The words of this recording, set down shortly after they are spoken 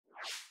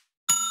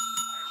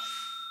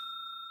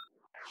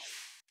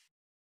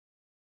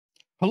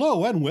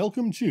Hello and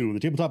welcome to the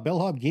Tabletop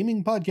Bellhop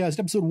Gaming Podcast,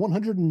 episode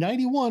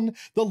 191,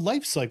 The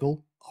Life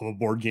Cycle of a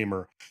Board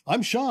Gamer.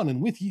 I'm Sean,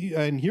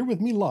 and here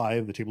with me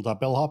live, the Tabletop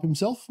Bellhop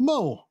himself,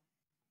 Mo.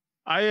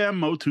 I am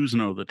Mo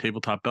Tuzano, the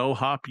Tabletop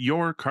Bellhop,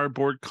 your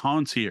cardboard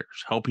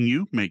concierge, helping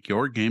you make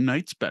your game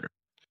nights better.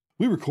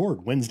 We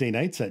record Wednesday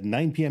nights at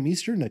 9 p.m.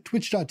 Eastern at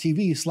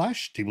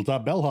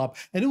twitch.tv/Tabletop Bellhop,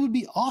 and it would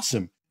be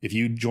awesome if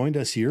you joined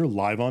us here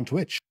live on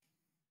Twitch.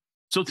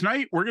 So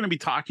tonight we're going to be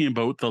talking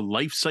about the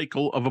life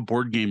cycle of a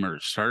board gamer,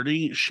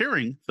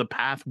 sharing the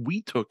path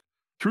we took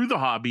through the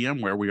hobby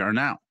and where we are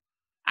now.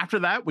 After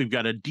that, we've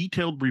got a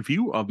detailed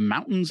review of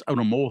Mountains Out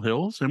of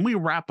Molehills, and we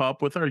wrap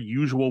up with our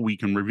usual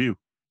week in review.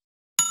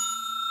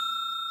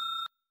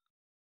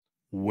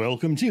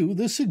 Welcome to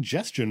the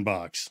Suggestion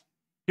Box.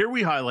 Here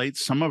we highlight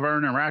some of our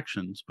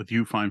interactions with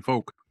you fine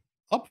folk.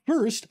 Up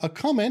first, a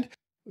comment,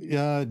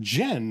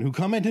 Jen, who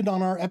commented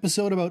on our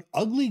episode about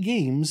ugly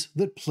games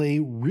that play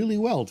really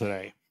well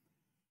today.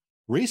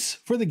 Race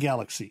for the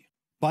Galaxy,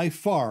 by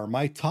far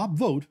my top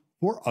vote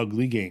for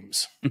ugly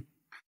games.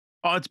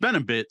 Oh, it's been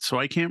a bit, so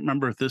I can't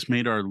remember if this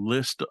made our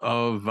list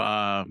of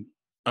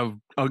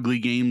ugly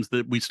games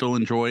that we still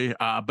enjoy,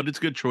 but it's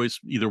a good choice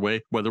either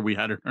way, whether we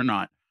had it or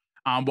not.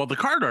 Well, the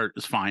card art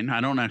is fine.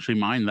 I don't actually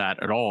mind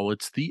that at all.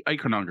 It's the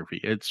iconography.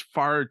 It's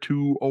far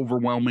too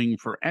overwhelming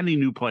for any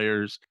new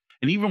players.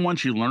 And even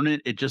once you learn it,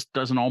 it just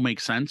doesn't all make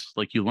sense.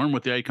 Like, you learn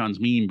what the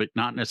icons mean, but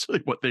not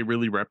necessarily what they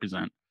really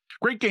represent.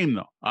 Great game,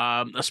 though,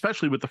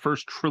 especially with the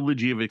first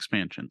trilogy of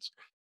expansions,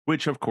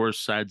 which, of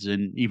course, adds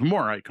in even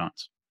more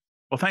icons.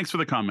 Well, thanks for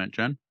the comment,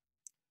 Jen.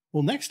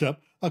 Well, next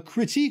up, a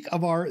critique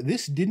of our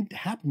This Didn't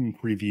Happen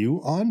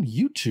preview on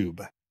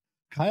YouTube.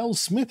 Kyle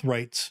Smith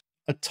writes,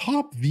 a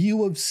top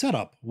view of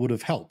setup would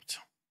have helped.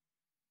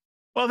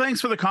 Well,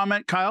 thanks for the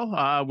comment,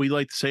 Kyle. We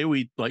like to say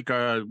we'll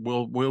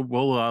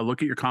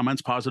look at your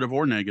comments, positive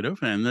or negative,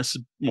 and this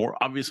is more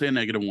obviously a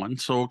negative one.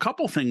 So a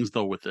couple things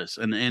though with this,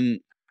 and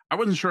I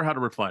wasn't sure how to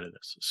reply to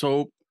this.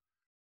 So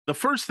the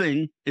first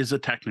thing is a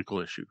technical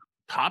issue.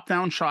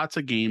 Top-down shots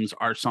of games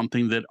are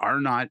something that are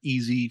not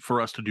easy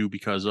for us to do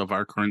because of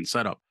our current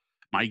setup.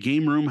 My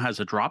game room has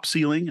a drop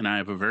ceiling, and I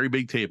have a very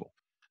big table.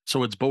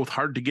 So it's both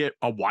hard to get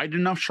a wide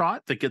enough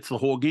shot that gets the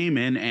whole game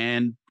in,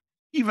 and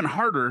even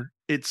harder,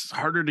 it's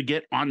harder to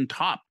get on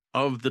top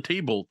of the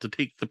table to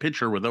take the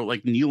picture without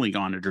like kneeling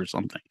on it or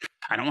something.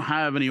 I don't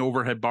have any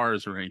overhead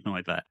bars or anything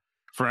like that.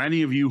 For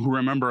any of you who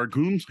remember our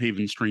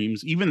Gloomhaven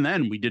streams, even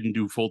then we didn't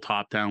do full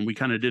top down. We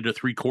kind of did a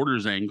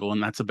 3/4 angle,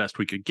 and that's the best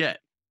we could get.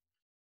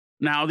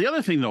 Now, the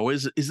other thing though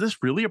is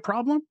this really a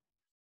problem?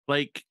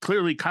 Like,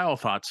 clearly Kyle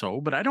thought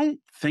so, but I don't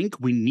think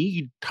we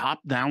need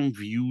top-down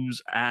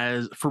views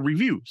for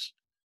reviews.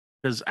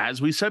 Because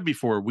as we said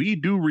before, we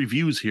do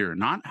reviews here,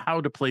 not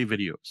how to play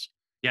videos.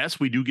 Yes,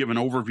 we do give an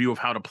overview of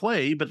how to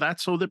play, but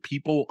that's so that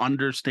people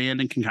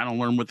understand and can kind of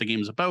learn what the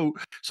game's about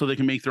so they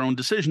can make their own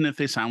decision if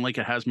they sound like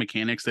it has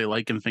mechanics they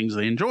like and things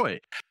they enjoy.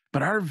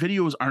 But our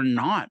videos are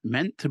not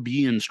meant to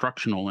be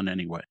instructional in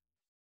any way.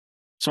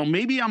 So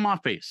maybe I'm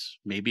off base.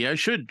 Maybe I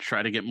should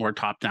try to get more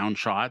top-down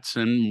shots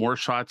and more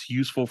shots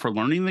useful for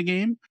learning the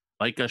game,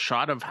 like a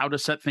shot of how to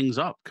set things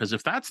up. Because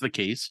if that's the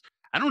case,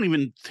 I don't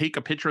even take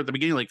a picture at the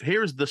beginning, like,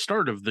 here's the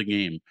start of the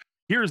game.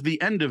 Here's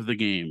the end of the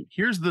game.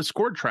 Here's the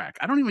score track.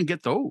 I don't even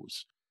get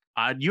those.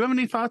 Do you have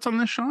any thoughts on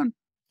this, Sean?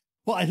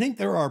 Well, I think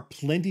there are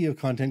plenty of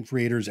content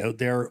creators out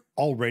there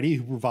already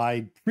who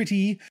provide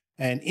pretty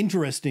and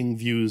interesting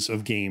views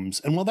of games.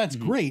 And while that's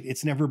great,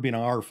 it's never been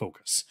our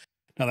focus.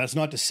 Now, that's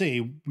not to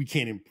say we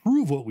can't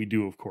improve what we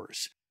do, of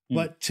course.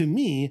 But to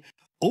me,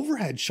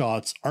 overhead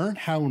shots aren't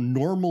how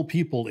normal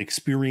people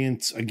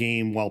experience a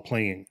game while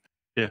playing.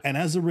 Yeah. And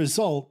as a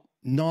result,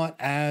 not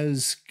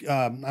as,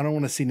 I don't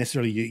want to say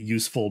necessarily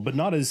useful, but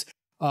not as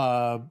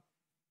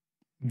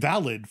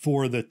valid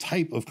for the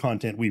type of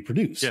content we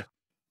produce.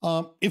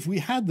 Yeah. If we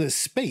had the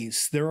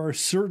space, there are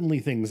certainly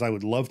things I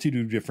would love to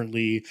do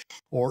differently,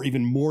 or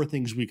even more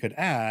things we could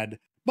add.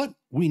 But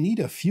we need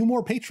a few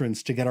more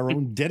patrons to get our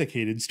own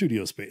dedicated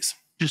studio space.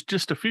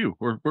 Just a few.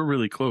 We're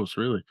really close,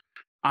 really.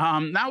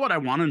 Now what I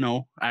want to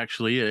know,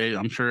 actually,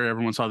 I'm sure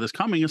everyone saw this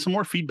coming, is some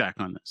more feedback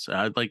on this.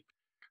 Like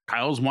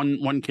Kyle's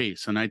one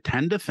case, and I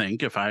tend to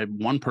think if I have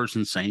one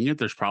person saying it,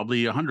 there's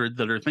probably 100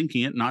 that are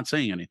thinking it, not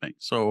saying anything.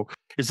 So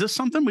is this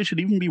something we should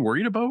even be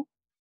worried about?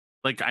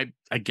 Like,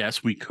 I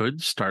guess we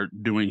could start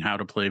doing how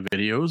to play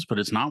videos, but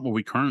it's not what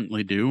we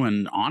currently do.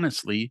 And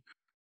honestly,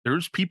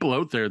 there's people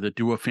out there that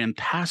do a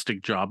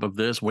fantastic job of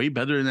this, way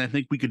better than I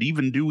think we could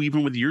even do,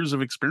 even with years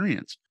of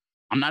experience.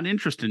 I'm not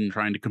interested in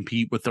trying to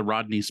compete with the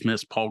Rodney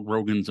Smiths, Paul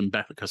Grogans, and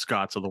Becca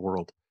Scotts of the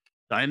world,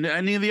 and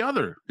any of the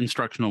other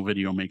instructional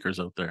video makers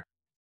out there.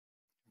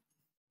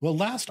 Well,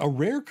 last, a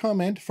rare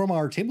comment from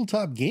our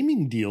tabletop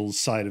gaming deals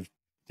side of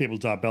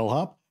Tabletop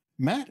Bellhop.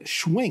 Matt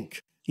Schwenk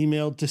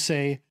emailed to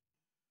say,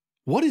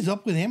 what is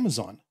up with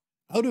Amazon?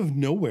 Out of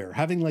nowhere,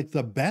 having like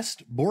the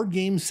best board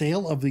game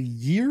sale of the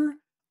year?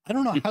 I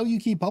don't know how you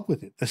keep up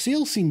with it. The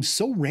sale seems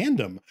so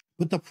random,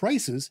 but the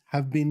prices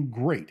have been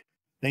great.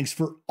 Thanks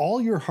for all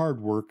your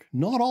hard work.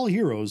 Not all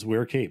heroes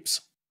wear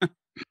capes.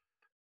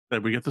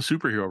 That we get the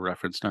superhero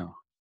reference now.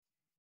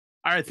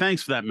 All right,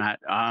 thanks for that, Matt.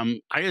 I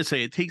gotta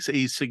say, it takes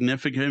a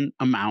significant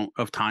amount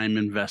of time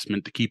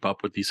investment to keep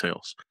up with these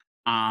sales.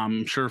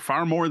 Sure,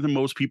 far more than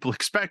most people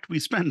expect we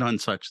spend on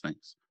such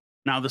things.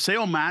 Now, the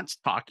sale Matt's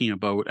talking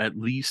about, at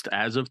least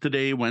as of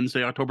today,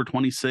 Wednesday, October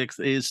 26th,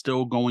 is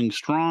still going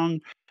strong.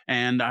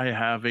 And I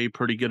have a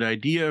pretty good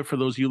idea for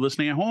those of you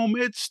listening at home,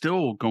 it's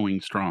still going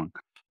strong.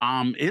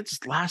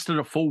 It's lasted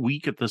a full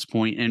week at this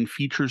point and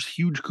features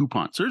huge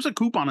coupons. There's a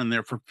coupon in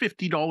there for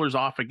 $50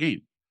 off a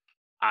game.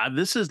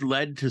 This has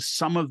led to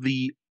some of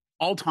the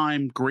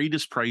all-time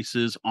greatest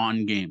prices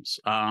on games.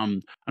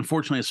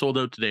 Unfortunately, I sold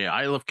out today.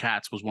 Isle of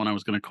Cats was one I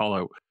was going to call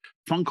out.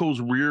 Funko's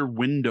Rear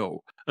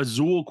Window,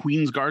 Azul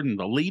Queen's Garden,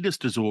 the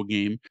latest Azul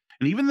game,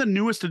 and even the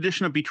newest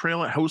edition of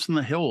Betrayal at House on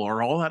the Hill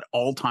are all at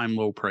all-time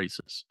low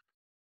prices.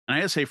 And I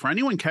gotta say, for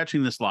anyone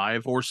catching this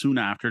live or soon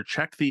after,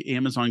 check the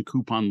Amazon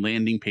coupon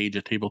landing page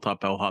at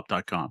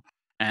tabletopbellhop.com.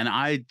 And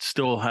I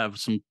still have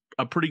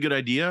a pretty good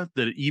idea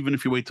that even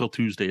if you wait till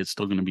Tuesday, it's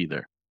still going to be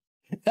there.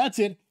 That's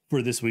it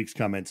for this week's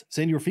comments.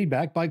 Send your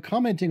feedback by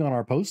commenting on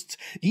our posts,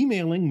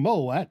 emailing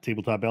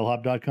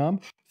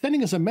mo@tabletopbellhop.com,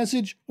 sending us a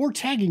message, or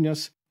tagging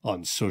us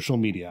on social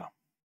media.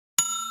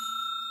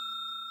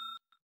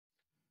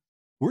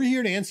 We're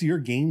here to answer your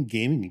gaming,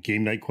 and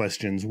game night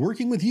questions,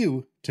 working with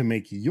you to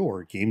make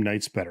your game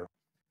nights better.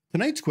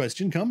 Tonight's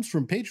question comes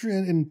from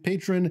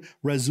patron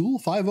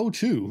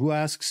Razul502, who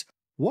asks,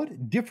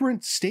 what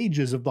different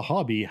stages of the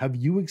hobby have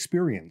you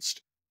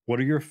experienced?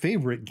 What are your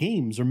favorite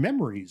games or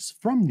memories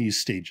from these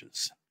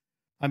stages?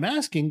 I'm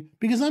asking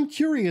because I'm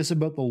curious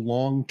about the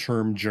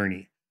long-term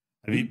journey.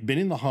 I've been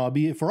in the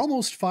hobby for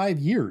almost 5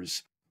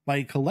 years.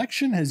 My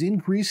collection has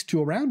increased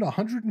to around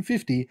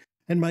 150,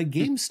 and my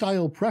game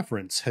style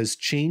preference has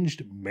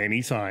changed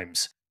many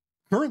times.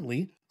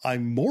 Currently,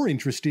 I'm more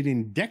interested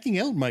in decking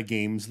out my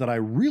games that I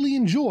really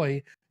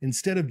enjoy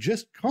instead of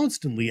just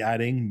constantly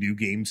adding new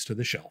games to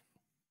the shelf.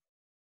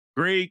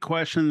 Great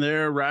question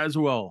there,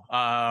 Raswell.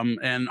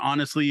 And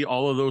honestly,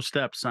 all of those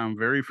steps sound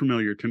very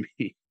familiar to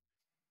me.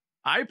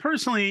 I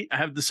personally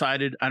have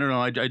decided, I don't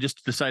know, I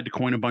just decided to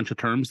coin a bunch of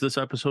terms this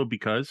episode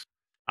because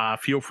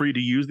feel free to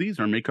use these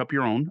or make up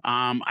your own.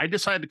 I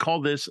decided to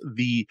call this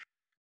the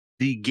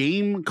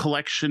game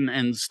collection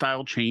and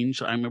style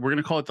change. I mean, we're going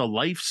to call it the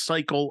life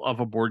cycle of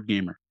a board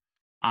gamer.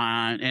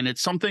 And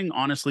it's something,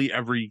 honestly,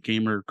 every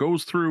gamer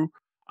goes through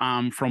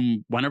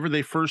from whenever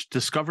they first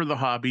discover the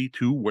hobby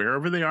to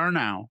wherever they are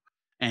now.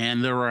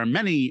 And there are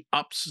many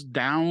ups,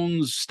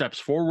 downs, steps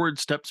forward,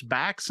 steps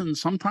backs, and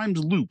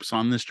sometimes loops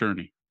on this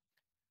journey.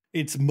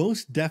 It's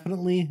most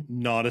definitely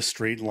not a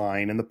straight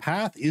line, and the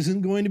path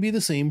isn't going to be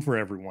the same for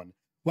everyone.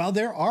 While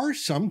there are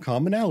some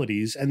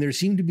commonalities, and there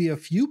seem to be a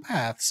few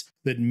paths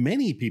that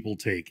many people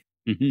take,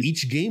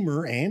 each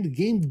gamer and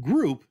game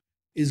group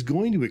is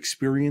going to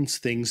experience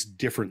things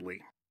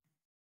differently.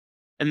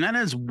 And then,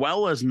 as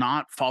well as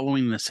not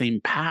following the same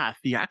path,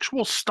 the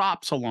actual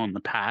stops along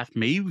the path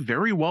may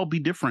very well be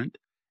different,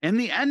 and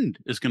the end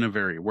is going to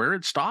vary, where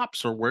it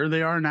stops or where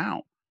they are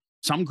now.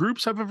 Some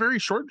groups have a very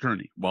short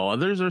journey, while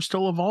others are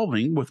still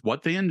evolving with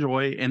what they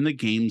enjoy, and the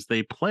games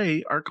they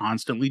play are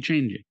constantly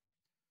changing.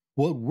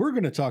 What we're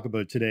going to talk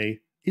about today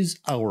is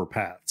our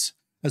paths,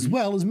 as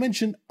well as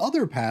mention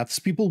other paths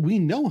people we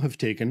know have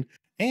taken,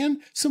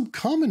 and some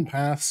common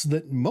paths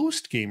that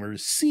most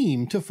gamers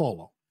seem to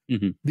follow.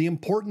 The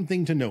important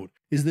thing to note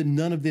is that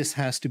none of this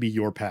has to be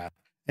your path,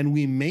 and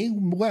we may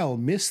well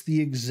miss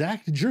the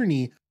exact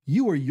journey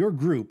you or your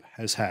group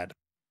has had.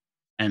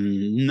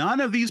 And none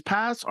of these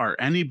paths are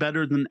any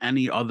better than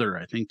any other.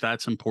 I think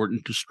that's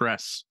important to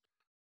stress.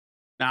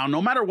 Now,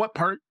 no matter what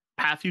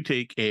path you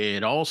take,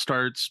 it all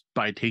starts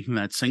by taking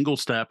that single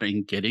step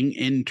and getting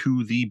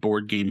into the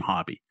board game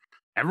hobby.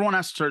 Everyone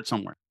has to start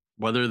somewhere,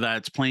 whether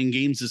that's playing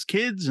games as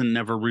kids and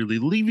never really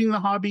leaving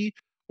the hobby,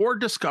 or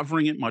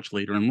discovering it much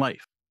later in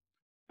life.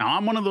 Now,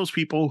 I'm one of those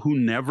people who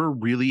never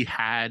really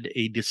had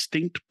a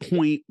distinct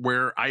point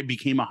where I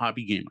became a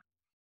hobby gamer.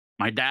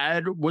 My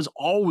dad was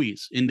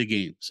always into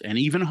games, and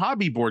even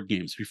hobby board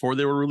games before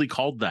they were really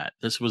called that.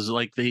 This was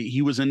like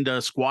he was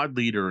into Squad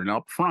Leader and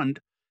Up Front,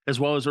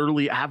 as well as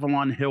early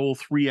Avalon Hill,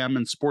 3M,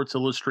 and Sports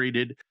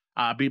Illustrated.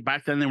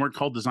 Back then, they weren't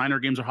called designer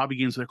games or hobby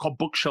games. They're called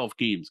bookshelf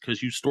games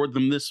because you stored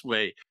them this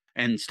way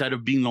instead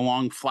of being the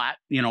long, flat,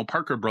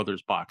 Parker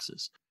Brothers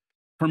boxes.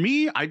 For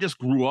me, I just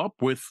grew up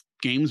with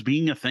games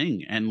being a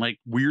thing and like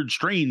weird,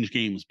 strange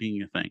games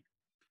being a thing.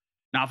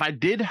 Now, if I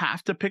did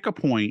have to pick a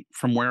point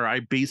from where I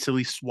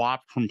basically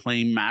swapped from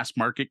playing mass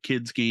market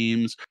kids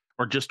games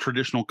or just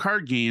traditional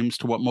card games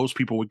to what most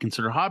people would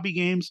consider hobby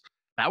games,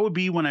 that would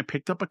be when I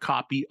picked up a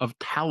copy of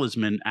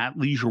Talisman at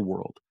Leisure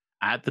World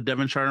at the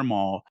Devonshire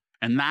Mall.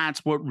 And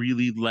that's what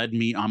really led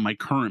me on my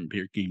current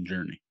beer game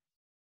journey.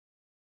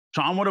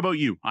 Sean, what about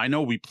you? I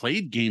know we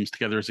played games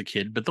together as a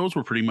kid, but those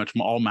were pretty much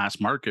all mass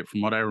market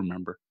from what I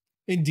remember.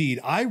 Indeed,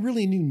 I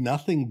really knew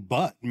nothing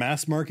but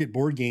mass market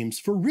board games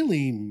for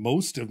really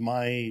most of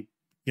my,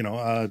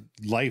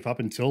 life up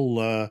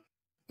until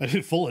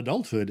full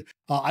adulthood.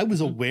 I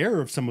was aware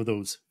of some of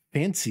those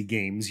fancy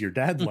games your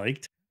dad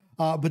liked,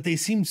 but they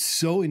seem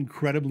so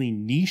incredibly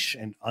niche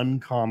and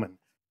uncommon.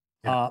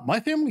 My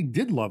family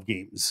did love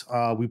games.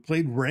 We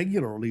played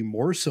regularly,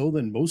 more so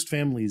than most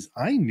families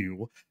I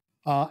knew.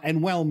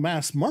 And while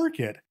mass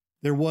market,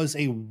 there was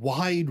a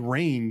wide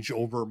range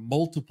over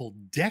multiple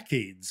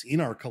decades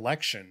in our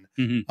collection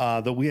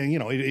that we,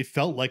 it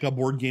felt like a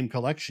board game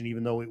collection,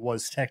 even though it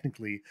was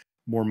technically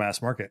more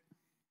mass market.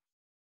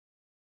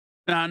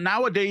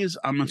 Nowadays,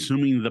 I'm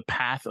assuming the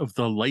path of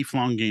the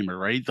lifelong gamer,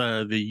 right?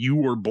 The you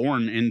were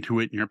born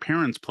into it and your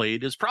parents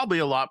played is probably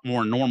a lot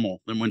more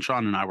normal than when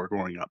Sean and I were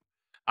growing up.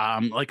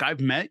 Like I've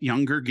met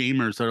younger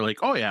gamers that are like,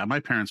 oh yeah, my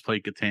parents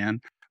played Catan.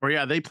 Or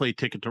yeah, they play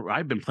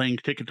I've been playing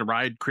Ticket to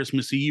Ride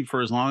Christmas Eve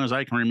for as long as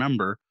I can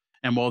remember.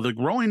 And while the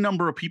growing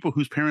number of people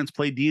whose parents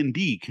play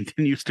D&D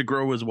continues to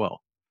grow as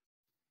well.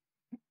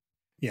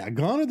 Yeah,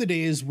 gone are the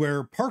days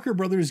where Parker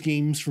Brothers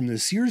games from the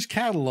Sears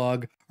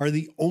catalog are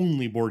the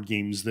only board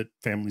games that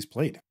families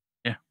played.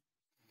 Yeah.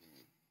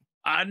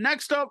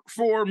 Next up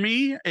for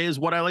me is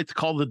what I like to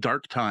call the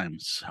dark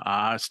times.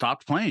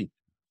 Stopped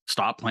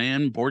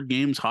playing board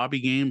games, hobby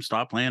games,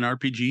 stopped playing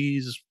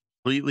RPGs,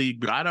 completely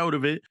got out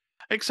of it.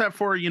 Except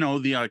for,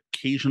 the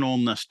occasional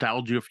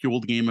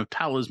nostalgia-fueled game of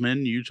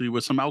Talisman, usually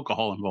with some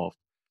alcohol involved.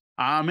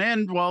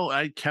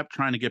 I kept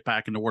trying to get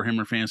back into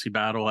Warhammer Fantasy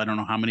Battle. I don't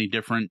know how many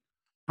different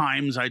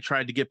times I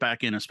tried to get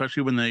back in,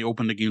 especially when they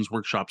opened a Games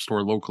Workshop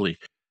store locally.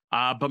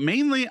 But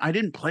mainly, I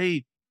didn't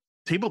play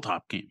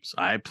tabletop games.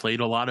 I played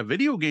a lot of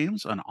video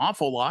games, an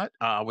awful lot,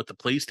 with the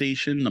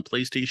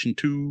PlayStation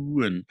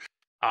 2, and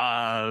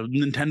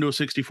Nintendo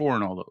 64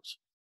 and all those.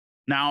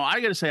 Now, I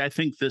got to say, I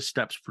think this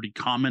step's pretty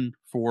common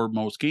for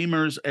most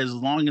gamers as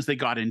long as they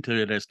got into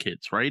it as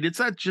kids, right? It's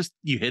not just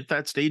you hit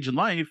that stage in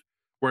life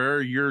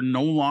where you're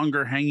no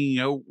longer hanging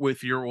out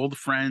with your old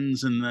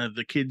friends and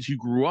the kids you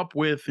grew up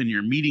with, and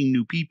you're meeting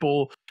new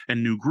people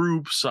and new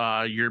groups.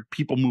 Your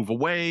people move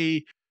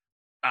away.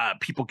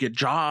 People get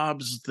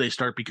jobs. They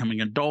start becoming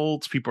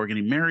adults. People are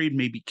getting married.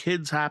 Maybe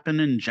kids happen.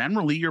 And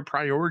generally, your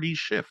priorities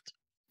shift.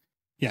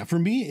 Yeah, for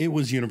me, it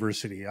was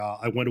university.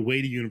 I went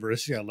away to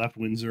university. I left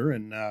Windsor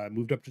and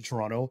moved up to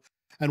Toronto.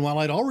 And while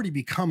I'd already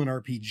become an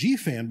RPG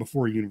fan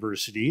before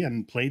university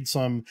and played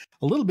a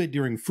little bit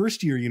during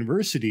first year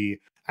university,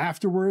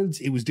 afterwards,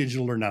 it was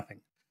digital or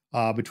nothing.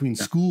 Between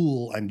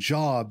school and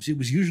jobs, it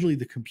was usually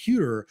the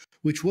computer,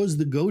 which was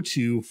the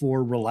go-to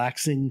for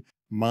relaxing,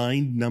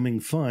 mind-numbing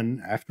fun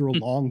after a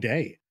long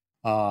day.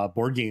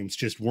 Board games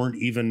just weren't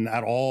even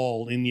at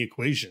all in the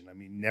equation. I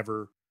mean,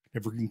 never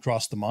even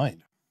crossed the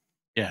mind.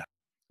 Yeah.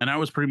 And I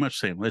was pretty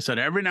much the same. I said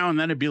every now and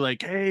then it'd be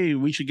like, hey,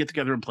 we should get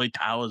together and play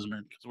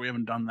Talisman because we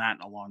haven't done that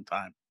in a long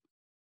time.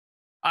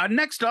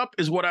 Next up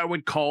is what I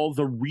would call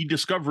the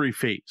rediscovery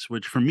phase,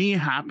 which for me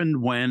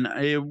happened when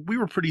we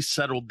were pretty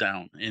settled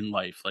down in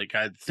life. Like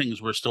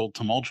things were still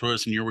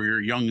tumultuous and we were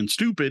young and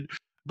stupid,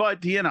 but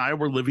Dee and I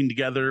were living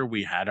together.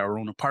 We had our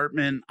own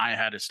apartment. I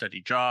had a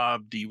steady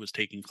job. Dee was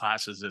taking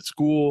classes at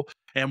school.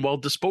 And while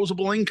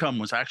disposable income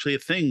was actually a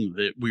thing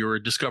that we were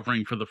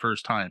discovering for the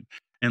first time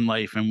in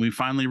life, and we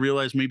finally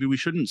realized maybe we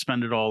shouldn't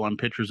spend it all on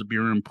pictures of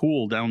beer and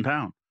pool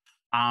downtown.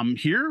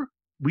 Here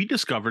we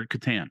discovered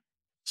Catan,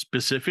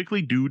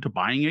 specifically due to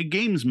buying a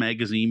games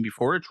magazine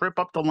before a trip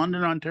up to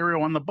London,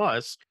 Ontario on the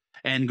bus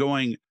and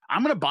going,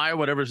 I'm going to buy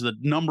whatever's the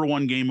number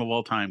one game of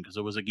all time because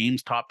it was a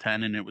game's top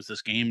 10 and it was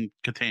this game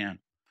Catan.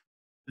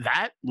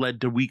 That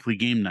led to weekly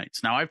game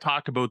nights. Now, I've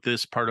talked about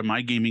this part of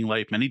my gaming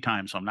life many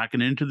times, so I'm not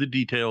going into the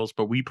details,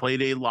 but we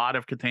played a lot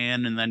of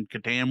Catan and then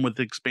Catan with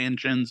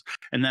expansions.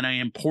 And then I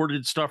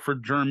imported stuff for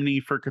Germany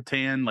for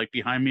Catan. Like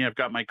behind me, I've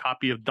got my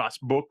copy of Das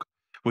Book,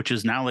 which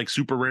is now like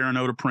super rare and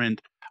out of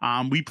print.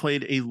 We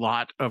played a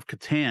lot of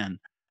Catan,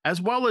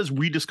 as well as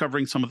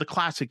rediscovering some of the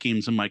classic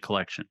games in my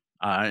collection.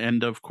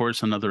 And of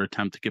course, another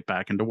attempt to get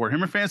back into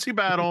Warhammer Fantasy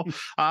Battle,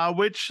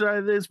 which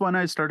is when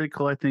I started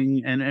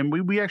collecting. And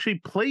we actually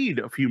played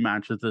a few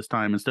matches this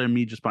time instead of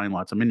me just buying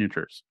lots of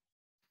miniatures.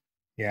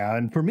 Yeah,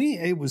 and for me,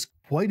 it was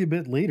quite a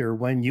bit later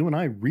when you and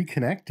I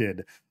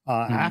reconnected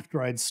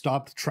after I'd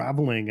stopped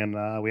traveling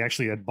and we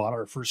actually had bought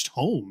our first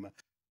home.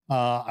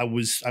 I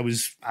was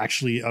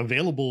actually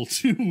available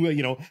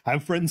to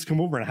have friends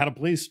come over and had a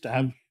place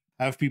to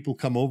have people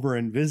come over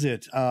and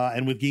visit.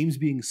 And with games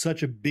being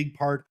such a big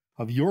part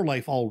of your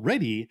life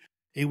already,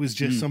 it was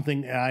just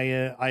something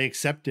I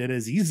accepted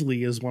as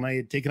easily as when I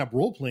had taken up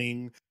role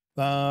playing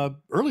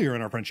earlier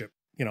in our friendship.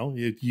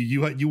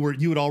 You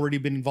had already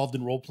been involved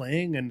in role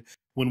playing, and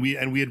when we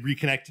had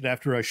reconnected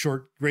after a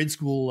short grade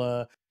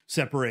school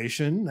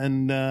separation,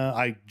 and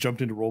I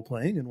jumped into role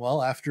playing, and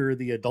after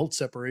the adult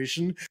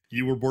separation,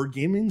 you were board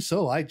gaming,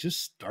 so I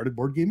just started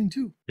board gaming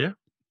too.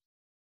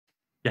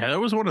 Yeah,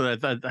 that was one of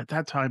at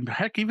that time.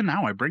 Heck, even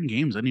now I bring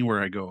games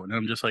anywhere I go, and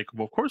I'm just like,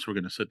 well, of course we're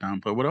going to sit down,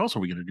 but what else are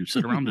we going to do?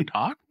 Sit around and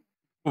talk?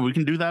 Well, we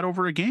can do that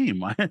over a game.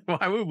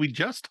 Why would we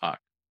just talk?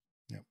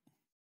 Yep.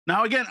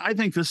 Now, again, I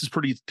think this is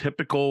pretty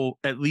typical,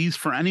 at least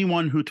for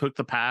anyone who took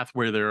the path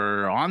where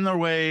they're on their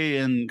way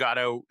and got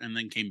out and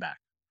then came back.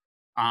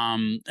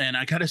 And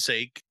I gotta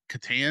say,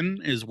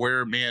 Catan is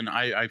where, man,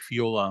 I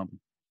feel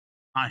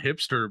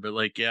hipster, but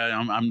like, yeah,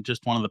 I'm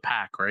just one of the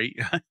pack, right?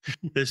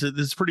 This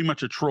is pretty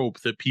much a trope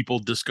that people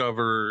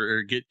discover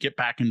or get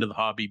back into the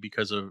hobby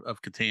because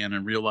of Catan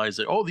and realize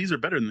that, oh, these are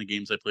better than the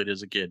games I played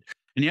as a kid.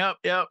 And yep,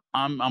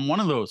 I'm one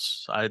of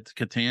those.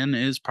 Catan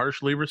is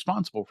partially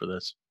responsible for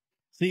this.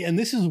 See, and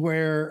this is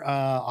where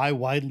I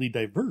widely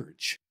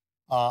diverge.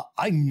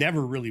 I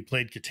never really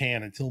played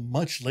Catan until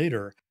much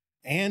later,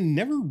 and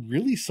never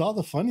really saw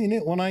the fun in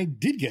it when I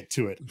did get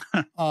to it.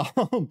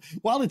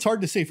 While it's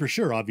hard to say for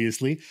sure,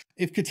 obviously,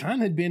 if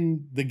Catan had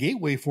been the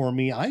gateway for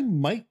me, I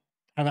might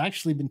have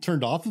actually been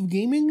turned off of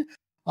gaming.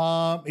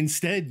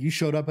 Instead, you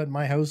showed up at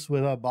my house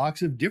with a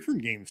box of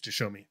different games to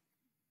show me.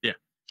 Yeah.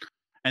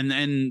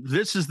 And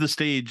this is the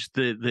stage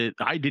that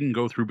I didn't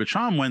go through, but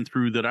Sean went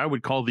through, that I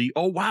would call the,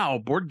 oh, wow,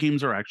 board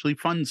games are actually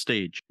fun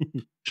stage.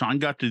 Sean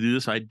got to do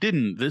this. I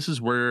didn't. This is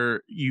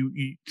where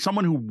you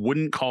someone who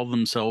wouldn't call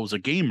themselves a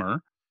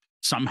gamer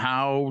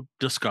somehow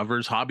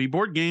discovers hobby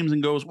board games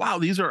and goes, wow,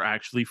 these are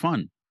actually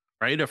fun,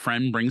 right? A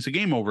friend brings a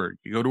game over.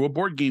 You go to a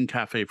board game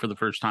cafe for the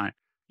first time.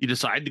 You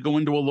decide to go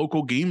into a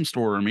local game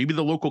store, or maybe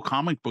the local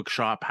comic book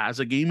shop has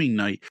a gaming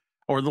night,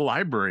 or the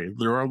library.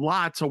 There are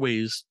lots of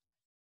ways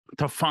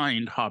to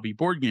find hobby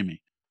board gaming.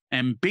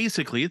 And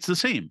basically, it's the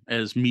same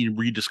as me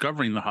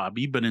rediscovering the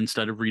hobby, but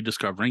instead of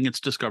rediscovering,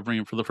 it's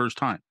discovering it for the first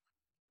time.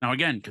 Now,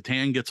 again,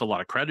 Catan gets a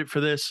lot of credit for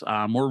this.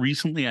 More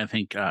recently, I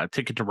think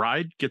Ticket to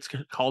Ride gets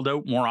called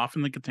out more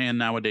often than Catan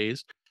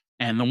nowadays.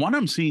 And the one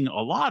I'm seeing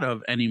a lot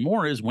of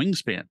anymore is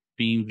Wingspan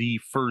being the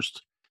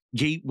first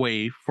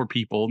gateway for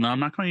people. Now, I'm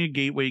not calling it a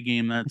gateway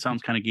game. That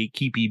sounds kind of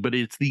gatekeepy, but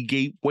it's the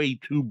gateway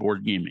to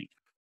board gaming.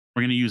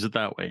 We're going to use it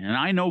that way. And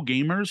I know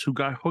gamers who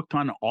got hooked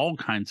on all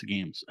kinds of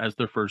games as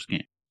their first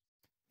game.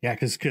 Yeah,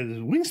 because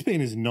Wingspan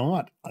is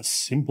not a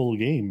simple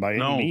game by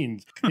any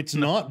means. It's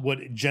not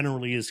what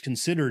generally is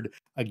considered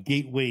a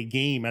gateway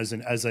game as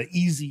an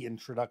easy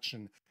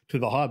introduction to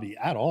the hobby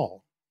at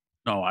all.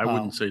 No, I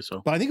wouldn't say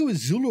so. But I think it was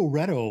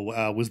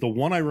Zularetto was the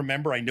one I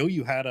remember. I know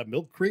you had a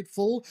milk crate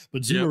full,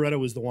 but Zularetto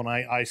was the one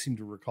I seem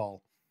to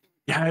recall.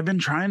 Yeah, I've been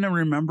trying to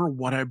remember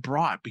what I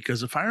brought,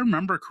 because if I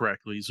remember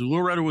correctly,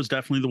 Zularetto was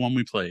definitely the one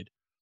we played.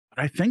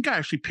 But I think I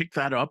actually picked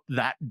that up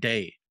that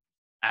day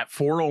at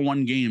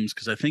 401 Games,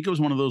 because I think it was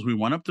one of those, we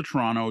went up to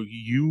Toronto,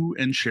 you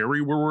and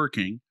Sherry were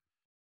working,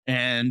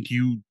 and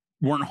you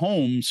weren't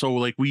home. So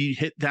like we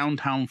hit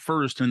downtown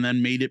first and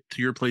then made it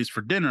to your place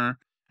for dinner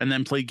and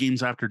then played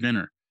games after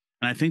dinner.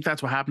 And I think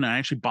that's what happened. I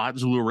actually bought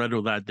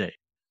Zularetto that day.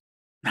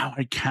 Now,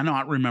 I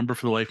cannot remember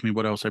for the life of me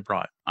what else I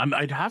brought.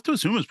 I'd have to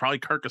assume it's probably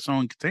Carcassonne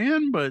and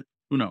Catan, but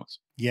who knows?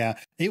 Yeah,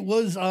 it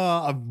was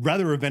a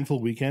rather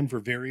eventful weekend for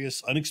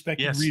various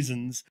unexpected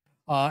reasons.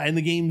 And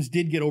the games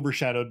did get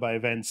overshadowed by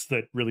events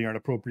that really aren't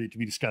appropriate to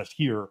be discussed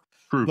here.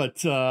 True. But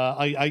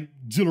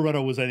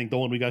Zularetto was, I think, the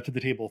one we got to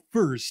the table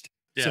first.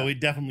 Yeah. So it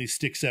definitely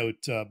sticks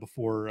out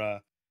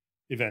before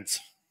events.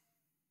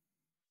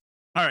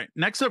 All right.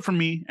 Next up for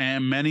me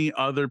and many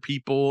other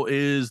people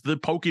is the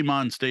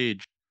Pokemon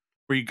stage,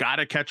 where you got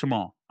to catch them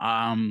all.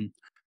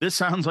 This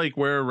sounds like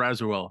where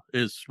Razuel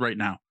is right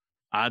now.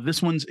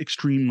 This one's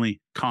extremely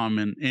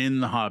common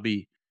in the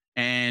hobby,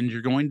 and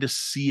you're going to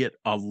see it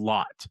a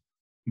lot.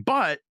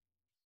 But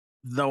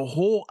the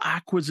whole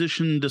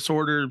acquisition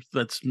disorder,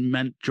 that's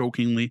meant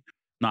jokingly,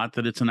 not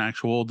that it's an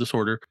actual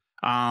disorder,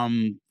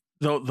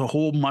 the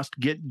whole must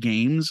get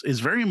games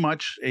is very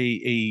much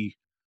a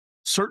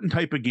certain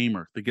type of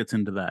gamer that gets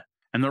into that.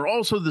 And there are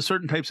also the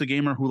certain types of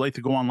gamer who like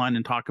to go online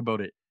and talk about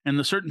it, and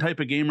the certain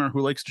type of gamer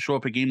who likes to show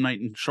up at game night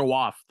and show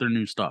off their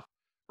new stuff,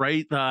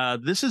 right?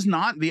 This is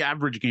not the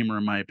average gamer,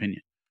 in my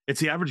opinion. It's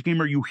the average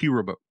gamer you hear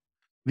about.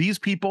 These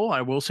people,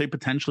 I will say,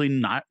 potentially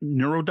not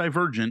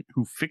neurodivergent,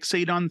 who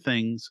fixate on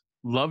things,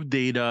 love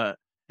data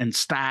and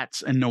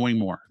stats and knowing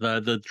more.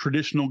 The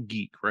traditional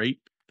geek, right?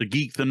 The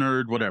geek, the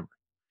nerd, whatever.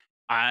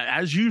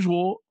 As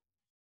usual,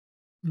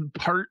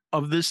 part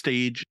of this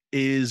stage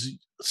is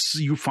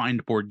you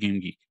find Board Game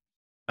Geek.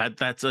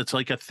 That's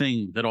like a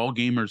thing that all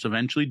gamers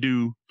eventually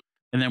do.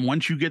 And then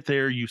once you get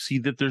there, you see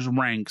that there's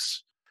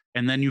ranks,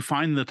 and then you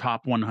find the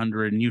top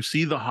 100 and you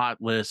see the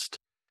hot list,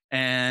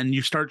 and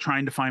you start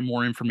trying to find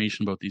more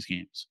information about these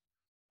games.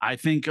 I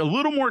think a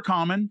little more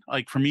common,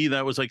 like for me,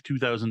 that was like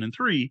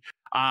 2003.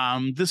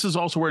 This is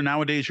also where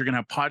nowadays you're going to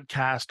have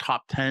podcast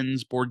top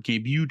 10s, board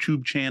game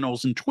YouTube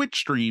channels, and Twitch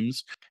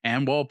streams.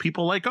 And well,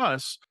 people like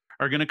us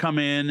are going to come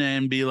in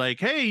and be like,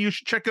 hey, you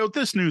should check out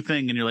this new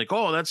thing. And you're like,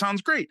 oh, that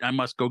sounds great. I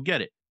must go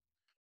get it.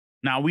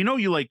 Now, we know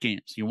you like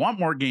games. You want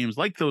more games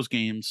like those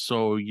games.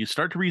 So you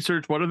start to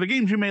research what are the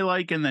games you may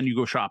like, and then you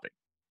go shopping.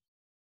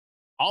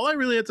 All I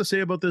really have to say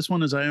about this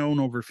one is I own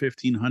over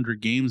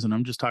 1,500 games, and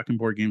I'm just talking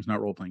board games,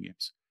 not role-playing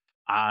games.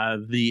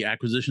 The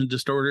acquisition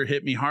disorder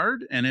hit me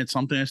hard, and it's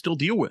something I still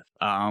deal with.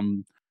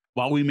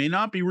 While we may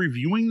not be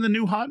reviewing the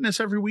new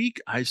hotness every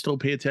week, I still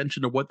pay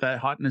attention to what that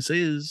hotness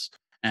is.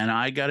 And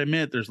I got to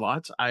admit, there's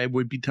lots I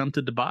would be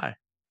tempted to buy.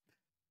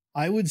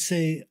 I would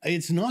say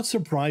it's not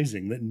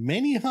surprising that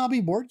many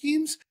hobby board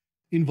games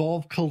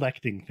involve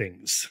collecting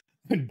things.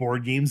 And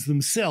board games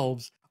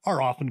themselves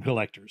are often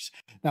collectors.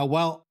 Now,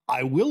 while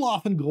I will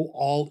often go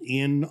all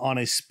in on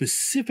a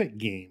specific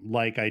game,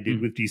 like I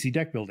did with DC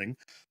deck building,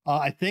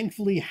 I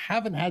thankfully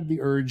haven't had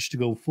the urge to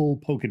go full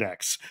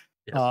Pokedex.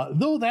 Yes.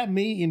 Though that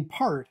may in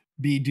part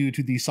be due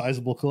to the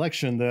sizable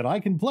collection that I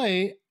can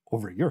play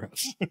over at your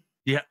house.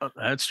 Yeah,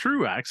 that's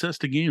true. Access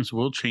to games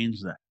will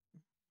change that.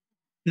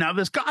 Now,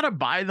 this gotta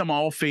buy them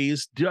all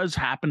phase does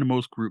happen to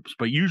most groups,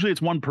 but usually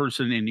it's one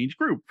person in each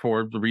group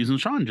for the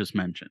reasons Sean just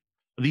mentioned.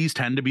 These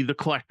tend to be the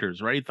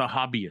collectors, right? The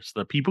hobbyists,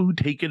 the people who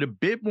take it a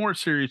bit more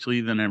seriously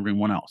than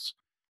everyone else.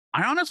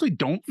 I honestly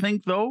don't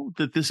think, though,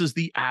 that this is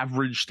the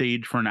average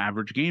stage for an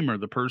average gamer.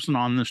 The person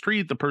on the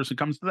street, the person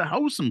comes to the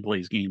house and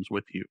plays games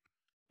with you.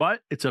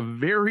 But it's a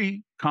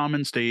very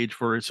common stage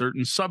for a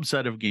certain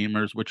subset of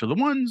gamers, which are the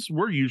ones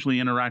we're usually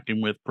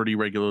interacting with pretty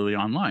regularly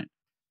online.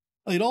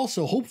 It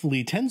also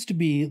hopefully tends to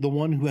be the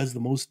one who has the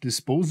most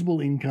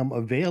disposable income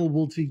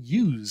available to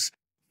use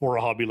for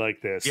a hobby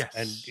like this. Yes.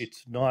 And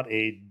it's not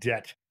a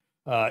debt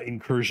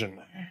incursion.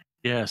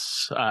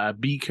 Yes.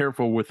 Be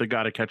careful with the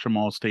gotta catch 'em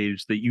all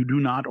stage that you do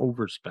not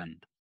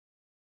overspend.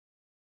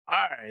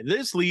 All right.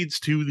 This leads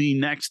to the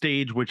next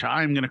stage, which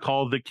I'm going to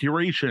call the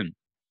curation.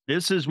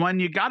 This is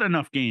when you got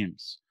enough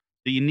games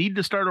that you need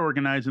to start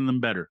organizing them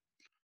better.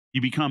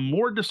 You become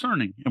more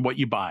discerning in what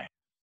you buy.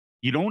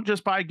 You don't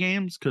just buy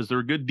games because they're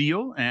a good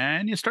deal,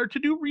 and you start to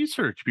do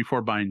research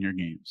before buying your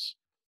games.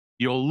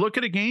 You'll look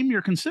at a game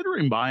you're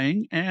considering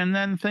buying and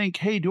then think,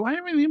 hey, do I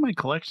have anything in my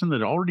collection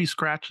that already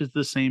scratches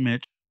the same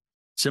itch?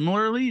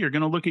 Similarly, you're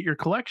going to look at your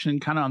collection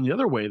kind of on the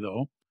other way,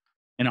 though,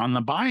 and on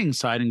the buying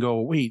side and go,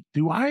 wait,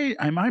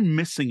 am I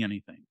missing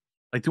anything?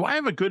 Like, do I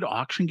have a good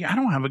auction game? I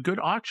don't have a good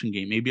auction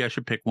game. Maybe I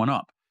should pick one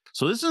up.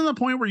 So this isn't the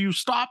point where you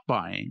stop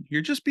buying.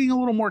 You're just being a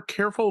little more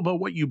careful about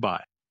what you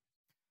buy.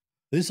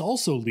 This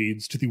also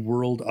leads to the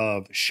world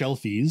of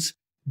shelfies,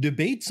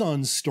 debates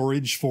on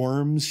storage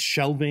forms,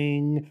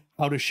 shelving,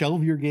 how to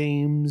shelve your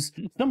games,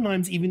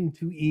 sometimes even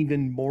to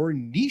even more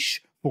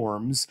niche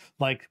forms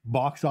like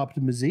box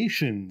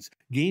optimizations,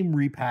 game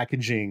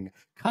repackaging,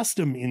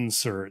 custom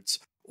inserts,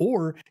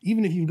 or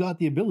even if you've got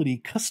the ability,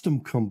 custom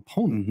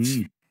components.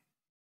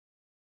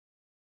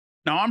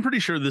 Now, I'm pretty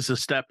sure this is a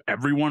step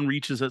everyone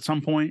reaches at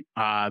some point,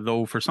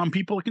 though for some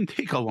people it can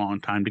take a long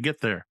time to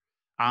get there.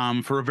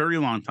 For a very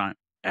long time.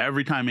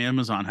 Every time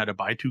Amazon had a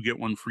buy two, get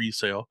one free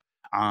sale,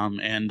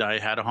 and I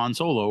had a Han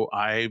Solo,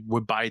 I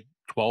would buy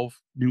 12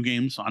 new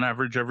games on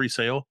average every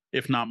sale,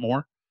 if not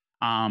more.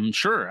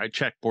 Sure, I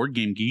checked Board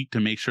Game Geek to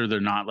make sure they're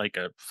not like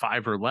a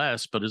 5 or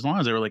less, but as long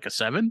as they were like a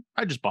 7,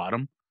 I just bought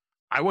them.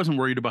 I wasn't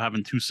worried about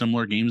having 2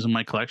 similar games in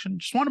my collection.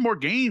 Just wanted more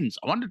games.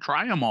 I wanted to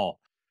try them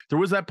all. There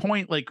was that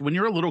point, like when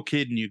you're a little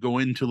kid and you go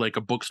into like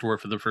a bookstore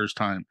for the first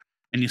time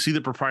and you see the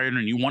proprietor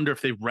and you wonder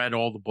if they've read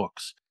all the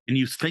books. And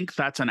you think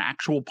that's an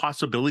actual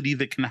possibility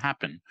that can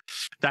happen.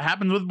 That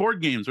happens with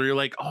board games where you're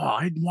like, oh,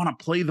 I want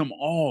to play them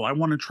all. I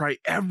want to try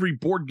every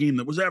board game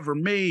that was ever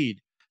made.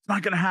 It's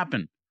not going to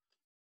happen.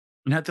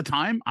 And at the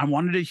time, I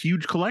wanted a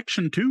huge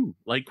collection too.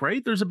 Like,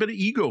 right? There's a bit of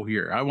ego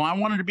here. I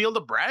wanted to be able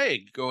to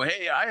brag. Go,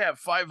 hey, I have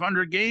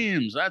 500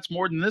 games. That's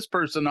more than this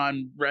person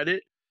on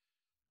Reddit.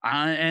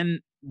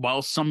 And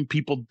while some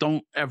people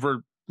don't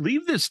ever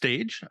leave this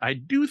stage, I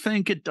do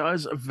think it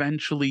does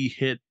eventually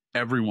hit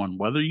everyone,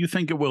 whether you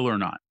think it will or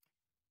not.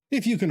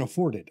 If you can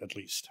afford it, at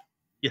least.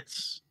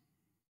 Yes.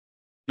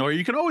 Or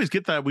you can always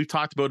get that. We've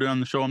talked about it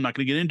on the show. I'm not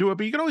going to get into it,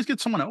 but you can always get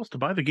someone else to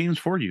buy the games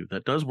for you.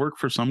 That does work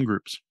for some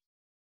groups.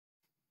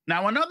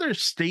 Now, another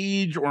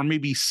stage or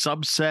maybe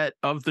subset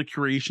of the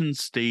curation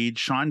stage,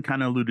 Sean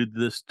kind of alluded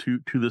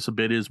to this a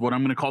bit, is what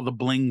I'm going to call the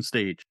bling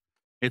stage.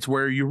 It's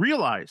where you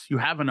realize you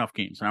have enough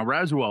games. Now,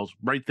 Razuel's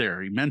right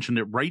there. He mentioned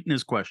it right in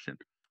his question.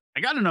 I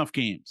got enough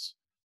games.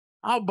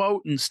 How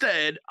about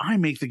instead, I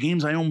make the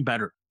games I own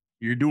better?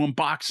 You're doing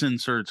box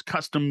inserts,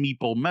 custom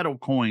meeple, metal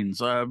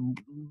coins,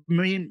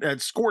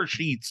 score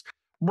sheets,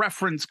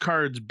 reference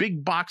cards,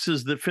 big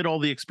boxes that fit all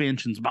the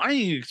expansions,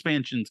 buying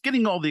expansions,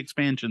 getting all the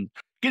expansions,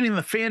 getting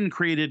the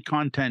fan-created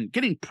content,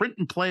 getting print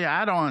and play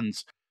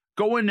add-ons,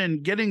 going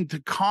and getting to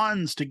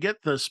cons to get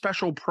the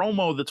special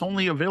promo that's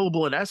only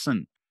available at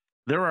Essen.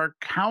 There are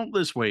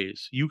countless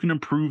ways you can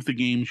improve the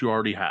games you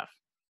already have.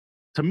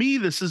 To me,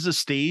 this is a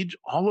stage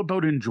all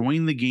about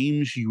enjoying the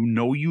games you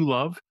know you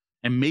love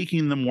and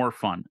making them more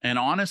fun. And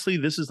honestly,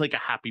 this is like a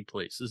happy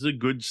place. This is a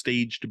good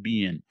stage to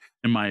be in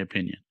my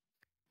opinion.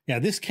 Yeah,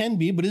 this can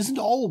be, but isn't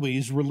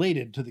always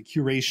related to the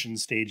curation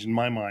stage in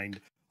my mind.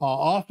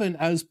 Often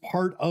as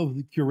part of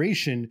the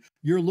curation,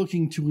 you're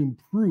looking to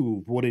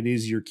improve what it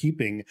is you're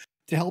keeping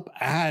to help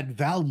add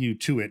value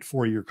to it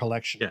for your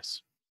collection.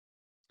 Yes.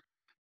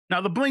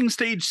 Now, the bling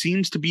stage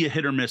seems to be a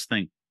hit or miss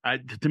thing.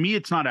 To me,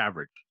 it's not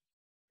average.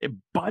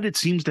 But it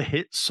seems to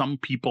hit some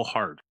people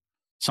hard.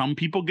 Some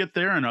people get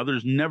there and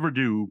others never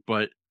do.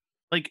 But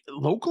like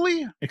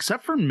locally,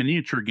 except for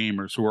miniature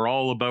gamers who are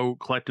all about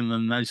collecting the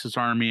nicest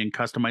army and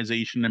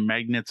customization and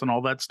magnets and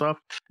all that stuff,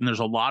 and there's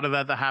a lot of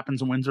that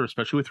happens in Windsor,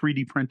 especially with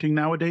 3D printing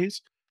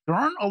nowadays, there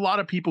aren't a lot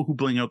of people who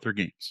bling out their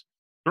games.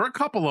 There are a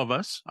couple of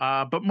us,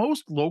 but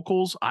most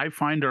locals I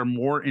find are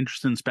more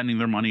interested in spending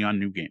their money on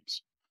new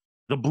games.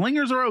 The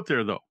blingers are out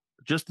there though.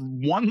 Just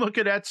one look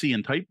at Etsy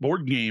and type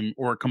board game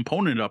or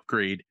component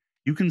upgrade,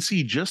 you can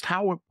see just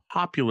how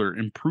popular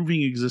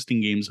improving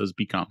existing games has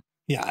become.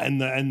 Yeah,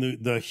 and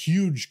the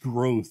huge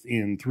growth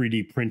in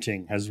 3D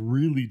printing has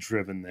really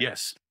driven this.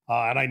 Yes.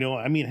 And I know,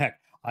 I mean, heck,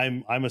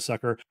 I'm a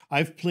sucker.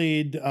 I've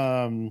played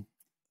the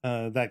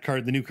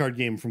new card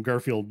game from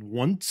Garfield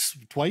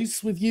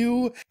twice with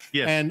you.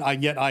 Yes.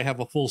 And yet I have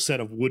a full set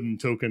of wooden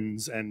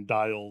tokens and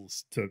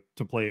dials to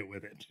play it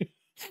with it.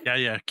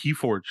 Yeah.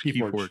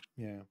 Keyforge.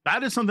 Yeah.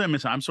 That is something I'm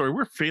missing. I'm sorry,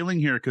 we're failing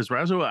here because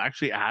Razo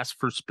actually asked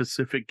for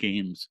specific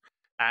games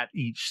at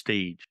each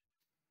stage.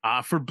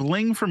 For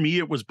Bling, for me,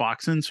 it was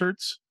box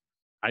inserts.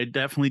 I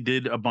definitely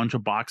did a bunch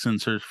of box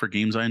inserts for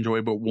games I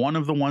enjoy, but one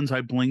of the ones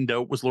I blinged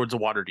out was Lords of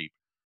Waterdeep.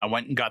 I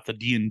went and got the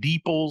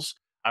D&D pulls.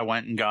 I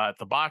went and got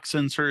the box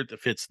insert that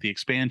fits the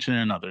expansion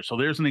and others. So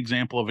there's an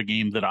example of a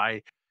game that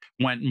I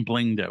went and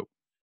blinged out.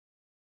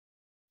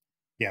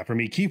 Yeah, for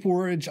me,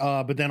 Keyforge.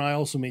 But then I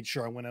also made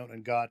sure I went out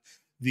and got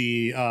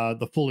the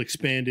full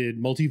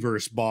expanded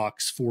multiverse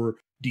box for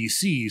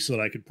DC so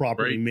that I could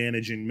properly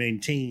manage and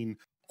maintain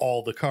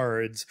all the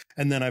cards.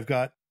 And then I've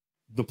got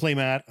the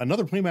playmat,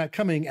 another playmat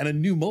coming, and a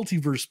new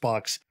multiverse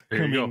box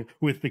coming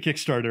with the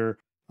Kickstarter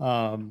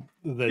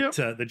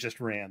that just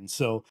ran.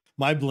 So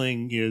my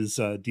bling is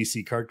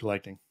DC card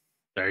collecting.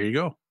 There you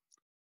go.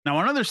 Now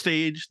another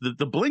stage that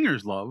the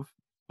blingers love,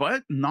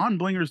 but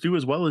non-blingers do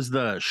as well, is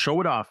the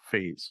show it off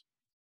phase.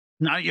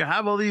 Now you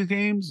have all these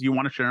games, you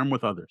want to share them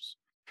with others.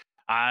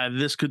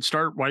 This could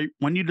start right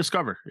when you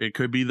discover. It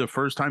could be the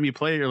first time you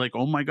play, you're like,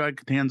 oh my God,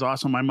 Catan's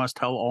awesome. I must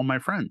tell all my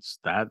friends.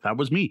 That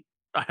was me.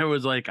 I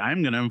was like,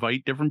 I'm going to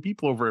invite different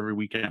people over every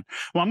weekend.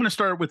 Well, I'm going to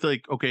start with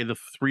the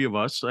three of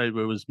us. It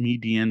was me,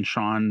 Dean,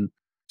 Sean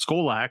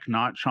Skolak,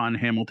 not Sean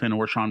Hamilton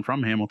or Sean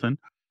from Hamilton.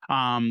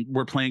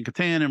 We're playing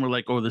Catan and we're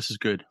like, oh, this is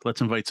good.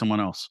 Let's invite someone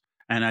else.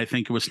 And I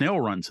think it was Snail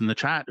Runs in the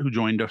chat who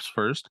joined us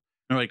first.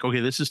 They're like, okay,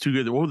 this is too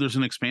good. Oh, there's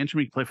an expansion.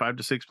 We can play 5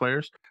 to 6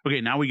 players. Okay,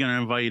 now we're going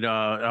to invite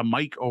a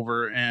Mike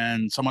over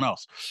and someone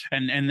else.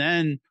 And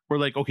then we're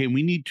like, okay,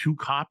 we need 2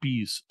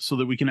 copies so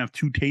that we can have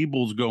 2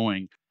 tables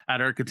going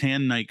at our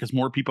Catan night because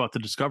more people have to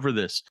discover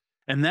this.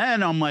 And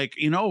then I'm like,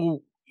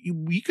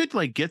 we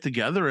could get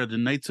together at the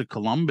Knights of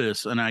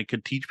Columbus and I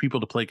could teach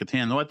people to play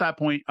Catan. Though at that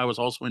point, I was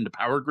also into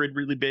Power Grid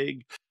really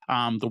big.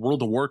 The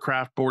World of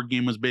Warcraft board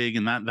game was big.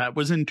 And that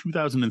was in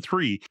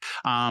 2003.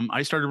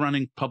 I started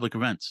running public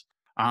events.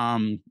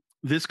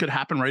 This could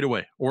happen right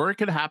away, or it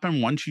could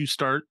happen once you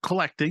start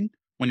collecting,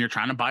 when you're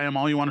trying to buy them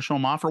all, you want to show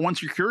them off, or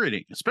once you're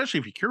curating, especially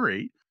if you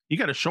curate, you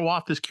got to show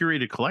off this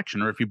curated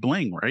collection, or if you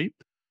bling, right?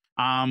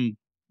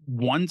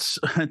 Once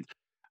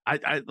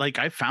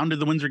I founded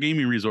the Windsor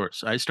Gaming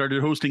Resource, I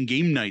started hosting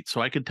game nights so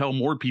I could tell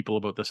more people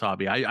about this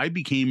hobby. I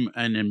became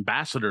an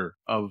ambassador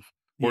of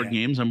board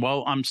games, and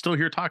well, I'm still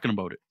here talking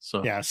about it.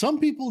 So yeah, some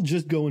people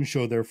just go and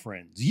show their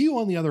friends. You,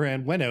 on the other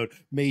hand, went out,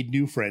 made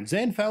new friends,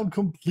 and found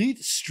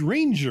complete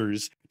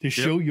strangers to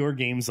show your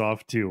games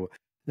off to.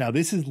 Now,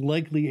 this is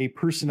likely a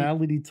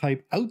personality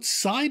type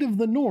outside of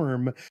the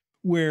norm,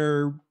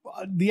 where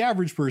the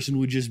average person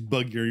would just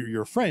bug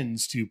your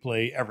friends to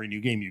play every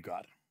new game you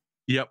got.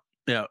 Yep.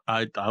 Yeah,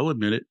 I'll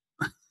admit it.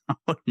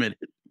 I'll admit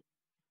it.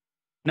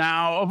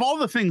 Now, of all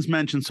the things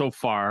mentioned so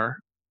far,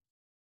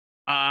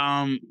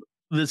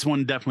 this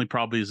one definitely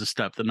probably is a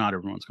step that not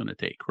everyone's going to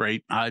take,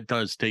 right? It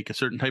does take a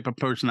certain type of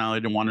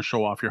personality to want to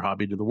show off your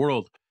hobby to the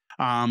world.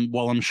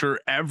 While I'm sure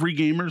every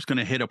gamer is going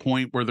to hit a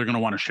point where they're going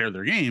to want to share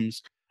their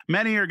games,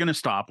 many are going to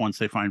stop once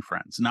they find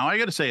friends. Now, I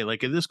got to say,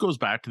 this goes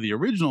back to the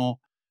original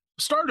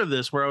start of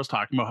this, where I was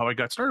talking about how I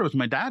got started with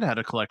my dad had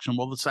a collection.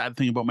 Well, the sad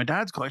thing about my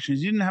dad's collection is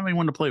he didn't have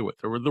anyone to play with.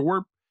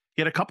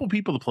 He had a couple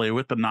people to play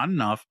with, but not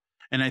enough.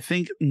 And I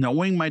think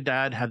knowing my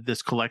dad had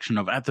this collection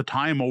of, at the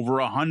time, over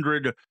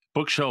 100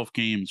 bookshelf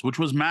games, which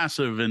was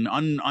massive and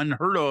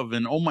unheard of.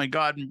 And oh my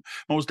God,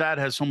 most dad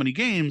has so many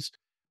games,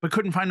 but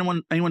couldn't find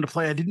anyone to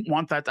play. I didn't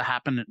want that to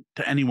happen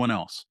to anyone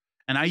else.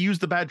 And I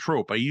used the bad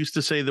trope. I used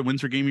to say the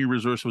Windsor Gaming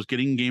Resource was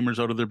getting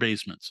gamers out of their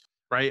basements,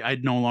 right?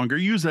 I'd no longer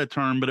use that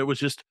term, but it was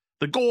just,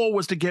 the goal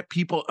was to get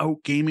people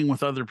out gaming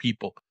with other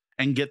people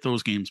and get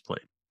those games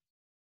played.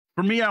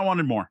 For me, I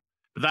wanted more,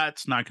 but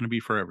that's not going to be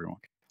for everyone.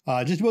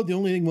 Just about the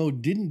only thing Mo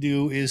didn't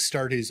do is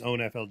start his own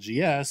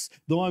FLGS,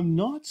 though I'm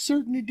not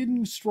certain it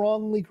didn't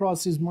strongly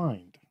cross his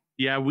mind.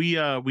 Yeah, we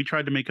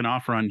tried to make an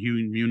offer on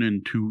Hugh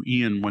Munin to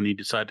Ian when he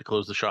decided to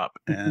close the shop,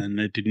 and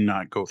it did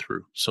not go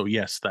through. So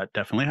yes, that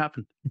definitely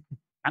happened.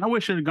 And I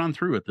wish it had gone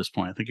through at this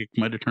point. I think it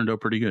might have turned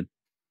out pretty good.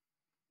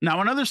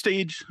 Now, another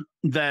stage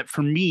that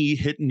for me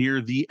hit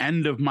near the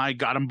end of my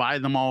got 'em buy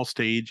them all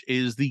stage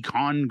is the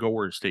con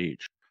goer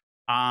stage,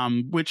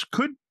 which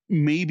could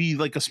maybe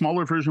a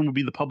smaller version would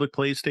be the public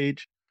play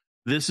stage.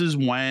 This is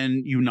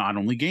when you not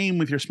only game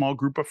with your small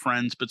group of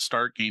friends, but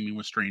start gaming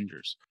with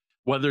strangers.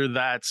 Whether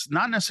that's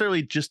not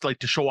necessarily just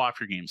to show off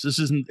your games.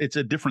 It's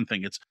a different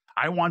thing. It's,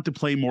 I want to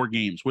play more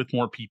games with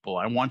more people.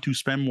 I want to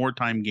spend more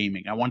time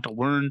gaming. I want to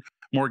learn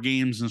more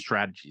games and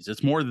strategies.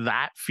 It's more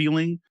that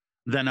feeling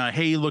than a,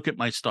 hey, look at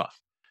my stuff.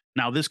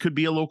 Now, this could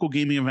be a local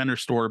gaming event or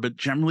store, but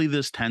generally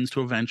this tends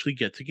to eventually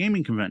get to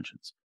gaming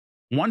conventions.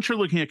 Once you're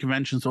looking at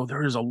conventions, though,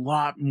 there is a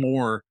lot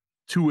more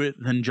to it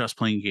than just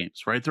playing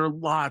games, right? There are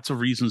lots of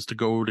reasons to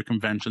go to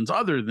conventions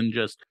other than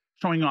just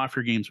showing off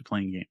your games or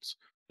playing games.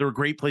 They're a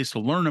great place to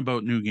learn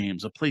about new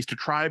games, a place to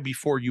try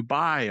before you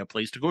buy, a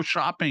place to go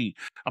shopping,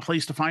 a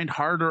place to find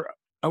hard to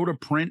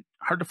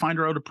find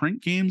or out of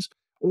print games,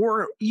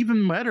 or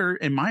even better,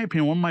 in my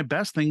opinion, one of my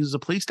best things is a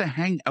place to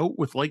hang out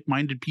with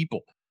like-minded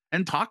people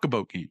and talk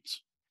about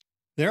games.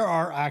 There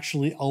are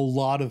actually a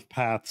lot of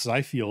paths,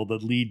 I feel,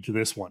 that lead to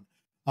this one.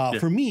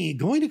 For me,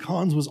 going to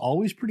cons was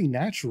always pretty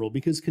natural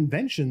because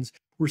conventions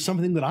were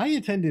something that I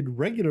attended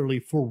regularly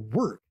for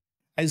work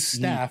as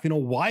staff in a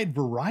wide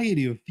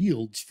variety of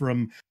fields,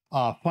 from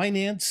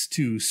finance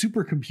to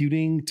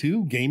supercomputing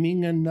to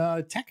gaming and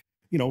tech,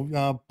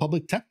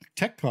 public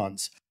tech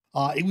cons.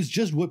 It was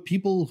just what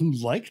people who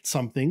liked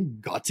something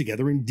got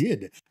together and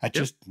did. That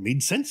just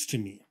made sense to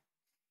me.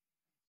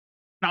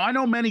 Now, I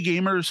know many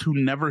gamers who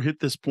never hit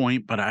this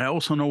point, but I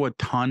also know a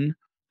ton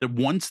that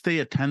once they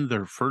attend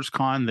their first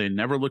con, they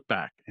never look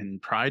back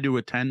and try to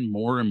attend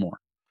more and more.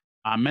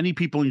 Many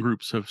people in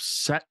groups have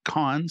set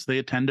cons they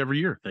attend every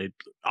year. They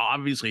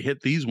obviously hit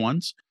these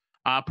ones.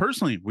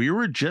 Personally, we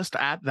were just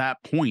at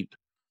that point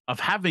of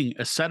having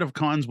a set of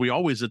cons we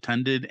always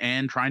attended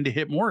and trying to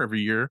hit more every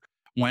year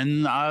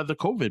when the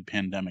COVID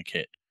pandemic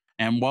hit.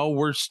 And while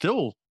we're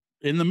still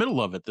in the middle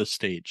of it this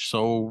stage,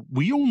 so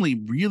we only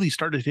really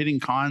started hitting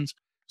cons,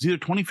 it was either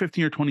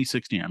 2015 or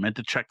 2016. I meant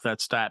to check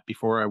that stat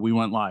before we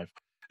went live.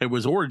 It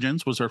was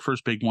Origins was our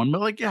first big one,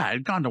 but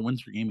I'd gone to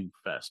Windsor Gaming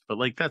Fest, but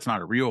that's not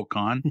a real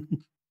con.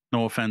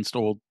 No offense to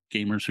old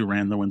gamers who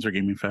ran the Windsor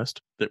Gaming Fest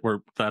that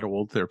were that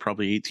old. They're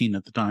probably 18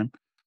 at the time.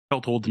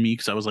 Felt old to me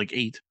because I was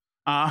 8.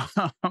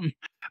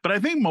 But I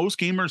think most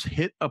gamers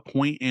hit a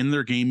point in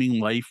their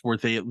gaming life where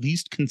they at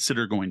least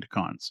consider going to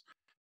cons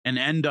and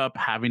end up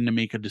having to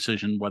make a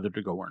decision whether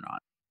to go or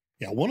not.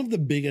 Yeah, one of the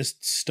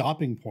biggest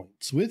stopping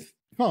points with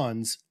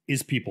cons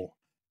is people.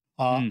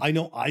 I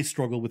know I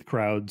struggle with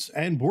crowds,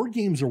 and board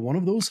games are one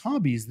of those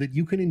hobbies that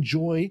you can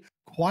enjoy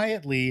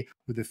quietly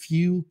with a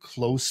few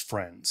close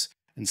friends.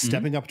 And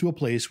stepping up to a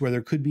place where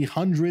there could be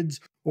hundreds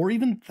or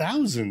even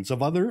thousands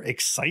of other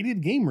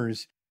excited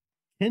gamers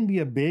can be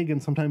a big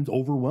and sometimes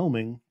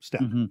overwhelming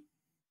step.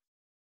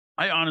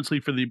 I honestly,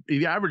 for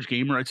the average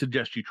gamer, I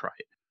suggest you try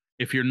it.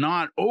 If you're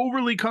not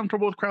overly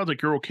comfortable with crowds,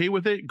 you're okay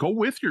with it, go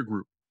with your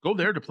group. Go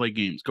there to play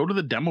games. Go to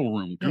the demo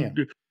room.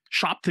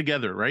 Shop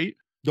together, right?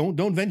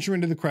 Don't venture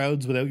into the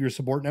crowds without your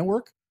support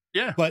network.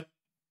 Yeah. But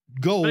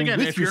go again,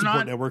 with your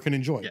support network and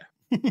enjoy.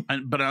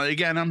 But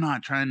again, I'm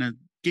not trying to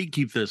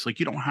gatekeep this.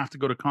 You don't have to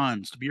go to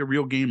cons to be a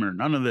real gamer.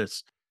 None of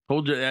this.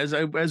 Told you,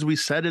 as we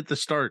said at the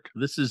start,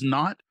 this is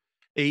not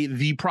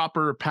the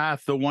proper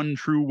path, the one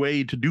true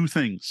way to do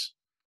things.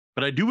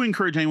 But I do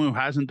encourage anyone who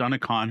hasn't done a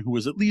con, who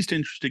is at least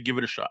interested, give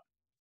it a shot.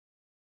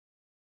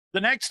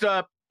 The next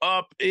up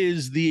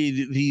is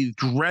the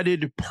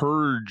dreaded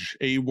purge,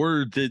 a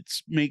word that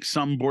makes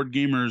some board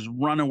gamers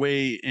run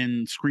away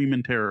and scream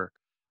in terror.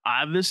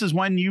 This is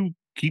when you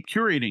keep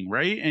curating,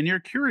 right? And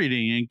you're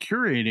curating and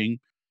curating,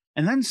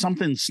 and then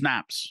something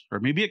snaps, or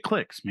maybe it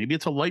clicks. Maybe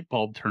it's a light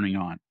bulb turning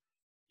on.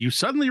 You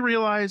suddenly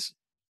realize,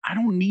 I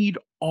don't need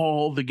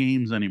all the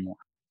games anymore.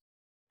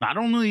 Not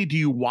only do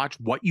you watch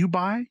what you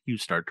buy, you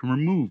start to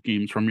remove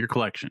games from your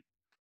collection.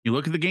 You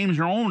look at the games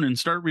you own and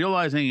start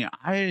realizing,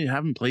 I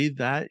haven't played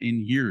that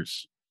in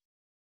years.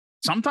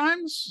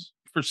 Sometimes,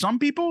 for some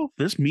people,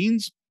 this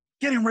means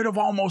getting rid of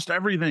almost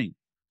everything.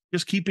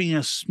 Just keeping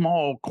a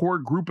small core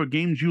group of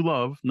games you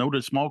love. Note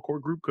a small core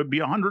group could be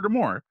 100 or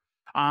more.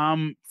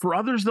 For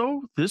others,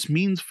 though, this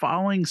means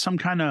following some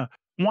kind of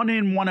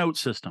one-in, one-out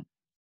system.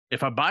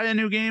 If I buy a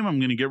new game, I'm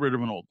going to get rid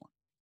of an old one.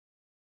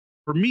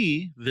 For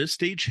me, this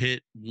stage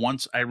hit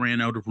once I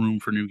ran out of room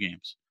for new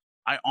games.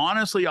 I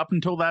honestly, up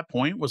until that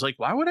point, was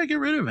why would I get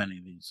rid of any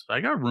of these?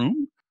 I got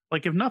room.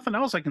 If nothing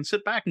else, I can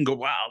sit back and go,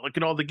 wow, look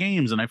at all the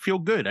games. And I feel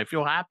good. I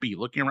feel happy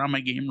looking around my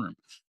game room,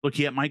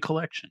 looking at my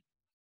collection.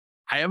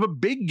 I have a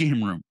big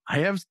game room. I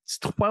have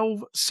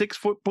 12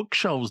 6-foot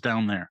bookshelves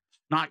down there,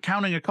 not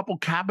counting a couple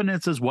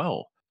cabinets as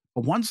well.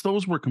 But once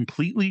those were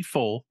completely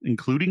full,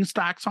 including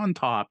stacks on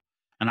top,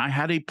 and I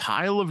had a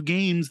pile of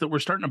games that were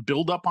starting to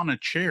build up on a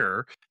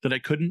chair that I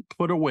couldn't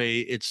put away,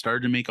 it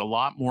started to make a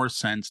lot more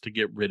sense to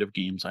get rid of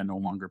games I no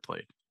longer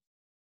played.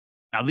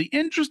 Now, the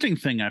interesting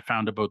thing I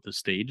found about this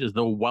stage is,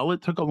 though while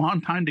it took a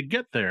long time to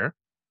get there,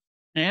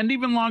 and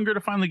even longer to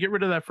finally get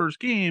rid of that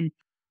first game,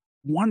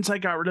 once I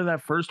got rid of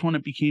that first one,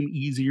 it became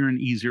easier and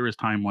easier as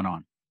time went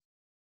on.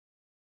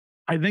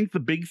 I think the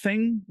big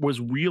thing was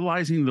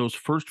realizing those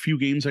first few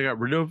games I got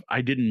rid of,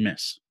 I didn't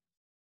miss.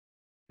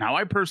 Now,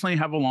 I personally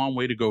have a long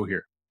way to go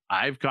here.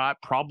 I've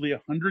got probably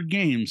 100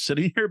 games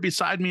sitting here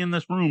beside me in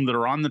this room that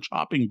are on the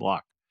chopping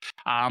block.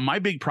 My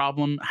big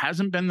problem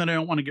hasn't been that I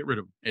don't want to get rid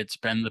of them. It's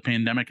been the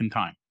pandemic and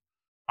time.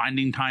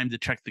 finding time to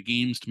check the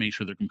games to make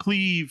sure they're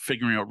complete,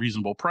 figuring out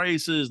reasonable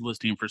prices,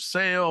 listing for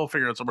sale,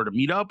 figuring out somewhere to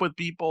meet up with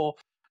people.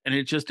 And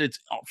it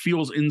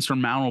feels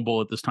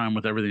insurmountable at this time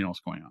with everything else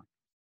going on.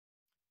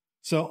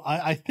 So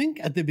I think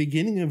at the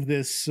beginning of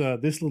this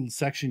this little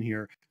section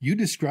here, you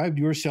described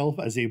yourself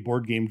as a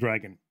board game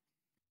dragon.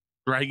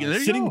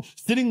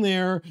 Sitting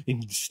there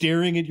and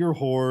staring at your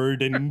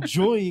hoard and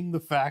enjoying the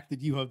fact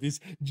that you have this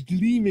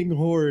gleaming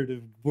hoard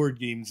of board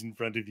games in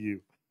front of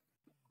you.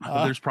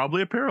 There's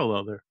probably a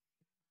parallel there.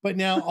 But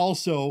now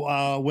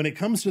also, when it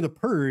comes to the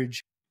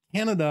Purge,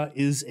 Canada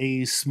is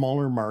a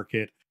smaller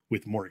market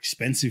with more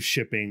expensive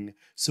shipping.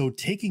 So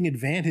taking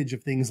advantage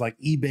of things like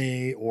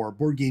eBay or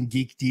Board Game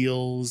Geek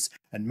deals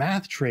and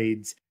math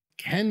trades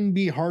can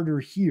be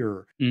harder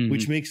here,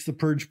 which makes the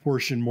Purge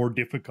portion more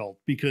difficult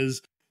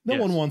because no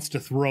one wants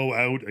to throw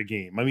out a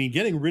game. I mean,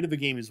 getting rid of a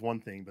game is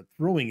one thing, but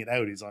throwing it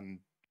out is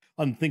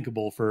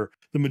unthinkable for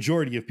the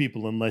majority of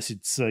people unless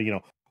it's,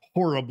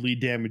 horribly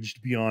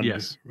damaged beyond.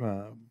 Yes.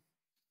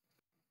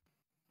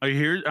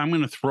 I'm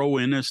going to throw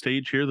in a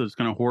stage here that's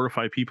going to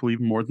horrify people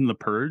even more than the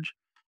Purge.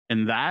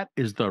 And that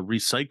is the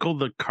recycle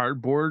the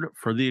cardboard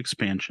for the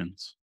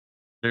expansions.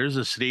 There's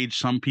a stage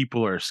some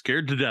people are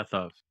scared to death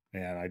of.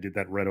 Man, I did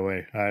that right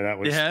away.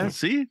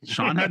 See,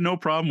 Sean had no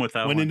problem with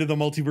that. Went into the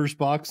multiverse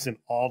box and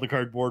all the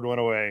cardboard went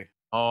away.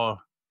 Oh,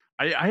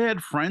 I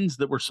had friends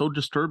that were so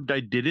disturbed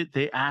I did it.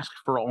 They asked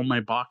for all my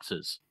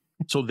boxes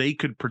so they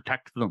could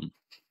protect them,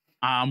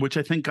 which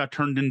I think got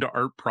turned into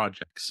art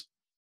projects.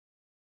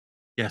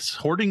 Yes,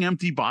 hoarding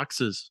empty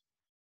boxes.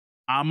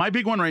 My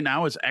big one right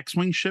now is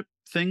X-Wing ship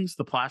things,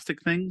 the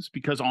plastic things,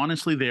 because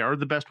honestly, they are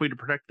the best way to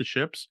protect the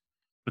ships,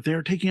 but they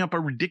are taking up a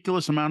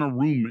ridiculous amount of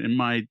room in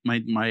my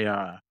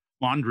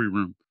laundry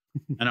room.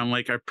 And I'm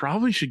like, I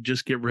probably should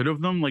just get rid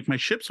of them. Like my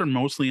ships are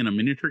mostly in a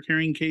miniature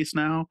carrying case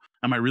now.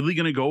 Am I really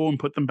going to go and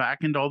put them back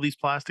into all these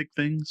plastic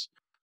things?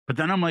 But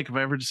then I'm like, if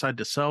I ever decide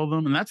to sell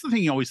them, and that's the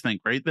thing you always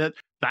think, right?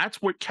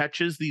 That's what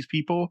catches these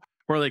people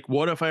who are like,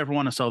 what if I ever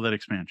want to sell that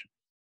expansion?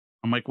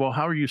 I'm like, well,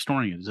 how are you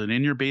storing it? Is it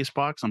in your base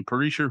box? I'm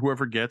pretty sure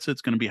whoever gets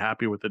it's going to be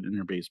happy with it in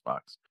your base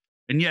box.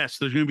 And yes,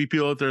 there's going to be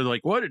people out there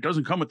like, what? It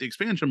doesn't come with the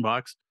expansion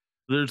box.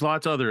 There's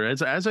lots of other,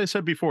 as I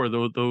said before,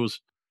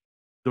 those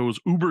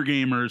Uber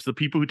gamers, the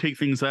people who take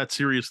things that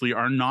seriously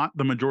are not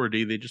the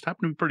majority. They just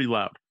happen to be pretty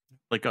loud,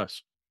 like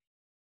us.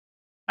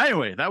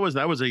 Anyway, that was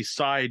a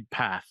side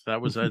path.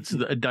 It's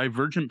a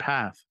divergent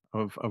path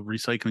of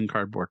recycling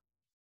cardboard.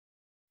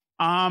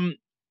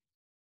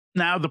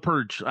 Now the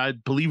Purge, I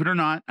believe it or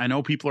not, I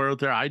know people are out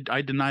there.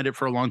 I denied it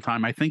for a long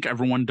time. I think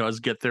everyone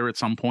does get there at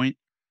some point,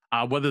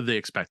 whether they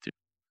expect to.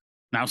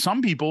 Now,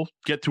 some people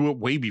get to it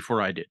way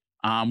before I did.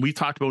 We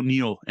talked about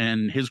Neil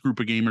and his group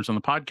of gamers on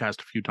the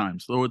podcast a few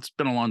times, though it's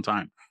been a long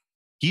time.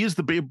 He is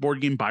the big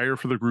board game buyer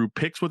for the group,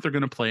 picks what they're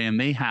going to play, and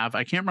they have,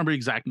 I can't remember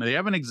exactly, they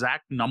have an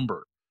exact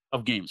number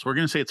of games. We're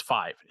going to say it's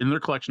 5 in their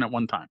collection at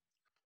one time,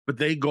 but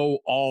they go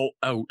all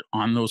out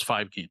on those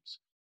 5 games.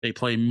 They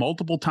play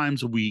multiple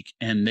times a week,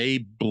 and they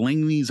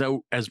bling these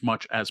out as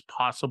much as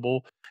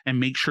possible and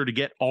make sure to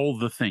get all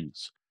the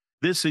things.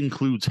 This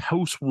includes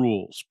house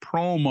rules,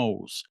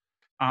 promos,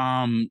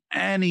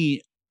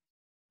 any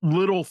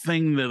little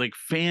thing that like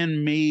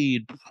fan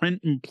made,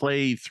 print and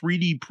play,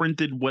 3D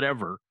printed,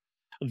 whatever.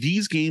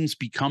 These games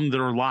become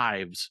their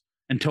lives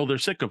until they're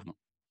sick of them.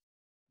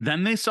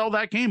 Then they sell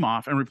that game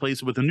off and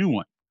replace it with a new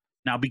one.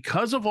 Now,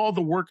 because of all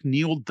the work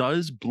Neil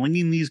does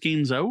blinging these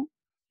games out,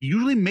 he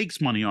usually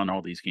makes money on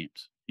all these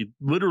games. He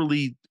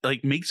literally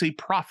like makes a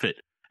profit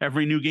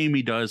every new game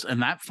he does,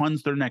 and that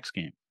funds their next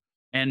game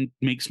and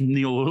makes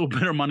Neil a little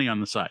bit of money on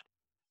the side.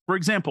 For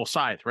example,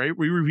 Scythe, right?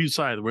 We reviewed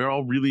Scythe. We're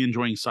all really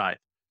enjoying Scythe.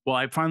 Well,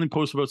 I finally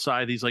posted about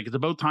Scythe. He's like, it's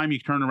about time you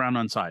turn around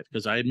on Scythe,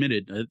 because I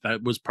admitted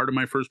that was part of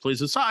my first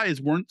plays of Scythe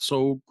weren't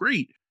so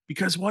great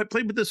because, well, I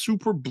played with the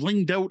super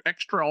blinged out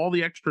extra, all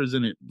the extras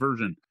in it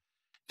version.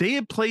 They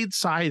had played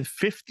Scythe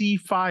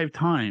 55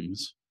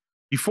 times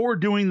before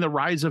doing the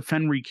Rise of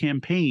Fenry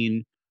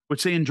campaign,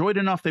 which they enjoyed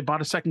enough. They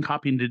bought a second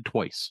copy and did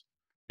twice.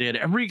 They had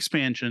every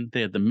expansion. They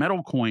had the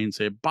metal coins.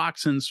 They had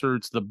box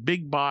inserts, the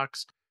big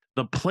box,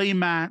 the play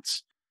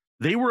mats.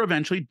 They were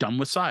eventually done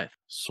with Scythe,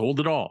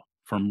 sold it all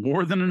for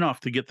more than enough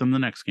to get them the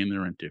next game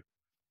they're into.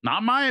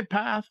 Not my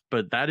path,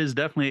 but that is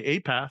definitely a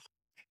path.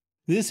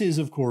 This is,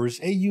 of course,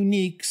 a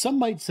unique, some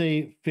might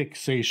say,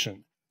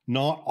 fixation.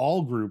 Not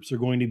all groups are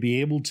going to be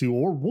able to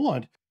or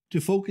want to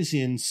focus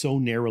in so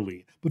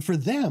narrowly. But for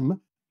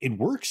them, it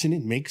works and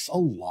it makes a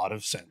lot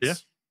of sense. Yeah.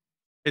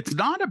 It's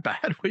not a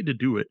bad way to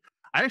do it.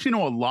 I actually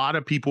know a lot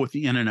of people with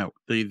the in and out.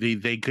 They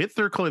get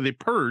their color, they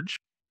purge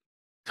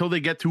till they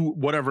get to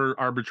whatever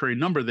arbitrary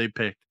number they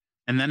pick.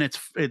 And then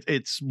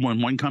it's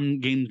when one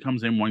game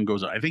comes in, one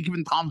goes out. I think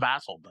even Tom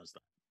Vassal does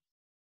that.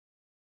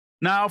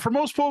 Now, for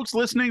most folks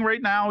listening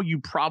right now, you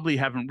probably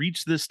haven't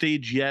reached this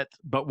stage yet,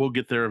 but we'll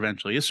get there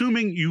eventually.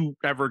 Assuming you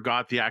ever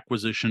got the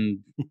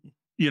acquisition,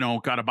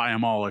 got to buy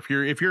them all. If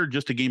you're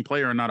just a game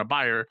player and not a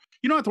buyer,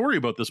 you don't have to worry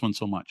about this one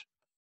so much.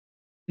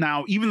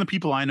 Now, even the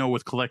people I know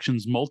with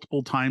collections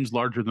multiple times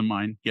larger than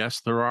mine,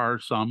 yes, there are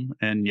some,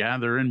 and yeah,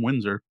 they're in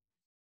Windsor.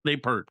 They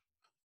purge.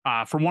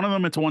 For one of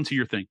them, it's a once a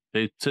year thing.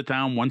 They sit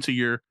down once a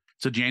year.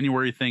 It's a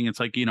January thing. It's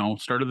like,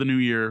 start of the new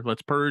year,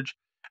 let's purge.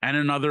 And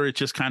another, it's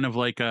just kind of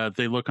like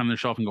they look on their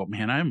shelf and go,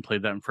 man, I haven't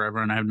played that in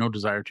forever, and I have no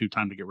desire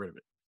time to get rid of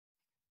it.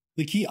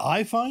 The key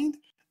I find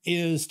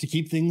is to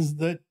keep things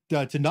to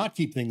not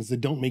keep things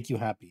that don't make you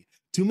happy.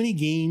 Too many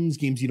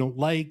games you don't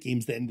like,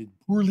 games that ended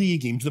poorly,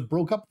 games that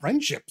broke up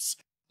friendships.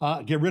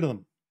 Get rid of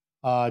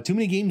them. Too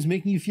many games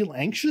making you feel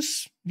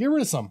anxious, get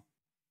rid of some.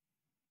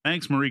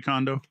 Thanks, Marie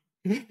Kondo.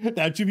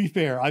 Now, to be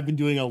fair, I've been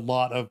doing a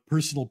lot of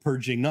personal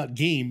purging, not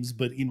games,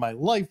 but in my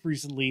life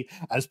recently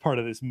as part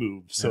of this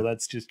move. So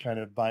that's just kind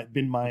of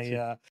been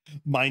my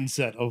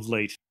mindset of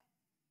late.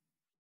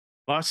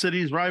 Lost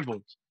Cities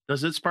Rivals.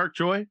 Does it spark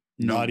joy?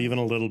 No. Not even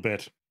a little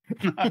bit.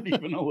 Not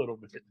even a little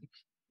bit.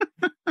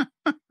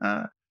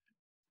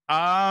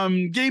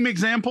 Game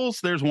examples.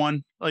 There's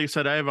one. Like I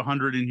said, I have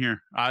 100 in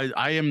here.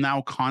 I am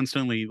now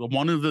constantly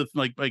one of the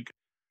like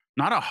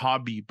not a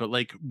hobby, but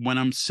like when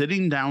I'm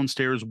sitting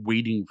downstairs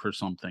waiting for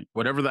something,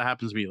 whatever that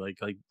happens to be, like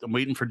I'm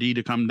waiting for D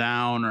to come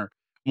down, or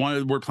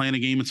we're playing a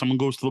game and someone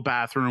goes to the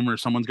bathroom, or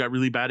someone's got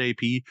really bad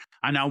AP.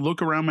 I now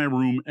look around my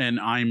room and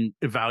I'm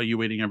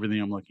evaluating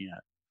everything I'm looking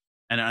at.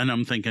 And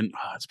I'm thinking,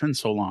 it's been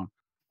so long.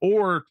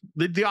 Or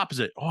the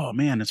opposite. Oh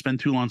man, it's been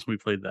too long since we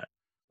played that.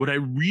 What I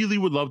really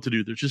would love to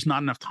do, there's just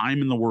not enough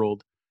time in the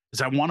world,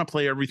 is I want to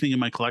play everything in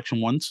my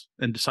collection once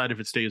and decide if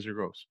it stays or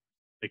goes.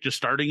 Like just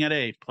starting at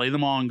A, play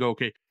them all and go,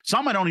 okay.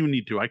 Some I don't even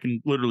need to. I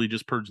can literally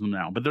just purge them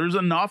now. But there's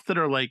enough that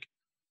are like,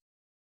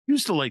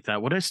 used to like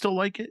that. Would I still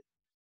like it?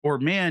 Or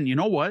man, you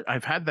know what?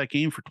 I've had that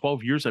game for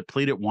 12 years. I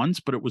played it once,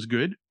 but it was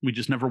good. We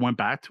just never went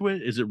back to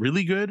it. Is it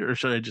really good? Or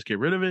should I just get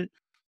rid of it?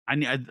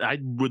 I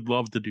would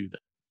love to do that.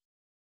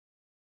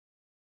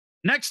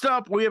 Next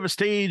up, we have a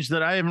stage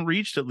that I haven't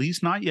reached, at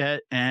least not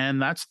yet,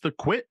 and that's the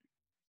quit.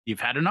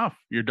 You've had enough.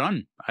 You're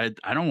done.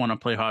 I don't want to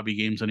play hobby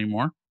games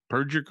anymore.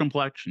 Purge your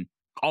complexion.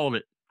 All of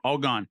it. All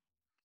gone.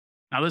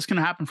 Now, this can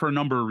happen for a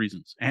number of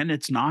reasons, and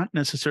it's not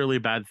necessarily a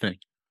bad thing.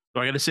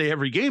 So I got to say,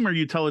 every gamer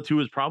you tell it to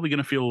is probably going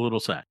to feel a little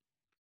sad.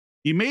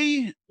 You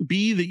may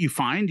be that you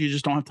find you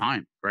just don't have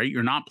time, right?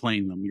 You're not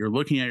playing them. You're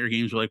looking at your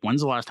games. You're like,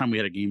 when's the last time we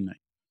had a game night?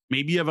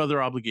 Maybe you have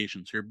other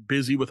obligations. You're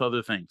busy with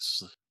other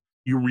things.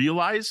 You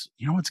realize,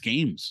 it's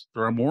games.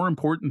 There are more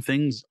important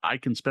things I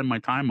can spend my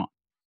time on.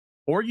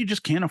 Or you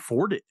just can't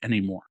afford it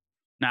anymore.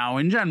 Now,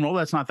 in general,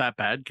 that's not that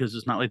bad because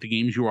it's not like the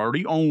games you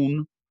already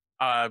own,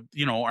 are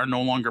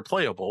no longer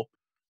playable.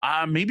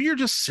 Maybe you're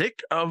just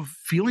sick of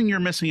feeling you're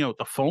missing out,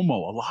 the FOMO.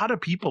 A lot of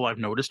people I've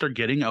noticed are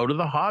getting out of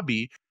the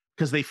hobby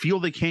because they feel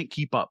they can't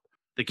keep up.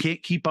 They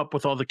can't keep up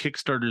with all the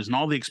Kickstarters and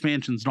all the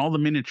expansions and all the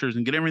miniatures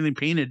and get everything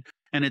painted.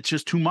 And it's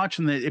just too much,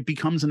 and it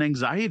becomes an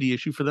anxiety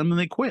issue for them, and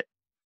they quit.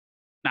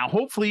 Now,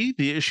 hopefully,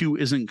 the issue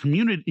isn't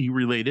community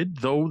related,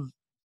 though.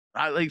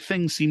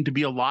 Things seem to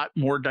be a lot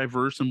more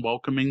diverse and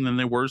welcoming than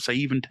they were, say,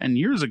 even 10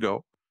 years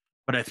ago.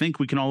 But I think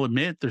we can all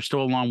admit there's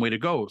still a long way to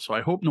go. So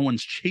I hope no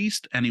one's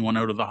chased anyone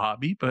out of the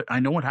hobby, but I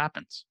know what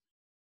happens.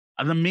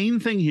 The main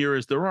thing here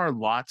is there are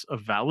lots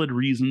of valid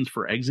reasons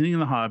for exiting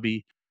the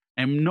hobby,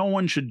 and no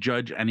one should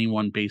judge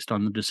anyone based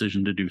on the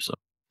decision to do so.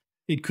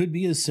 It could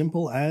be as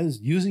simple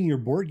as using your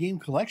board game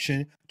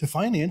collection to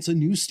finance a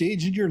new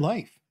stage in your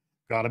life.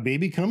 Got a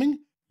baby coming?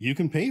 You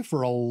can pay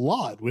for a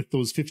lot with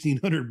those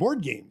 1,500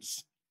 board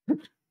games.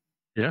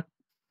 Yeah.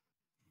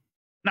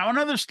 Now,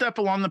 another step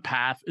along the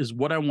path is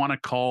what I want to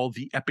call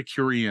the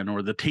Epicurean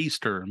or the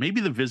taster,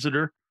 maybe the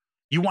visitor.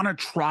 You want to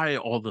try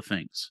all the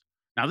things.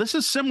 Now, this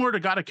is similar to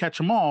Gotta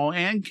Catch 'em All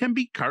and can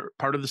be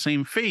part of the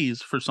same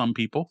phase for some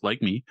people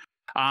like me.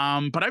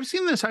 But I've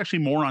seen this actually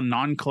more on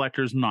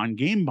non-collectors,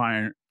 non-game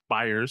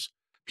buyers,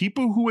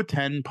 people who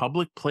attend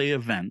public play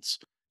events,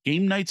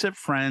 game nights at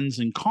friends,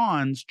 and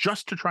cons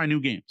just to try new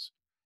games.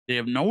 They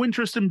have no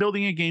interest in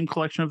building a game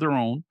collection of their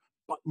own,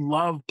 but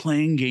love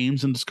playing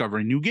games and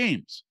discovering new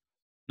games.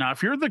 Now,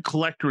 if you're the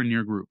collector in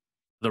your group,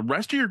 the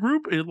rest of your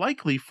group, it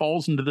likely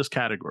falls into this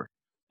category.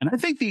 And I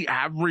think the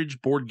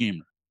average board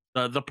gamer,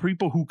 the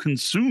people who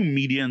consume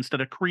media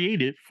instead of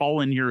create it, fall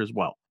in here as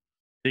well.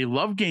 They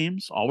love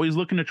games, always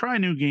looking to try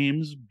new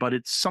games, but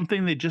it's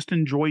something they just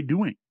enjoy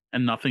doing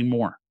and nothing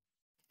more.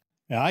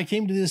 I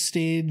came to this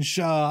stage,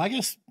 I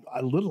guess,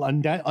 a little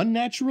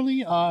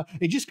unnaturally.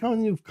 It just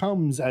kind of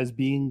comes as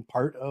being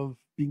part of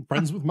being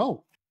friends with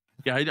Mo.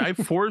 Yeah, I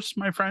force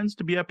my friends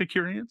to be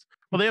Epicureans.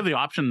 Well, they have the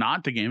option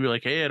not to game. Be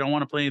like, hey, I don't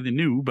want to play anything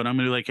new, but I'm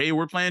going to be like, hey,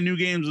 we're playing new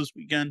games this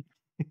weekend.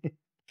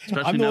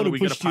 Especially I'm now that we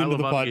get a pile of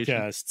the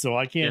podcast, so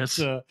I can't.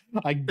 Yes.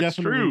 I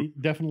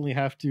definitely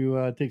have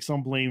to take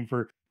some blame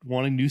for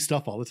wanting new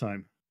stuff all the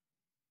time.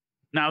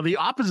 Now, the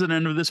opposite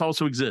end of this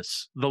also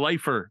exists. The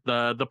lifer,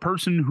 the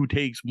person who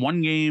takes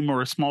one game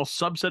or a small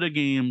subset of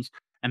games,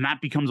 and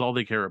that becomes all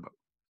they care about.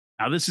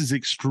 Now, this is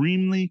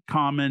extremely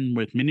common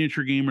with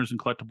miniature gamers and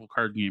collectible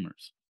card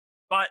gamers,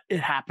 but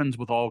it happens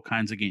with all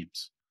kinds of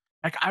games.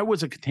 Like, I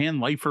was a Catan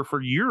lifer for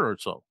a year or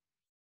so.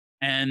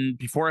 And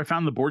before I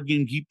found the Board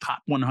Game Geek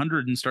Top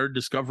 100 and started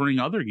discovering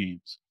other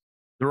games,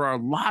 There are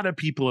a lot of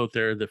people out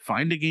there that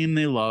find a game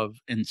they love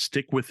and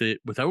stick with it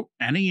without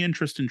any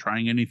interest in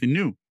trying anything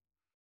new.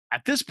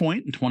 At this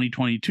point in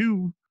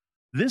 2022,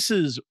 this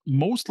is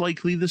most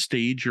likely the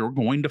stage you're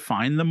going to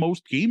find the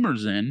most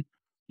gamers in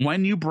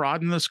when you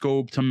broaden the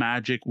scope to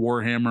Magic,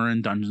 Warhammer,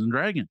 and Dungeons and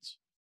Dragons.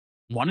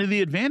 One of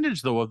the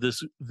advantages, though, of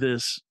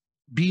this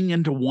being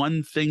into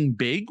one thing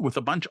big with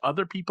a bunch of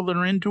other people that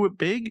are into it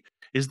big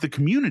is the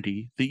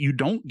community that you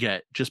don't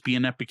get just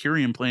being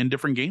Epicurean playing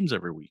different games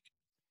every week.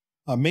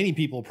 Many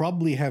people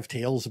probably have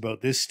tales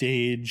about this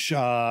stage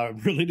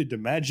related to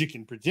Magic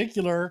in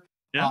particular.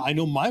 Yeah. I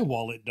know my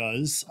wallet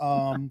does.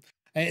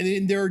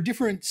 And there are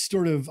different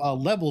sort of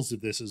levels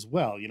of this as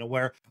well, you know,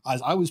 where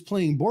as I was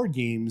playing board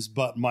games,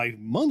 but my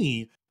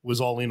money was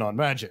all in on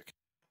Magic.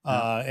 You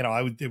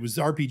know, it was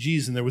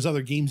RPGs and there was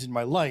other games in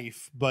my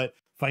life, but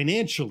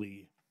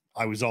financially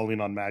I was all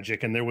in on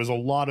Magic, and there was a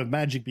lot of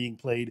Magic being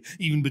played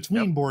even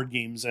between board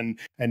games and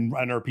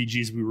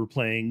RPGs we were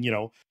playing. You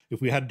know,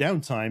 if we had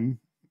downtime,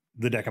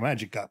 the deck of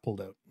Magic got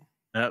pulled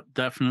out.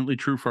 Definitely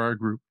true for our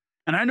group.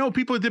 And I know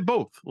people that did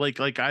both. Like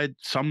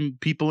some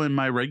people in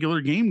my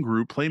regular game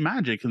group play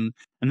Magic, and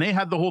they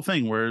had the whole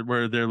thing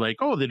where they're like,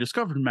 oh, they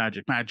discovered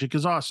Magic. Magic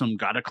is awesome.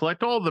 Got to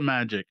collect all the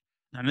Magic.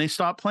 And they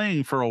stopped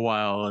playing for a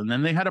while, and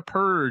then they had a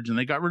purge and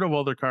they got rid of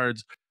all their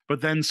cards.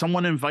 But then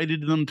someone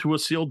invited them to a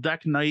sealed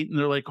deck night, and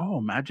they're like,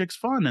 oh, Magic's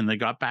fun. And they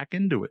got back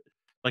into it.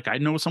 Like, I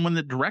know someone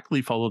that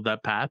directly followed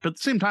that path, but at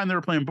the same time, they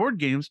were playing board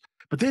games,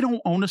 but they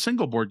don't own a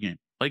single board game.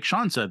 Like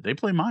Sean said, they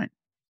play mine.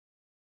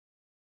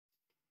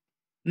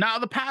 Now,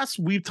 the paths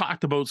we've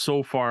talked about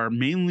so far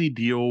mainly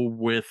deal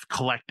with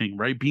collecting,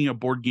 right? Being a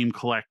board game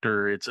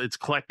collector, it's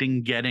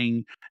collecting,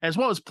 getting, as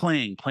well as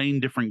playing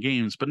different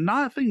games. But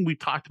nothing we've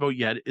talked about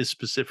yet is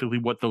specifically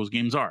what those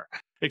games are,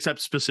 except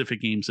specific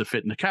games that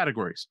fit into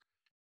categories.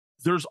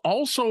 There's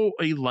also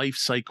a life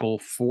cycle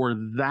for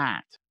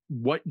that,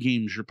 what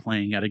games you're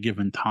playing at a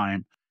given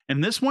time.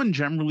 And this one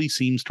generally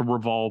seems to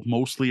revolve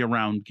mostly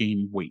around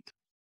game weight.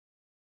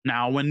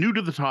 Now, when new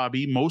to the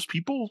hobby, most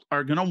people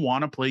are going to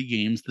want to play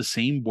games the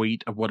same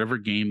weight of whatever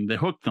game they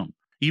hook them,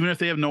 even if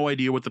they have no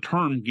idea what the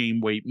term game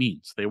weight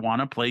means. They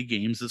want to play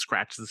games that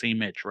scratch the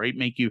same itch, right?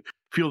 Make you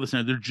feel the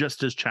same. They're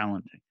just as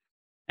challenging.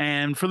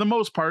 And for the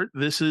most part,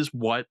 this is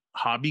what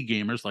hobby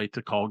gamers like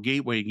to call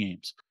gateway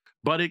games.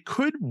 But it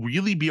could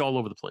really be all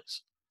over the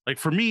place. Like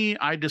for me,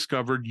 I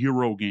discovered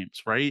Euro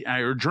games, right?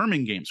 Or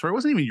German games, right? It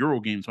wasn't even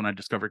Euro games when I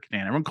discovered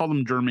Catan. Everyone called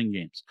them German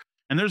games.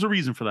 And there's a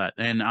reason for that.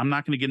 And I'm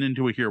not going to get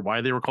into it here,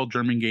 why they were called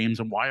German games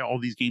and why all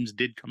these games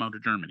did come out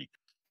of Germany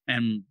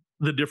and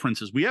the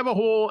differences. We have a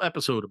whole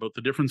episode about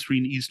the difference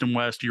between East and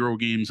West Euro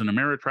games and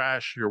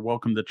Ameritrash. You're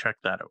welcome to check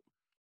that out.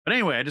 But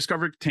anyway, I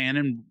discovered Catan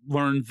and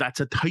learned that's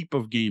a type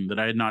of game that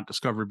I had not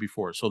discovered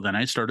before. So then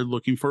I started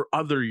looking for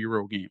other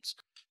Euro games.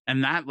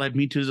 And that led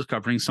me to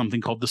discovering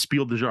something called the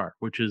Spiel des Jahres,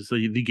 which is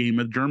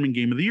the German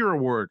Game of the Year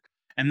award.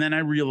 And then I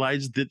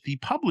realized that the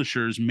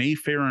publishers,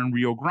 Mayfair and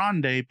Rio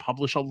Grande,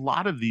 publish a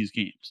lot of these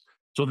games.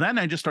 So then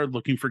I just started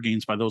looking for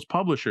games by those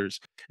publishers.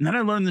 And then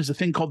I learned there's a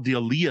thing called the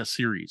Alea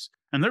series.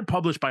 And they're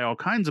published by all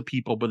kinds of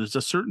people, but it's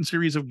a certain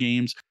series of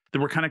games that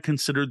were kind of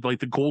considered like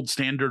the gold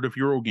standard of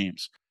Euro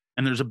games.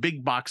 And there's a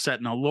big box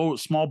set and a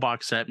small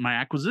box set. My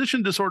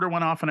acquisition disorder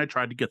went off and I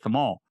tried to get them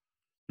all.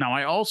 Now,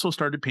 I also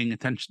started paying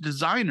attention to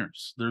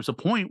designers. There's a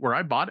point where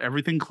I bought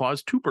everything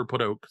Klaus Tupper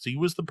put out because he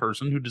was the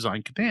person who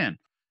designed Catan.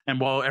 And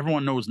while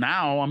everyone knows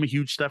now, I'm a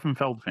huge Stefan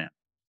Feld fan.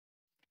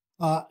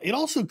 It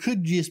also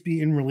could just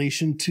be in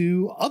relation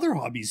to other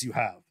hobbies you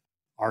have.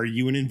 Are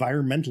you an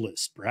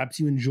environmentalist? Perhaps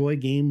you enjoy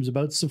games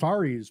about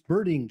safaris,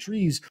 birding,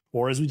 trees,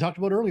 or as we talked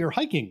about earlier,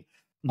 hiking.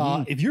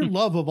 If your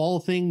love of all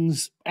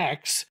things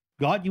X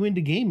got you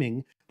into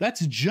gaming,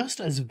 that's just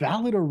as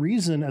valid a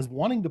reason as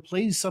wanting to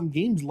play some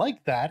games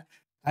like that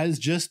as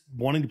just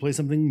wanting to play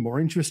something more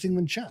interesting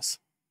than chess.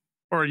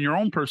 Or in your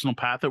own personal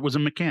path, it was a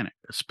mechanic,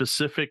 a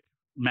specific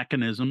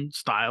mechanism,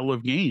 style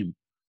of game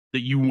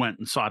that you went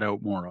and sought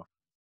out more of.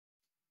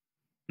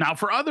 Now,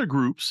 for other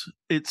groups,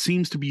 it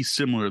seems to be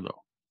similar,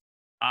 though.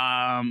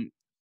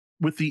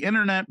 With the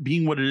internet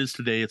being what it is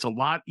today, it's a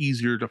lot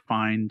easier to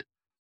find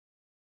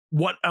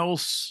what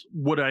else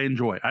would I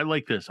enjoy. I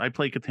like this. I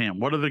play Catan.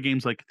 What other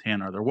games like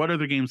Catan are there? What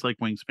other games like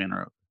Wingspan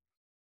are out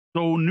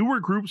there? So newer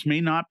groups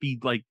may not be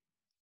like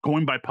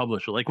going by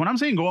publisher. Like when I'm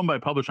saying going by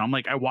publisher, I'm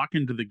like, I walk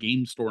into the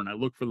game store and I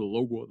look for the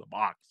logo of the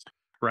box.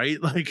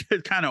 Right? Like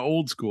it's kind of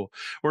old school.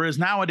 Whereas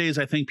nowadays,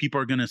 I think people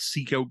are going to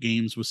seek out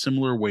games with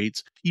similar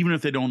weights, even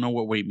if they don't know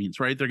what weight means,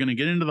 right? They're going to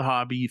get into the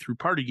hobby through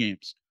party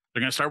games. They're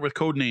going to start with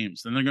code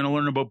names. Then they're going to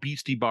learn about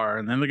Beastie Bar.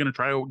 And then they're going to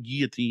try out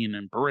Guillotine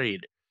and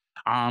Parade.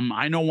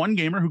 I know one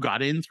gamer who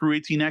got in through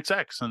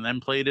 18XX and then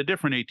played a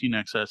different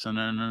 18XX and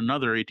then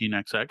another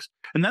 18XX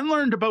and then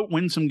learned about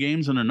Win Some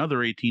Games and another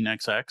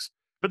 18XX,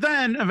 but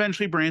then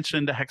eventually branched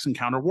into Hex and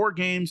Counter war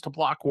games to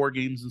block war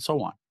games and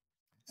so on.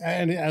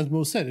 And as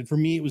Mo said, for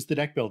me, it was the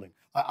deck building.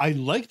 I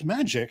liked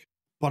Magic,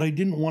 but I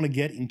didn't want to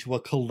get into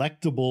a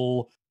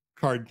collectible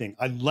card thing.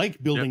 I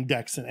like building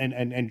decks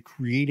and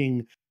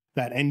creating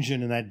that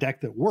engine and that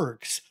deck that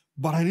works,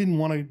 but I didn't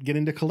want to get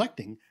into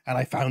collecting. And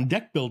I found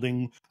deck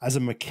building as a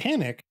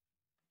mechanic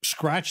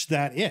scratched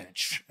that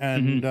itch.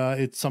 And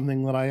it's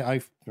something that I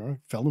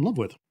fell in love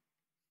with.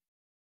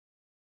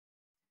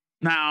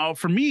 Now,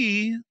 for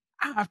me,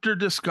 after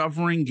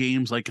discovering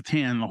games like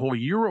Catan, the whole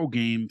Euro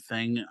game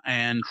thing,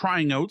 and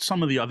trying out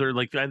some of the other,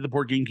 like I had the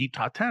Board Game Geek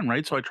Top 10,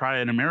 right? So I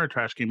tried an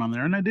Ameritrash game on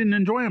there and I didn't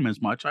enjoy them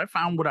as much. I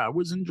found what I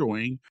was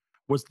enjoying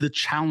was the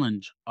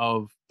challenge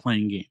of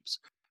playing games.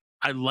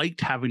 I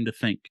liked having to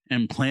think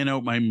and plan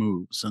out my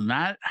moves, and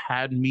that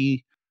had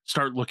me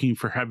start looking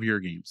for heavier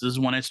games. This is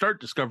when I start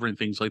discovering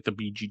things like the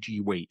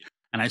BGG weight,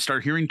 and I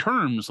start hearing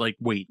terms like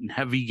weight and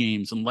heavy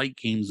games and light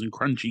games and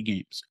crunchy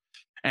games.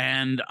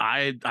 And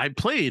I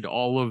played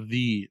all of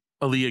the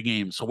Aaliyah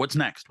games. So what's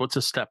next? What's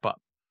a step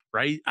up,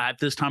 right? At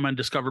this time, I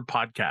discovered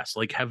podcasts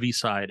like Heavy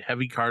Side,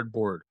 Heavy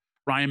Cardboard,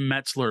 Ryan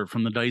Metzler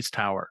from the Dice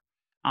Tower.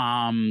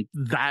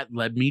 That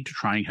led me to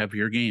trying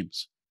heavier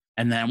games.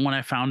 And then when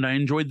I found I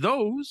enjoyed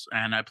those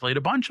and I played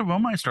a bunch of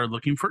them, I started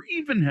looking for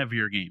even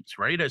heavier games,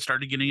 right? I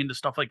started getting into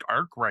stuff like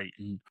Arkwright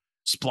and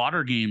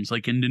Splotter games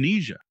like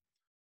Indonesia.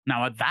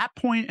 Now, at that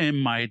point in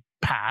my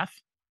path,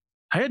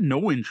 I had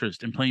no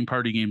interest in playing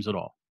party games at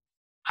all.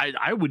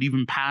 I would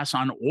even pass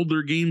on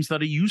older games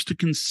that I used to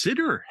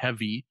consider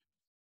heavy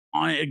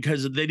on it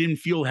because they didn't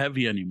feel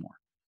heavy anymore,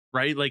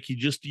 right? Like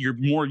you're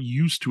more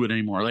used to it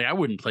anymore. Like I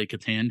wouldn't play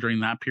Catan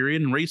during that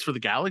period, and Race for the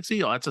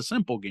Galaxy, oh, that's a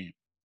simple game.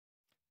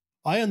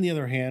 I, on the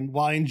other hand,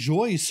 while I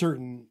enjoy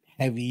certain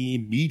heavy,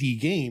 meaty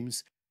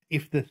games,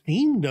 if the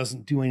theme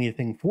doesn't do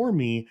anything for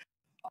me,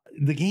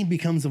 the game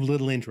becomes of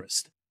little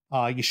interest.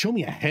 You show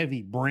me a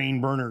heavy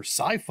brain burner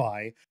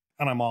sci-fi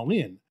and I'm all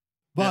in.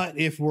 But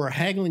if we're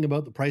haggling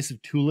about the price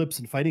of tulips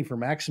and fighting for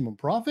maximum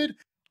profit,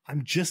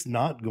 I'm just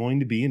not going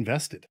to be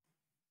invested.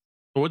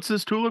 What's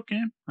this tulip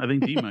game? I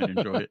think Dee might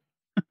enjoy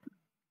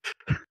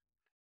it.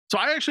 So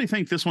I actually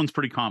think this one's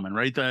pretty common,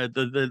 right?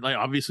 Like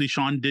obviously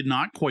Sean did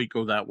not quite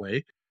go that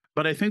way,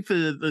 but I think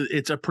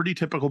it's a pretty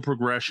typical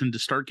progression to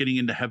start getting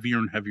into heavier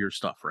and heavier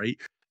stuff, right?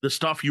 The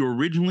stuff you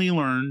originally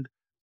learned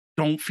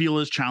don't feel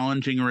as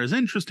challenging or as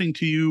interesting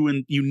to you,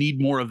 and you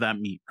need more of that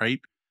meat, right?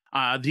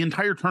 The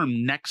entire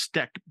term next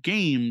step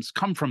games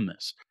come from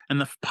this,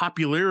 and the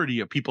popularity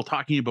of people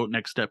talking about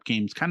next step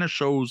games kind of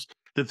shows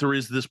that there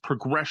is this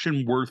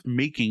progression worth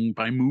making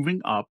by moving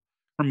up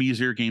from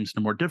easier games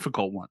to more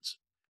difficult ones.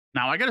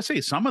 Now, I got to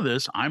say, some of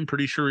this I'm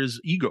pretty sure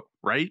is ego,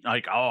 right?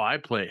 Like, oh, I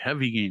play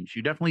heavy games.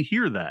 You definitely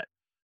hear that.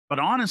 But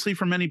honestly,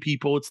 for many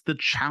people, it's the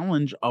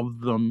challenge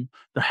of them,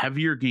 the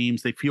heavier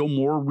games. They feel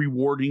more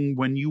rewarding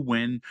when you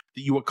win,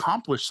 that you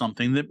accomplish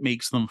something that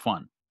makes them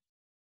fun.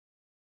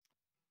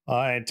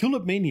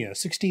 Tulip Mania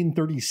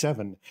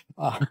 1637.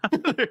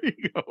 There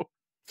you go.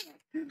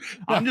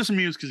 I'm just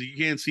amused because you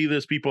can't see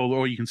this, people,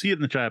 or you can see it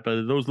in the chat,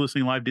 but those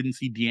listening live didn't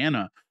see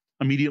Deanna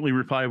immediately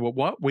reply, well,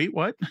 what? Wait,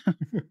 what?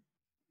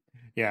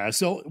 Yeah,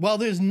 so while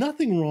there's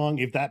nothing wrong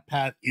if that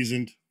path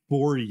isn't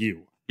for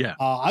you, yeah,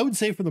 I would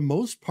say for the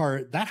most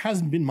part, that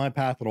hasn't been my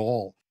path at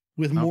all,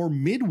 with more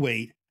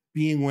midweight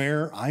being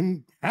where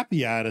I'm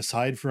happy at,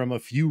 aside from a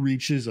few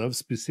reaches of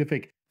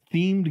specific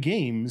themed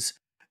games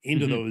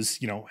into those,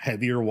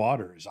 heavier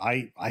waters.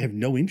 I have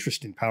no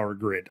interest in Power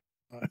Grid.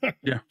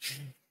 Yeah.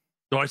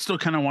 So I still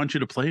kind of want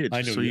you to play it.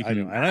 I know. I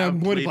know. I'm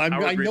going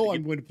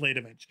to play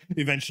it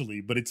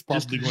eventually, but it's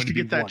probably going to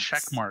be get that once.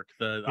 check mark.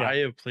 I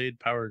have played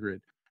Power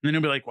Grid. And then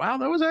you'll be like, wow,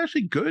 that was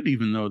actually good,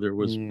 even though there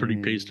was pretty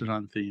pasted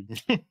on theme.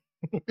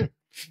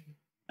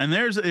 And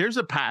there's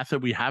a path that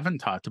we haven't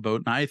talked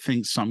about, and I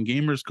think some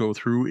gamers go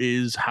through,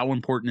 is how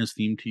important is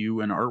theme to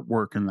you and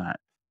artwork in that.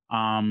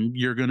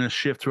 You're going to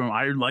shift from,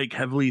 I like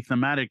heavily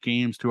thematic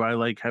games to I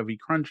like heavy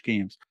crunch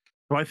games.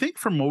 So I think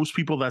for most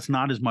people, that's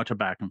not as much a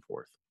back and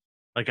forth.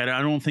 Like, I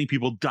don't think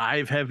people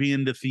dive heavy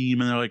into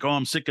theme and they're like, oh,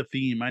 I'm sick of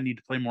theme, I need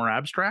to play more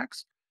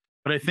abstracts.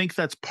 But I think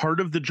that's part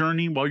of the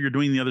journey. While you're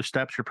doing the other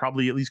steps, you're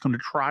probably at least going to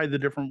try the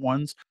different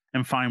ones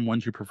and find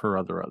ones you prefer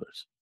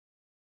others.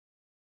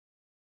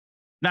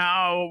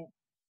 Now,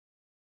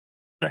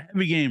 the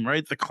heavy game,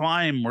 right? The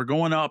climb, we're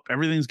going up,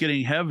 everything's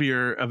getting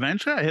heavier.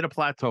 Eventually, I hit a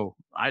plateau.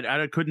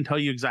 I couldn't tell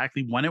you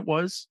exactly when it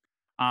was.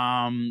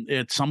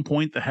 At some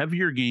point, the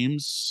heavier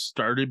games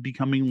started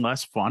becoming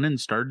less fun and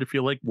started to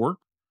feel like work.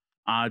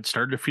 It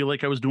started to feel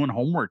like I was doing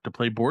homework to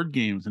play board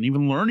games, and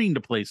even learning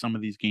to play some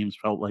of these games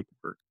felt like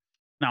work.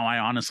 Now, I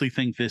honestly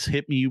think this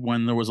hit me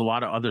when there was a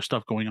lot of other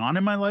stuff going on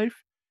in my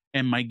life,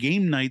 and my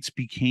game nights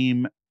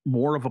became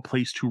more of a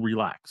place to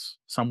relax,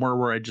 somewhere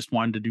where I just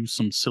wanted to do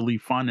some silly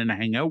fun and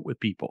hang out with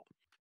people.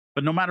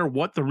 But no matter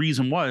what the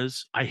reason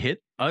was, I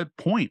hit a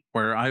point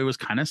where I was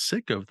kind of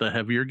sick of the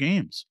heavier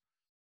games.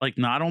 Like,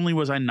 not only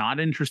was I not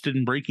interested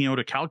in breaking out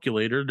a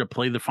calculator to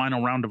play the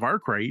final round of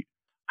Arkwright,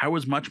 I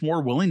was much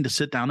more willing to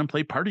sit down and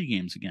play party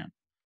games again.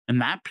 And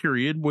that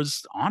period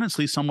was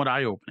honestly somewhat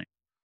eye-opening.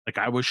 Like,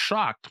 I was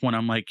shocked when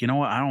I'm like, you know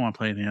what? I don't want to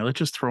play anything. Let's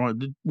just throw it,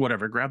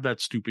 whatever, grab that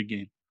stupid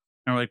game.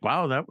 And we're like,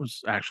 wow, that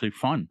was actually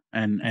fun.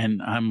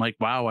 And I'm like,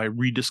 wow, I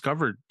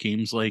rediscovered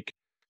games like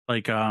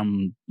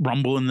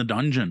Rumble in the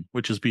Dungeon,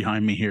 which is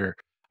behind me here.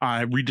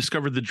 I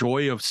rediscovered the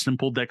joy of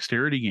simple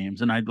dexterity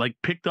games, and I like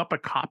picked up a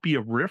copy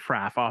of Riff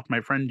Raff off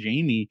my friend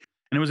Jamie,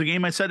 and it was a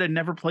game I said I'd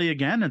never play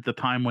again at the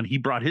time when he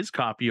brought his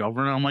copy over,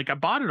 and I'm like, I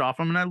bought it off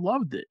him and I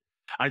loved it.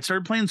 I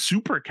started playing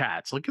Super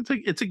Cats. Like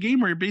it's a game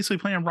where you're basically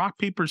playing rock,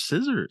 paper,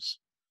 scissors.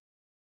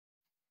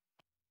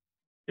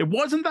 It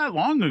wasn't that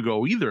long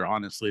ago either,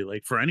 honestly.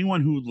 Like for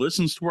anyone who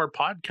listens to our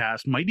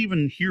podcast might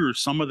even hear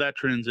some of that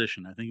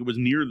transition. I think it was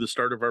near the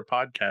start of our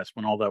podcast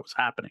when all that was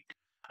happening.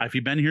 If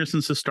you've been here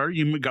since the start,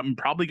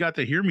 probably got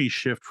to hear me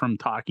shift from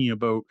talking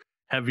about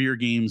heavier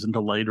games into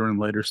lighter and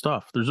lighter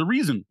stuff. There's a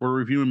reason we're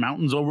reviewing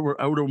Mountains out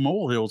of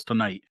Molehills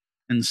tonight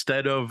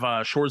instead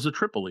of Shores of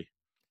Tripoli.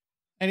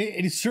 And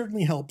it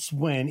certainly helps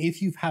when, if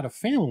you've had a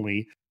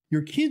family,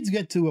 your kids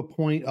get to a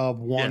point of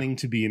wanting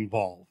to be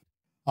involved.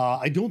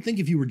 I don't think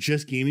if you were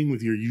just gaming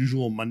with your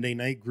usual Monday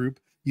night group,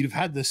 you'd have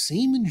had the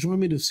same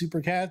enjoyment of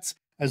Super Cats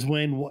as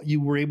when you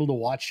were able to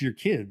watch your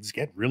kids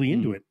get really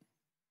into it.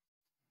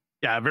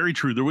 Yeah, very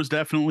true. There was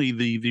definitely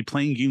the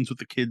playing games with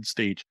the kids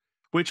stage,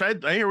 which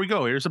here we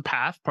go. Here's a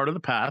path, part of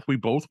the path we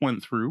both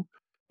went through.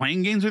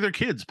 Playing games with their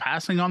kids,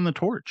 passing on the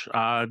torch.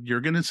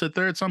 You're going to sit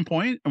there at some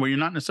point. Well, you're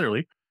not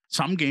necessarily.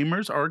 Some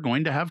gamers are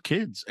going to have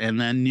kids, and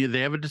then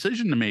they have a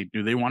decision to make.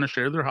 Do they want to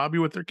share their hobby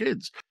with their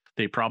kids?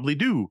 They probably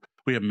do.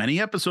 We have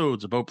many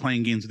episodes about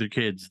playing games with their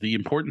kids. The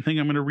important thing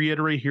I'm going to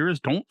reiterate here is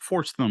don't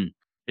force them.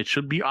 It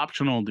should be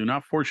optional. Do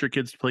not force your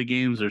kids to play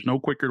games. There's no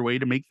quicker way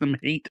to make them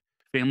hate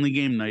family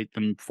game night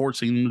than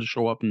forcing them to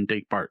show up and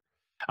take part.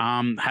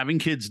 Having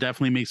kids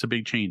definitely makes a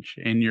big change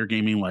in your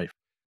gaming life,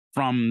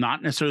 from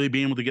not necessarily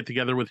being able to get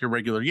together with your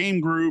regular game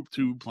group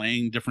to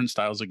playing different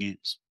styles of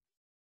games.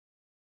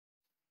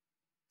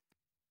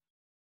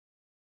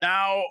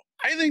 Now,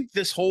 I think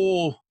this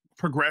whole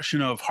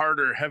progression of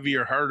harder,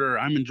 heavier, harder,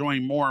 I'm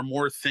enjoying more and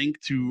more, think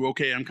to,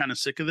 okay, I'm kind of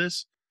sick of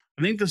this.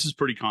 I think this is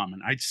pretty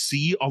common. I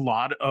see a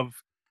lot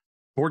of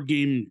board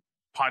game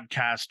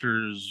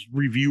podcasters,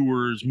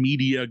 reviewers,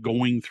 media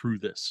going through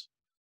this.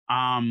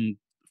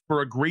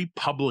 For a great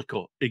public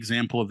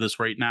example of this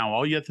right now,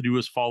 all you have to do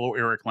is follow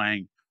Eric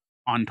Lang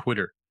on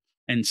Twitter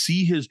and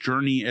see his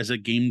journey as a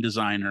game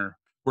designer,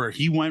 where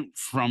he went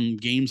from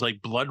games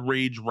like Blood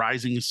Rage,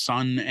 Rising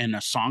Sun, and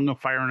A Song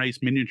of Fire and Ice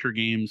miniature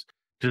games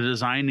to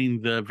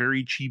designing the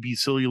very chibi,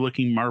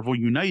 silly-looking Marvel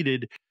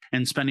United,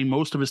 and spending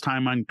most of his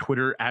time on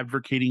Twitter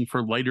advocating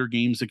for lighter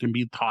games that can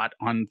be taught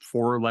on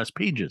 4 or less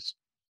pages.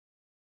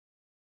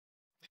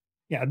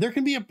 Yeah, there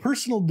can be a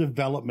personal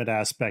development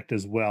aspect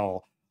as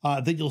well,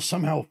 that you'll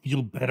somehow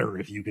feel better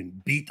if you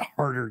can beat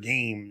harder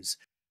games.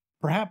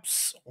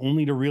 Perhaps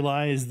only to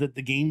realize that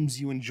the games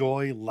you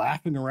enjoy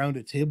laughing around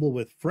a table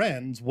with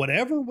friends,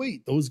 whatever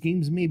weight those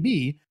games may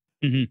be,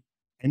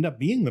 end up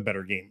being the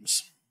better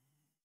games.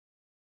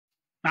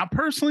 Now,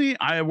 personally,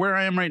 where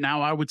I am right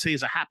now, I would say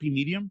is a happy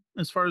medium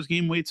as far as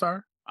game weights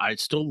are. I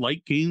still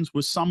like games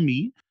with some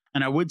meat,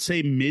 and I would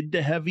say mid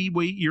to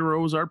heavyweight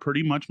Euros are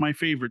pretty much my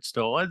favorite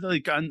still. I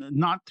like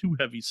not too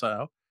heavy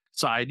side,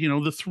 the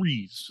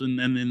 3s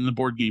and in the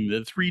board game,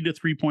 the 3 to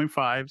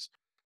 3.5s,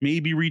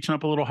 maybe reaching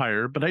up a little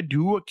higher. But I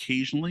do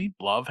occasionally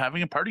love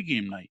having a party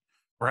game night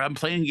where I'm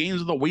playing games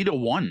with a weight of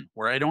 1,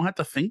 where I don't have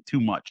to think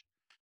too much.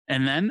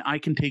 And then I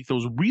can take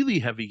those really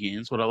heavy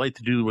games. What I like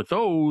to do with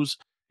those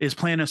is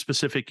plan a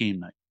specific game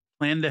night.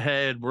 Planned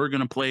ahead, we're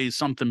going to play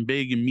something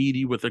big and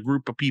meaty with a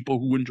group of people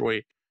who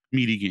enjoy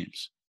meaty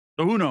games.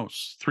 So who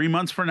knows? 3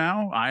 months from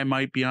now, I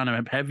might be on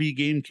a heavy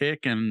game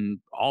kick and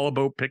all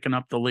about picking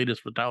up the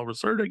latest Vital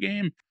Lacerda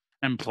game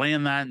and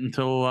playing that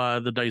until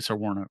the dice are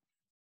worn out.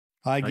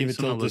 I give it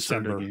till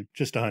December.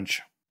 Just a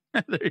hunch.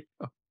 There you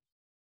go.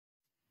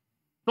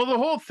 So the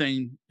whole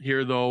thing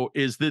here, though,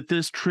 is that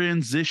this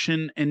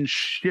transition and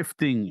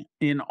shifting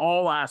in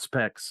all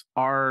aspects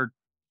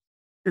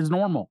is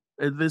normal.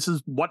 This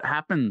is what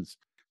happens.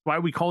 Why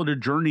we call it a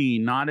journey,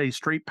 not a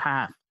straight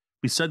path.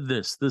 We said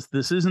this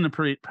isn't a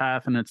straight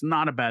path, and it's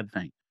not a bad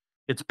thing.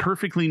 It's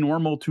perfectly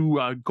normal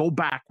to go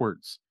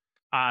backwards,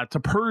 to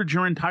purge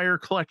your entire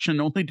collection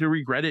only to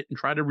regret it and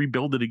try to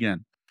rebuild it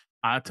again.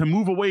 To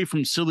move away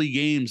from silly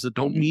games that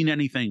don't mean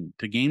anything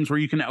to games where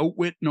you can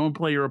outwit and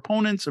outplay your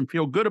opponents and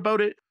feel good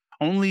about it,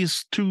 only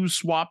to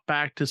swap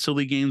back to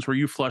silly games where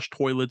you flush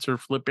toilets or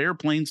flip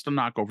airplanes to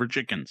knock over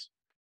chickens.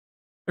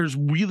 There's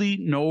really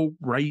no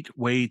right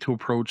way to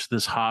approach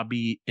this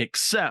hobby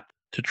except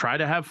to try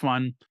to have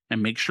fun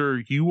and make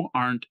sure you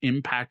aren't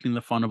impacting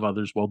the fun of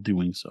others while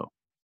doing so.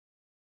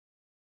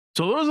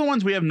 So those are the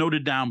ones we have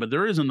noted down, but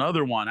there is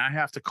another one I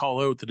have to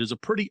call out that is a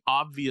pretty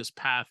obvious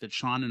path that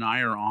Sean and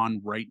I are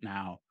on right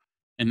now.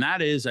 And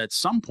that is, at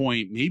some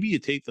point, maybe you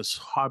take this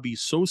hobby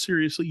so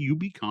seriously, you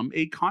become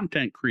a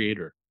content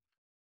creator.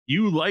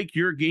 You like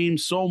your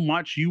games so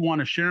much, you want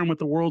to share them with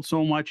the world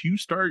so much, you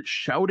start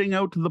shouting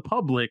out to the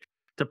public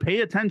to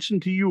pay attention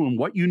to you and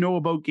what you know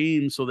about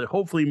games so that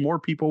hopefully more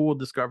people will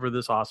discover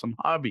this awesome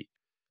hobby.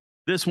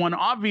 This one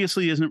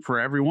obviously isn't for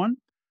everyone.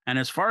 And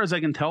as far as I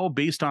can tell,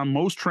 based on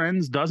most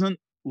trends, doesn't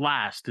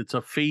last. It's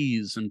a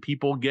phase and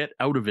people get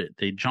out of it.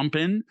 They jump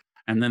in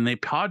and then they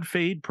pod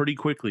fade pretty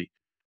quickly.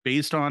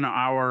 based on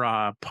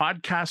our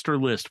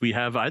podcaster list. We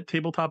have at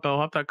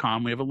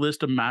tabletopbellhop.com, we have a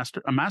list of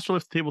master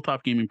list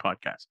tabletop gaming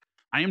podcasts.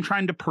 I am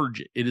trying to purge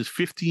it. It is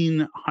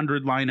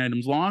 1,500 line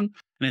items long,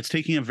 and it's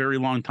taking a very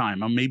long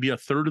time. I'm maybe a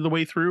third of the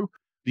way through.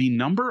 The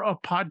number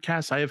of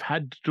podcasts I have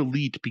had to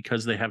delete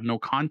because they have no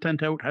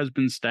content out has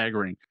been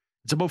staggering.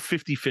 It's about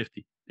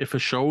 50-50 if a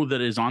show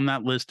that is on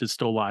that list is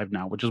still live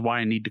now, which is why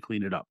I need to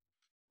clean it up.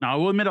 Now, I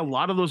will admit a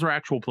lot of those are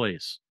actual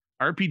plays.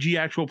 RPG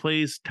actual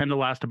plays tend to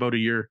last about a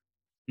year,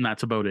 and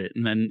that's about it.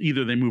 And then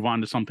either they move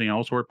on to something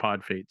else or it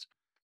pod fades.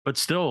 But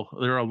still,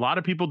 there are a lot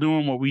of people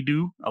doing what we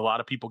do. A lot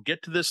of people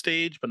get to this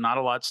stage, but not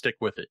a lot stick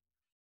with it.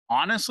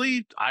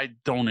 Honestly, I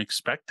don't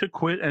expect to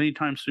quit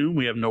anytime soon.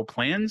 We have no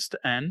plans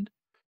to end.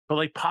 But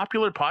like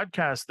popular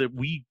podcasts that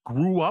we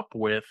grew up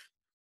with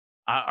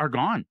are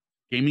gone.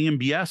 Gaming and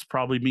BS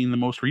probably being the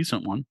most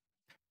recent one.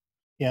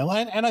 Yeah,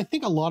 and I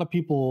think a lot of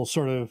people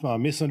sort of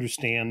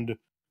misunderstand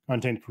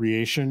content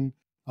creation.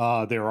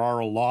 There are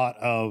a lot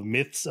of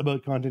myths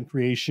about content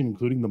creation,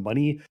 including the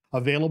money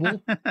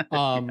available,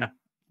 Yeah.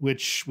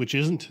 which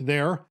isn't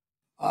there.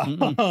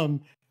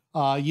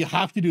 You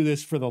have to do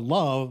this for the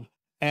love.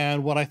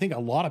 And what I think a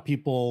lot of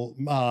people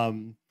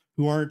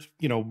who aren't,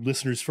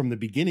 listeners from the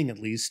beginning at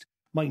least,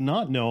 might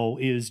not know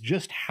is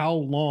just how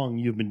long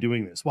you've been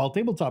doing this. While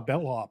Tabletop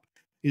Bellhop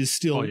is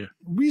still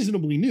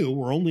reasonably new,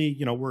 we're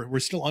only, we're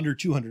still under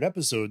 200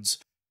 episodes.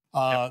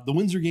 The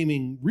Windsor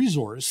Gaming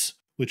Resource,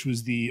 which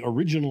was the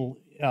original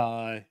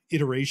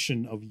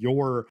iteration of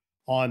your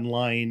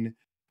online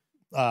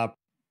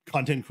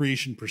content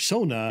creation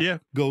persona,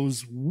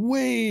 goes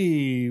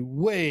way,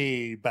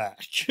 way back.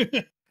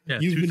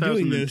 You've been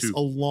doing this a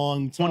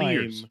long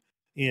time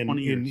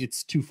in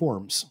its two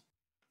forms.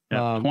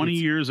 20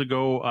 years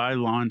ago, I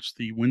launched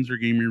the Windsor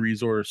Gaming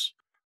Resource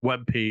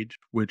webpage,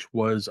 which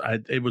was,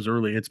 it was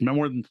early. It's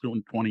more than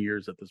 20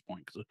 years at this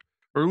point, because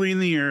early in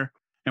the year.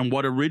 And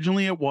what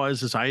originally it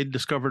was is I had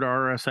discovered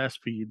RSS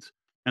feeds,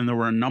 and there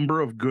were a number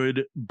of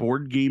good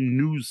board game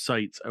news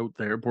sites out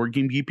there, Board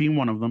Game Geek being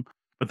one of them,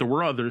 but there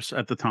were others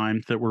at the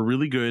time that were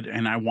really good,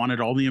 and I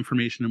wanted all the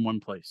information in one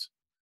place.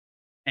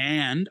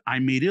 And I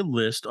made a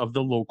list of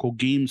the local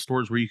game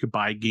stores where you could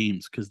buy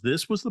games, because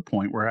this was the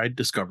point where I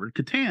discovered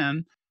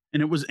Catan,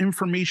 and it was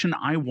information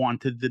I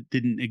wanted that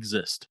didn't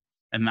exist.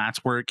 And that's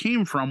where it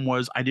came from,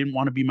 was I didn't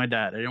want to be my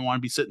dad. I didn't want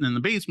to be sitting in the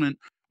basement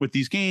with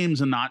these games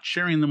and not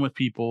sharing them with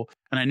people.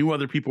 And I knew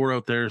other people were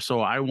out there,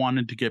 so I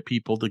wanted to get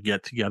people to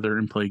get together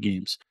and play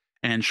games.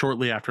 And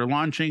shortly after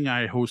launching,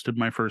 I hosted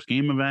my first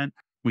game event.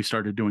 We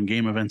started doing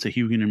game events at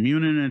Hugon and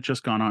Munin, and it's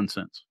just gone on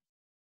since.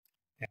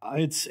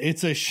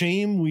 It's a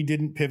shame we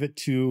didn't pivot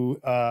to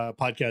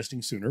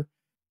podcasting sooner.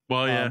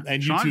 Well, yeah,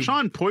 and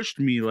Sean pushed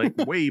me like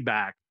way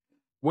back,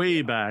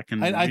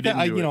 and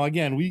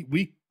again,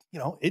 we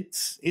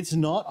it's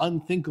not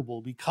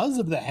unthinkable because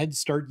of the head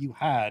start you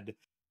had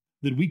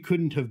that we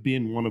couldn't have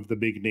been one of the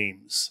big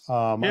names.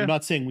 I'm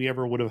not saying we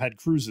ever would have had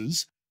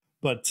cruises,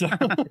 but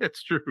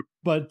it's true.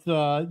 But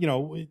there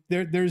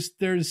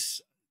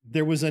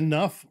was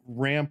enough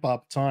ramp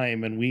up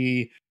time, and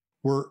we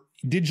were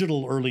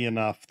digital early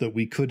enough that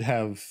we could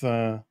have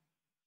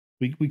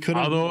we could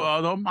have.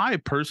 Although I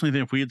personally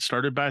think if we had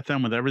started back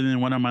then with everything that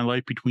went on in my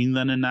life between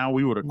then and now,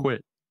 we would have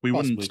quit. We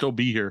wouldn't still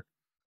be here.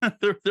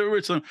 there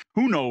was some,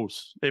 who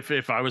knows,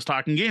 if I was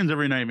talking games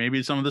every night,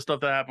 maybe some of the stuff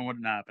that happened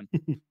wouldn't happen.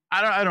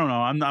 I don't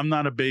know. I'm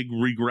not a big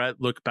regret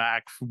look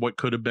back for what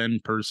could have been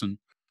person.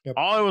 Yep.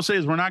 All I will say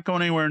is we're not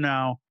going anywhere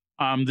now.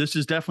 This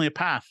is definitely a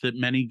path that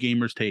many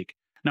gamers take.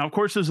 Now, of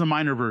course, there's a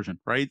minor version,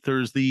 right?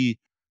 There's the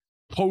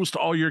post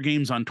all your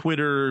games on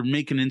Twitter,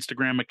 make an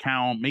Instagram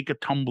account, make a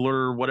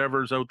Tumblr,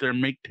 whatever's out there,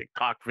 make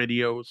TikTok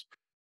videos.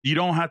 You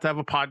don't have to have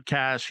a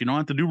podcast. You don't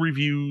have to do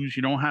reviews.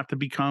 You don't have to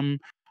become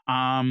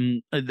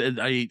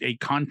a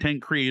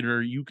content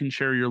creator. You can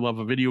share your love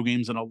of video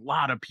games, and a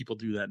lot of people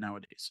do that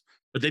nowadays.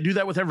 But they do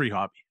that with every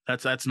hobby.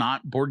 That's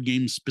not board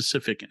game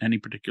specific in any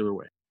particular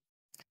way.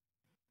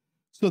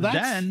 So that's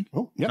then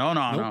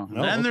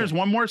then there's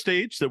one more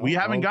stage that we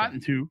haven't gotten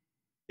to,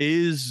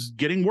 is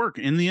getting work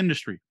in the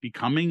industry,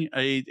 becoming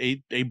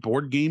a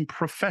board game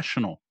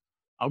professional.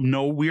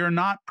 No, we are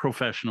not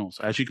professionals,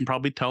 as you can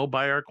probably tell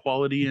by our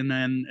quality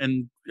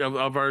and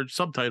of our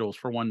subtitles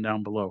for one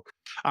down below.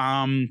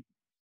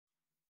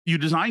 You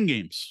design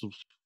games,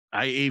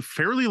 a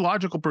fairly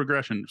logical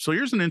progression. So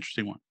here's an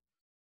interesting one.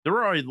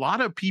 There are a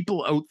lot of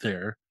people out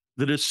there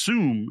that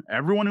assume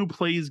everyone who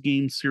plays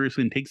games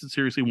seriously and takes it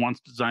seriously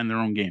wants to design their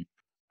own game.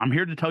 I'm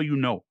here to tell you,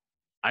 no,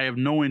 I have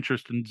no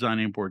interest in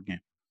designing a board game.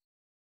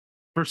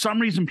 For some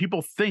reason,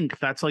 people think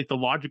that's like the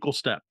logical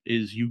step,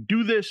 is you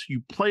do this,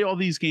 you play all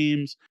these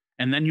games,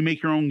 and then you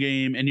make your own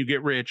game and you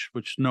get rich,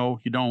 which no,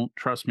 you don't,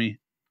 trust me.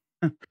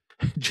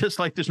 Just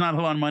like there's not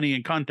a lot of money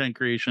in content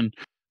creation,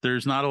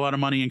 there's not a lot of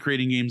money in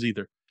creating games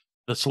either.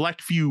 The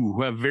select few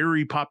who have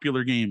very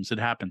popular games, it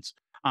happens.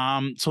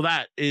 So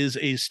that is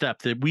a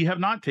step that we have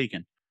not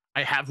taken.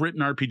 I have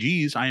written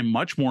RPGs. I am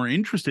much more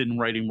interested in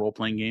writing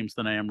role-playing games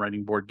than I am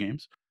writing board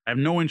games. I have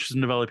no interest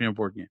in developing a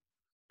board game.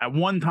 At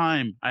one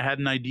time, I had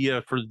an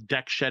idea for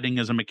deck shedding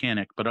as a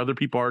mechanic, but other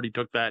people already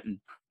took that and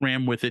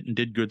ran with it and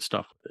did good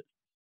stuff with it.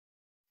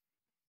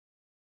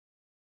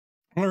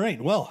 All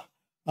right. Well,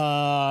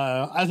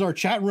 as our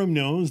chat room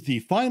knows, the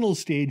final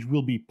stage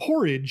will be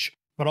porridge,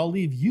 but I'll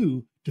leave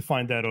you to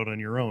find that out on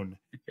your own.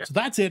 Yeah. So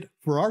that's it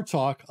for our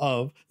talk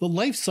of the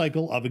life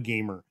cycle of a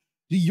gamer.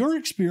 Do your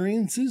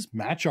experiences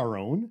match our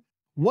own?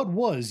 What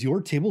was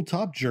your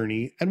tabletop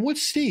journey, and what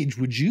stage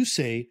would you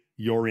say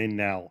you're in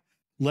now?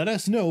 Let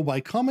us know by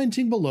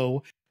commenting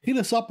below, hit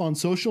us up on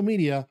social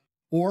media,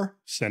 or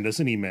send us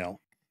an email.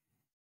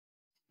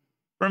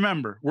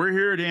 Remember, we're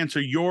here to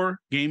answer your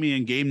gaming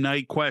and game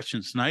night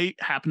questions. Tonight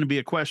happened to be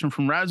a question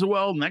from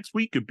Razuel. Next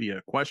week could be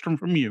a question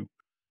from you.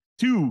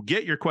 To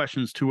get your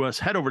questions to us,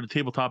 head over to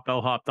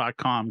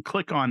tabletopbellhop.com.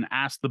 Click on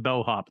Ask the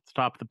Bellhop at the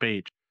top of the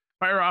page.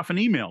 Fire off an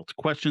email to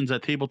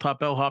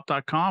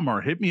questions@tabletopbellhop.com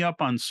or hit me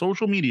up on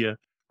social media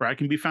where I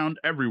can be found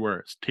everywhere.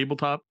 It's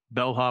Tabletop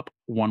Bellhop,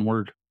 one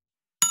word.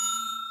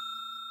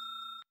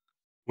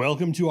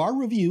 Welcome to our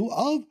review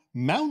of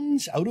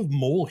Mountains Out of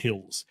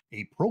Molehills,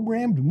 a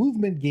programmed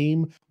movement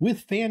game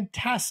with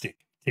fantastic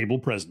table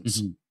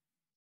presence. Mm-hmm.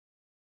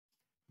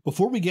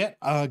 Before we get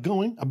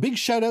going, a big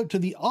shout out to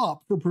the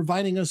Op for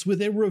providing us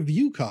with a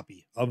review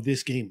copy of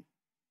this game.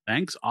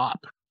 Thanks,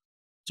 Op.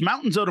 So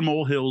Mountains Out of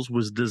Molehills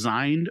was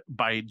designed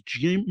by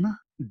Jim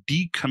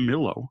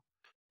DiCamillo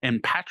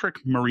and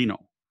Patrick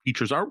Marino.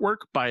 Features artwork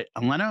by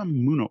Elena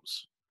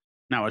Munoz.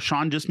 Now, as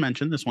Sean just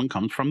mentioned, this one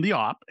comes from the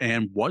Op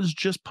and was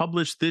just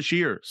published this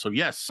year. So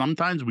yes,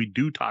 sometimes we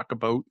do talk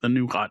about the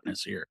new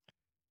hotness here.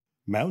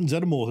 Mountains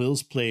Out of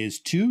Molehills plays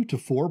 2 to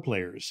 4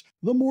 players.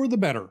 The more the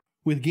better,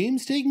 with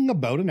games taking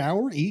about an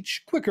hour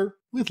each, quicker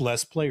with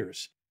less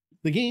players.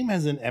 The game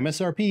has an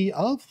MSRP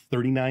of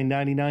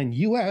 $39.99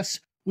 US,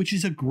 which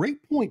is a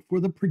great point for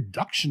the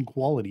production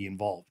quality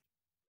involved.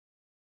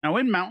 Now,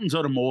 in Mountains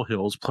Out of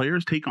Molehills,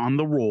 players take on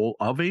the role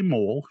of a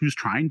mole who's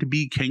trying to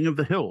be king of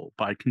the hill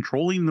by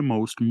controlling the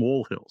most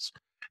molehills.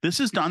 This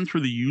is done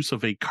through the use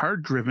of a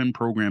card-driven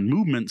program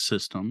movement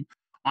system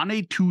on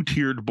a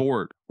 2-tiered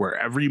board, where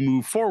every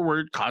move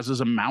forward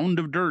causes a mound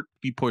of dirt to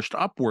be pushed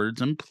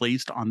upwards and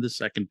placed on the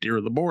second tier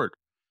of the board.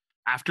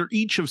 After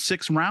each of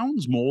 6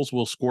 rounds, moles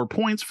will score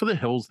points for the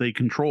hills they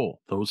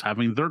control, those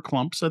having their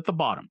clumps at the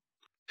bottom.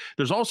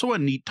 There's also a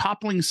neat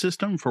toppling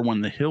system for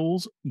when the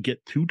hills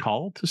get too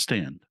tall to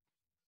stand.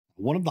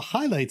 One of the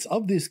highlights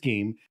of this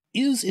game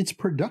is its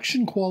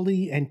production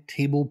quality and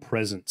table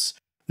presence.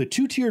 The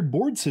 2-tiered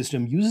board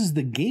system uses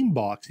the game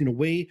box in a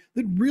way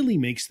that really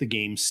makes the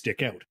game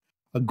stick out.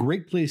 A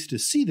great place to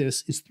see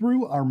this is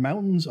through our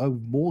Mountains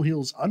of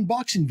Molehills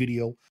unboxing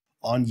video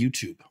on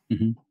YouTube.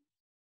 Mm-hmm.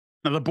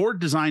 Now, the board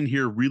design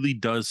here really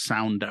does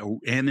sound out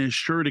and is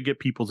sure to get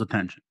people's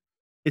attention.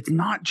 It's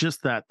not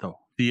just that, though.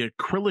 The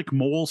acrylic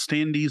mole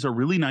standees are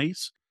really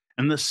nice,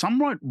 and the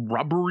somewhat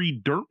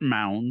rubbery dirt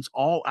mounds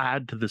all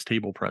add to this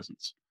table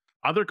presence.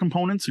 Other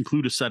components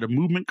include a set of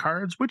movement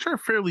cards, which are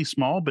fairly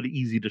small but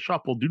easy to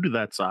shuffle due to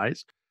that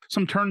size,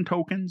 some turn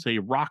tokens, a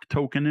rock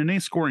token, and a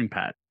scoring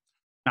pad.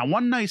 Now,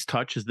 one nice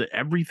touch is that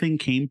everything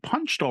came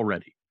punched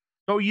already,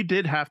 though you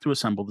did have to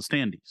assemble the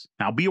standees.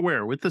 Now, be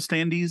aware, with the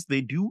standees,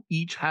 they do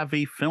each have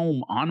a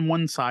film on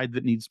one side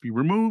that needs to be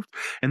removed,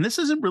 and this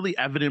isn't really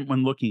evident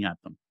when looking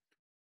at them.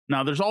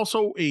 Now, there's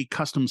also a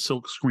custom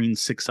silkscreen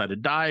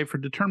 6-sided die for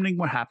determining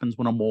what happens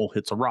when a mole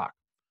hits a rock.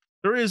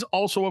 There is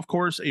also, of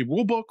course, a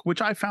rulebook,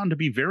 which I found to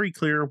be very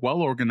clear,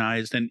 well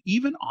organized, and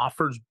even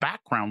offers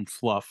background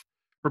fluff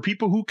for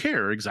people who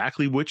care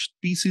exactly which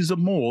species of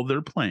mole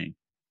they're playing.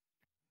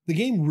 The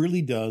game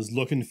really does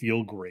look and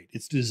feel great.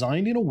 It's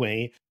designed in a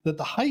way that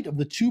the height of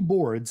the 2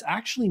 boards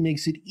actually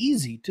makes it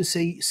easy to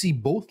see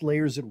both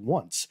layers at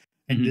once,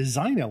 and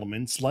design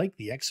elements like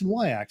the X and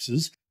Y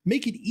axes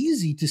make it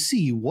easy to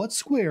see what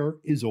square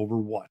is over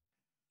what.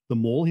 The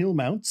molehill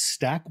mounts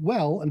stack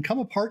well and come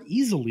apart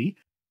easily,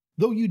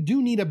 though you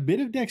do need a bit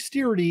of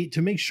dexterity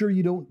to make sure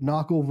you don't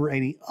knock over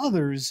any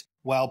others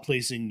while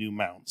placing new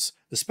mounts,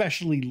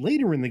 especially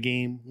later in the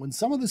game when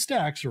some of the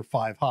stacks are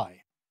 5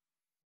 high.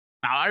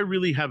 Now, I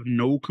really have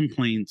no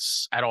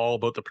complaints at all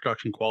about the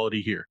production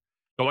quality here.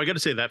 Though I got to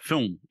say, that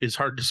film is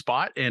hard to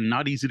spot and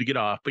not easy to get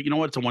off, but you know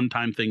what? It's a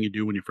one-time thing you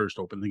do when you first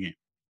open the game.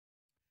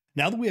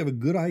 Now that we have a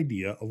good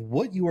idea of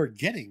what you are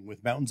getting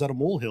with Mountains Out of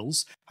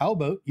Molehills, how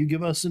about you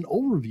give us an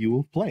overview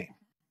of play?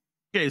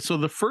 Okay, so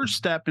the first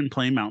step in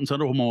playing Mountains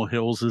Out of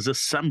Molehills is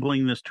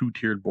assembling this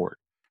 2-tiered board.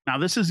 Now,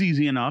 this is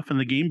easy enough, and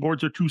the game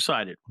boards are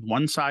 2-sided, with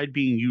one side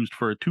being used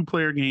for a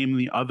 2-player game and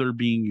the other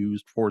being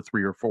used for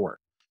 3 or 4.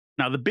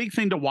 Now, the big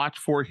thing to watch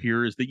for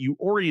here is that you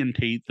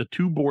orientate the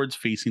 2 boards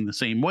facing the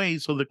same way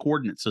so the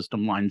coordinate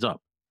system lines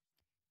up.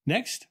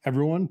 Next,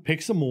 everyone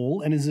picks a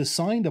mole and is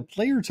assigned a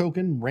player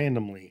token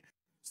randomly.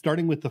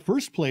 Starting with the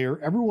first player,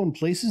 everyone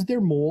places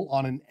their mole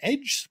on an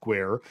edge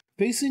square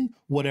facing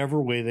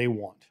whatever way they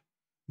want.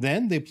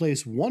 Then they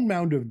place 1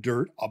 mound of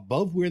dirt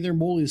above where their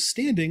mole is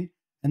standing,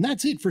 and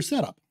that's it for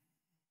setup.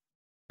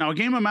 Now, a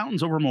game of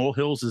Mountains Over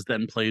Molehills is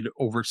then played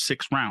over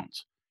 6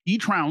 rounds.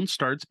 Each round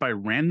starts by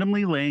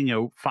randomly laying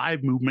out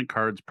 5 movement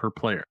cards per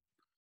player.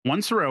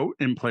 Once they're out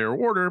in player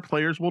order,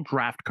 players will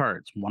draft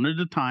cards one at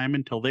a time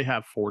until they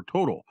have 4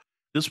 total.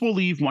 This will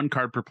leave 1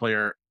 card per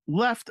player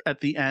left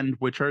at the end,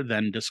 which are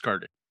then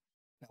discarded.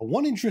 Now,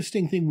 one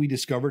interesting thing we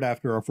discovered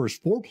after our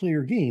first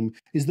 4-player game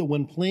is that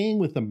when playing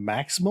with the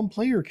maximum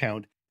player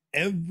count,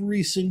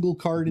 every single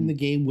card in the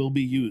game will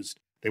be used.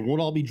 They won't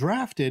all be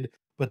drafted,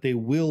 but they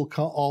will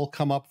all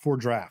come up for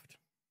draft.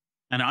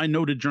 And I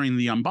noted during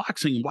the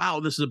unboxing, wow,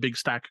 this is a big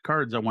stack of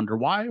cards. I wonder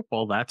why?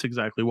 Well, that's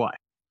exactly why.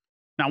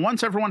 Now,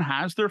 once everyone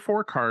has their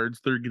 4 cards,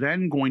 they're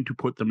then going to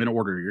put them in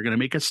order. You're going to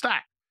make a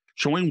stack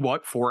showing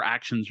what 4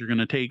 actions you're going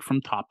to take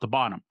from top to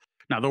bottom.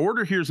 Now, the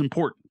order here is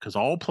important because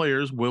all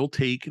players will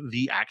take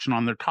the action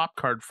on their top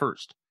card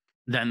first,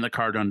 then the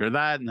card under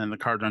that, and then the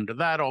card under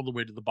that, all the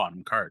way to the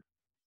bottom card.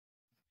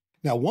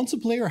 Now, once a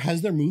player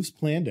has their moves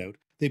planned out,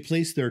 they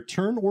place their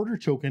turn order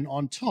token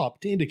on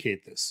top to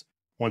indicate this.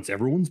 Once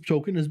everyone's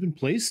token has been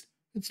placed,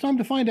 it's time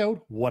to find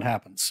out what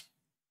happens.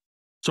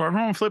 So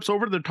everyone flips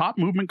over their top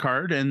movement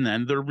card, and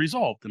then they're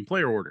resolved in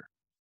player order.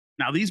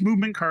 Now, these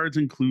movement cards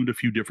include a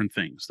few different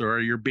things. There are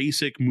your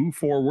basic move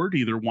forward,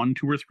 either 1,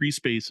 2, or 3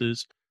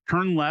 spaces,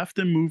 turn left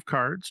and move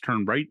cards,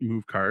 turn right and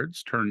move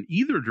cards, turn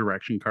either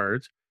direction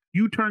cards,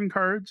 U-turn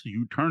cards,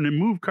 U-turn and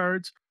move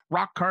cards,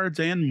 rock cards,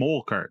 and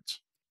mole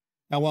cards.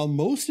 Now, while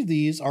most of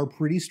these are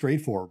pretty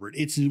straightforward,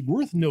 it's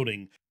worth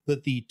noting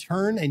that the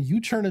turn and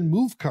U-turn and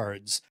move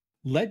cards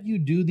let you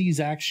do these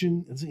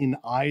actions in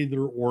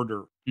either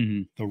order.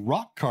 The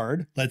rock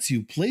card lets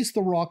you place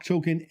the rock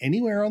token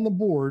anywhere on the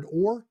board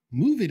or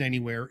move it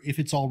anywhere if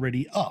it's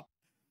already up.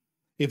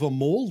 If a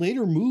mole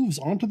later moves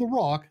onto the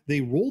rock, they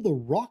roll the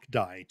rock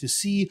die to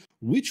see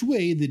which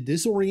way the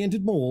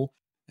disoriented mole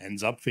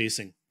ends up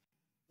facing.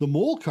 The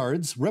mole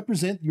cards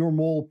represent your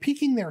mole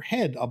peeking their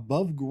head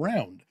above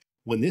ground.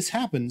 When this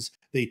happens,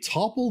 they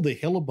topple the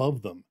hill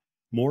above them.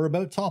 More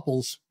about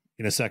topples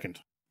in a second.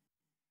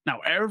 Now,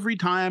 every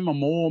time a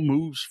mole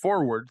moves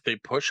forward, they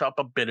push up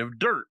a bit of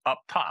dirt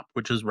up top,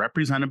 which is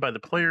represented by the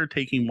player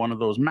taking one of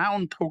those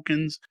mound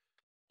tokens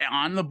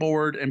on the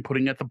board and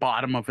putting it at the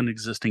bottom of an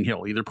existing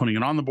hill, either putting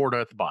it on the board or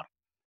at the bottom.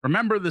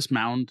 Remember, this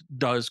mound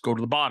does go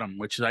to the bottom,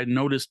 which I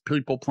noticed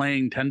people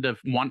playing tend to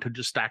want to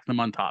just stack them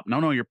on top.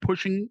 No, you're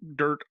pushing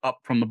dirt up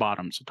from the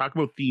bottom. So talk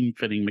about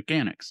theme-fitting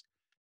mechanics.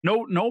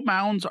 No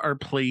mounds are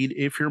played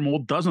if your mole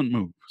doesn't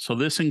move. So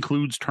this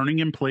includes turning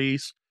in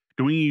place,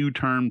 doing a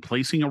U-turn,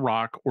 placing a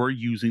rock, or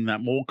using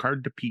that mole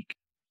card to peek.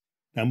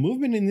 Now,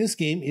 movement in this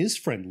game is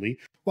friendly.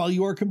 While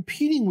you are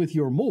competing with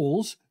your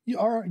moles,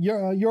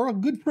 you're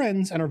good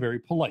friends and are very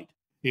polite.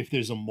 If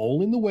there's a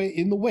mole in the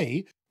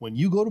way, when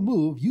you go to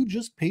move, you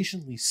just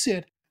patiently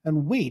sit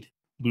and wait,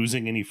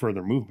 losing any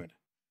further movement.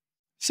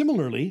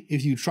 Similarly,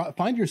 if you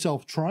find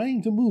yourself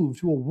trying to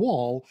move to a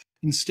wall,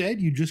 instead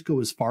you just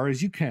go as far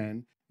as you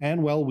can,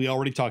 and well, we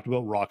already talked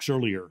about rocks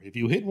earlier. If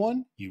you hit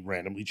one, you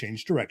randomly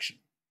change direction.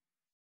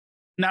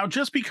 Now,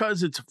 just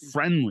because it's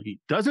friendly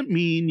doesn't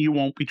mean you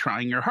won't be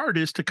trying your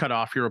hardest to cut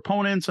off your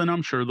opponents, and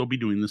I'm sure they'll be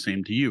doing the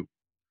same to you.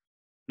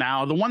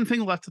 Now, the one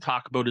thing left to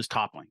talk about is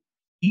toppling.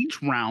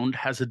 Each round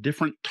has a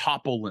different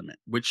topple limit,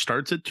 which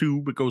starts at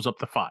 2 but goes up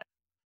to 5.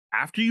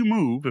 After you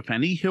move, if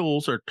any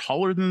hills are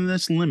taller than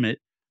this limit,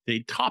 they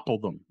topple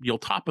them. You'll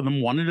topple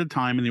them one at a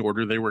time in the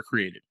order they were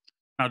created.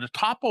 Now, to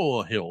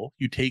topple a hill,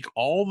 you take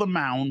all the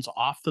mounds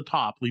off the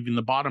top, leaving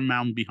the bottom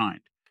mound behind.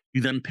 You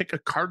then pick a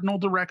cardinal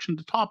direction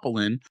to topple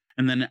in,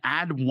 and then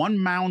add 1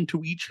 mound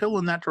to each hill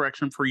in that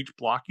direction for each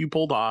block you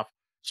pulled off,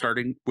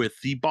 starting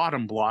with the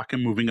bottom block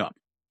and moving up.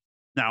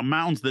 Now,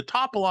 mounds that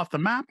topple off the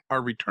map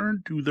are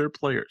returned to their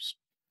players.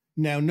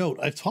 Now note,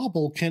 a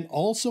topple can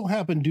also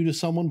happen due to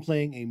someone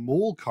playing a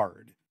mole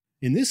card.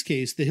 In this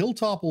case, the hill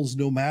topples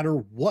no matter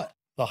what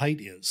the height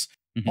is.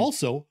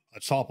 Also, a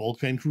topple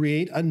can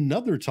create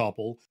another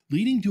topple,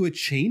 leading to a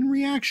chain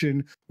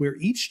reaction where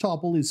each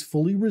topple is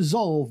fully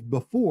resolved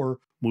before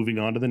moving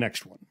on to the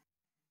next one.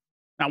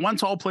 Now,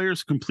 once all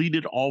players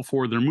completed all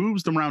 4 of their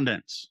moves, the round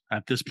ends.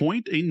 At this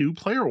point, a new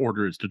player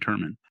order is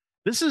determined.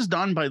 This is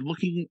done by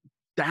looking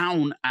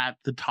down at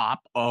the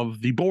top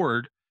of the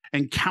board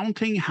and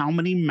counting how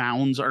many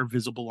mounds are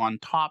visible on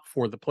top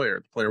for the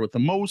player. The player with the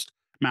most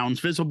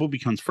mounds visible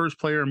becomes first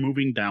player,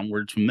 moving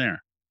downwards from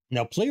there.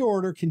 Now, player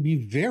order can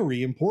be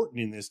very important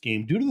in this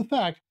game due to the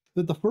fact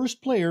that the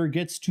first player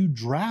gets to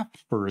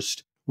draft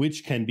first,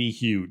 which can be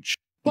huge.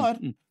 But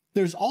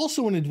there's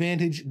also an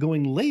advantage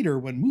going later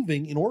when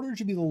moving in order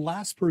to be the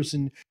last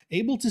person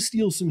able to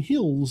steal some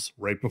hills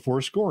right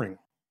before scoring.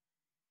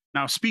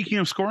 Now, speaking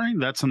of scoring,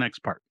 that's the next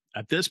part.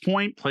 At this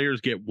point,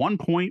 players get 1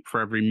 point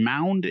for every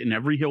mound in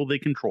every hill they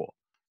control.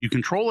 You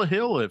control a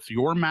hill if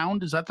your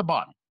mound is at the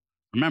bottom.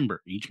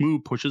 Remember, each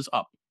move pushes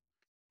up.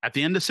 At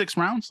the end of 6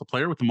 rounds, the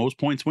player with the most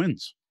points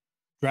wins.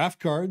 Draft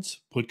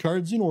cards, put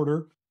cards in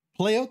order,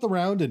 play out the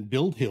round and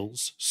build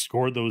hills,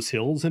 score those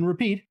hills and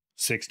repeat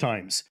 6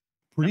 times.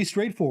 Pretty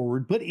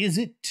straightforward, but is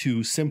it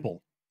too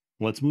simple?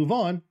 Let's move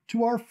on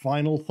to our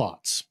final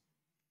thoughts.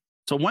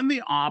 So when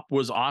the op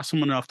was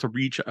awesome enough to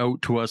reach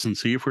out to us and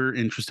see if we were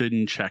interested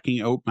in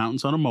checking out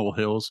Mountains on the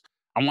Molehills,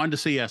 I wanted to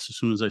say yes as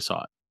soon as I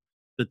saw it.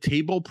 The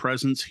table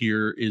presence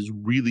here is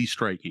really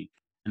striking.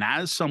 And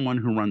as someone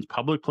who runs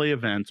public play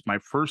events, my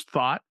first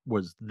thought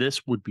was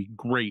this would be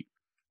great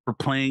for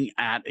playing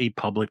at a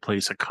public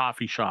place, a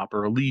coffee shop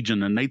or a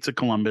Legion, a Knights of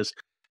Columbus,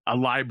 a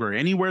library,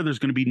 anywhere there's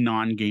going to be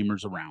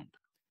non-gamers around.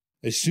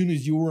 As soon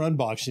as you were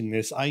unboxing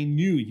this, I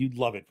knew you'd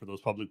love it for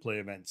those public play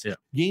events. Yeah.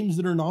 Games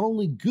that are not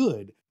only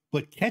good,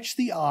 but catch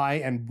the eye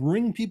and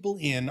bring people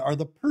in are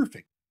the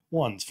perfect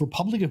ones for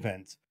public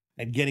events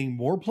and getting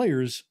more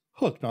players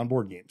hooked on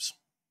board games.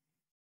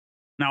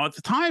 Now, at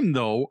the time,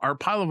 though, our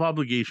pile of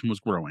obligation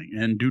was growing,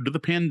 and due to the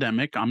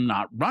pandemic, I'm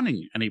not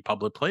running any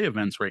public play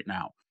events right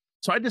now.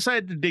 So I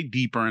decided to dig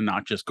deeper and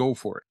not just go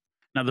for it.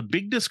 Now, the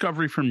big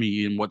discovery for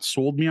me and what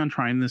sold me on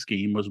trying this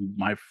game was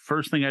my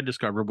first thing I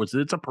discovered was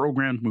that it's a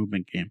programmed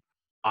movement game.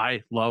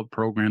 I love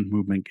programmed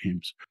movement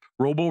games.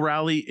 Robo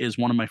Rally is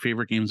one of my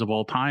favorite games of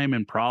all time,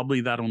 and probably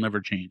that'll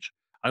never change.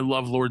 I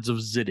love Lords of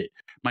Ziddit.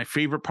 My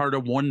favorite part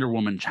of Wonder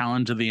Woman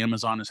Challenge of the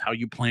Amazon is how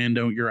you planned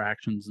out your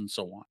actions and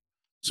so on.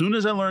 Soon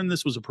as I learned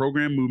this was a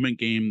programmed movement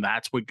game,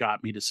 that's what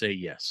got me to say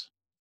yes.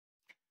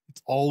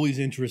 It's always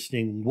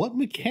interesting what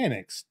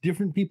mechanics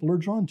different people are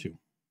drawn to.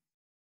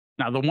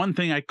 Now, the one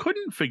thing I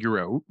couldn't figure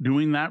out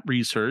doing that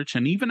research,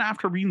 and even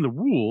after reading the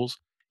rules,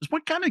 is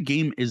what kind of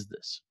game is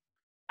this?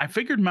 I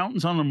figured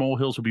Mountains on the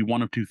Molehills would be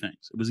one of two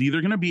things. It was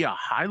either going to be a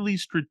highly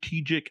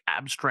strategic,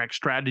 abstract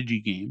strategy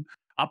game,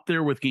 up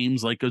there with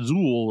games like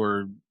Azul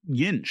or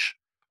Yinch,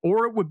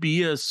 or it would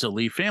be a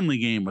silly family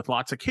game with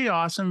lots of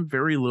chaos and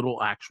very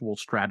little actual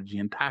strategy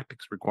and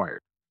tactics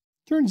required.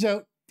 Turns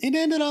out it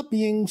ended up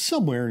being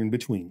somewhere in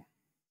between.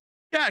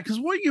 Yeah, because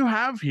what you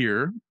have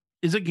here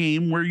is a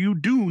game where you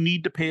do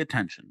need to pay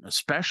attention,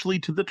 especially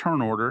to the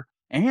turn order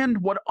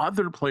and what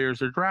other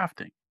players are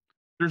drafting.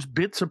 There's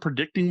bits of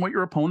predicting what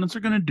your opponents are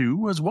going to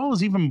do, as well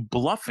as even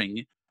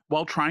bluffing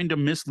while trying to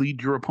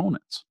mislead your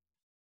opponents.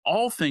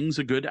 All things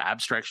a good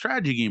abstract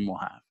strategy game will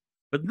have.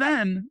 But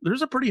then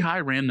there's a pretty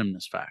high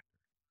randomness factor.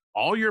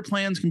 All your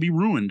plans can be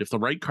ruined if the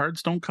right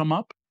cards don't come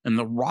up, and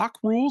the rock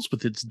rules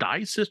with its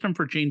die system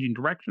for changing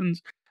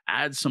directions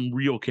adds some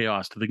real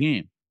chaos to the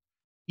game.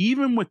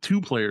 Even with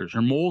two players,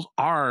 your moles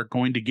are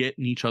going to get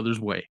in each other's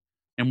way.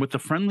 And with the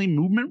friendly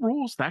movement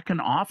rules, that can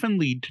often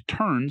lead to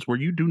turns where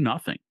you do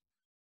nothing.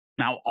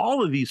 Now,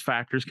 all of these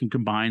factors can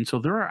combine, so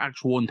there are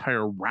actual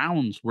entire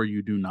rounds where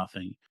you do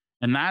nothing,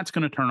 and that's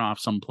going to turn off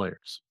some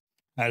players.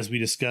 As we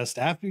discussed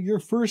after your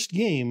first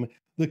game,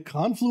 the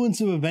confluence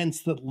of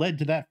events that led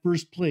to that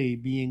first play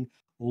being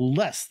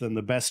less than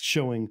the best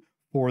showing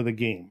for the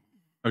game.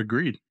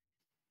 Agreed.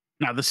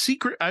 Now, the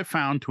secret I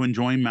found to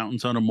enjoying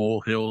Mountains on the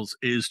Molehills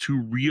is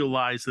to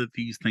realize that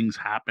these things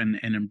happen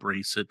and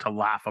embrace it, to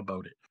laugh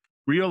about it.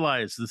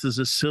 Realize this is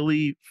a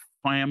silly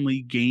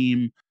family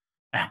game.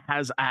 It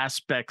has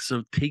aspects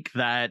of take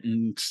that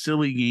and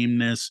silly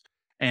gameness,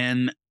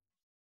 and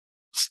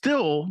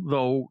still,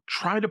 though,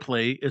 try to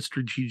play as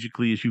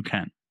strategically as you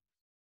can.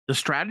 The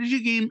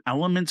strategy game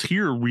elements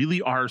here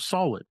really are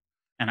solid.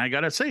 And I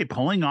got to say,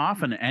 pulling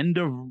off an end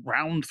of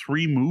round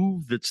 3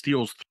 move that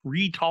steals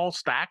 3 tall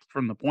stacks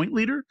from the point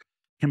leader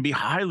can be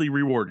highly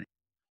rewarding.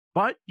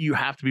 But you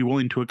have to be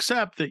willing to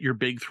accept that your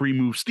big 3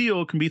 move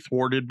steal can be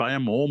thwarted by a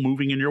mole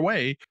moving in your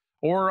way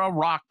or a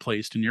rock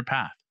placed in your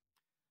path.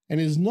 And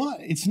it's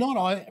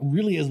not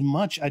really as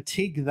much a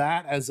take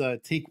that as a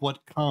take what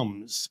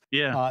comes.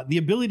 Yeah. The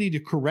ability to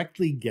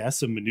correctly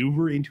guess a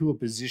maneuver into a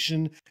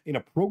position in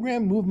a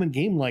program movement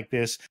game like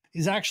this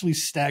is actually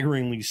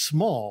staggeringly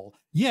small,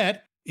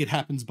 yet it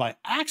happens by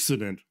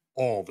accident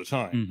all the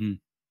time. Mm-hmm.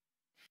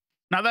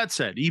 Now, that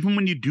said, even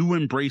when you do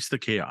embrace the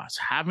chaos,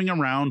 having a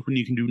round when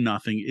you can do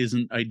nothing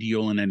isn't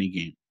ideal in any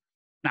game.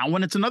 Now,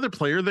 when it's another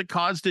player that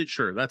caused it,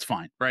 sure, that's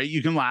fine, right?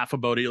 You can laugh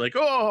about it like,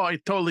 oh, I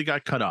totally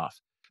got cut off.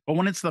 But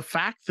when it's the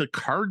fact the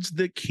cards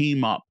that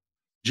came up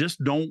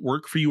just don't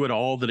work for you at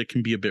all, that it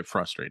can be a bit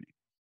frustrating.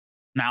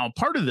 Now,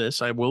 part of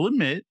this, I will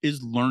admit,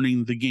 is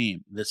learning the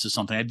game. This is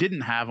something I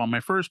didn't have on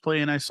my first play,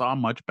 and I saw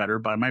much better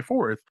by my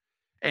fourth.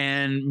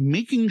 And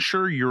making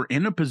sure you're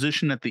in a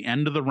position at the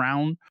end of the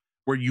round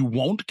where you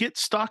won't get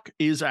stuck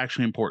is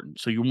actually important.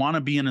 So you want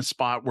to be in a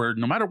spot where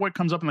no matter what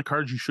comes up in the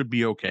cards, you should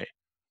be okay.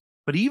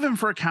 But even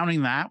for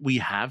accounting that, we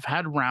have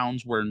had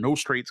rounds where no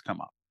straights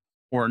come up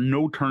or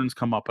no turns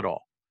come up at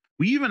all.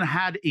 We even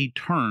had a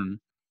turn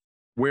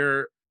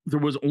where there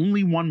was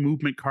only one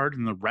movement card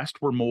and the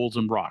rest were moles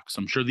and rocks.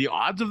 I'm sure the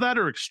odds of that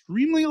are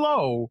extremely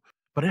low,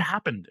 but it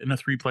happened in a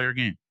 3-player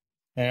game.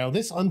 Now,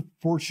 this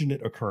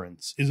unfortunate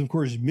occurrence is, of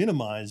course,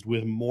 minimized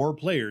with more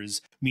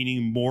players,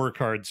 meaning more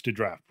cards to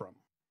draft from.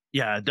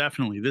 Yeah,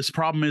 definitely. This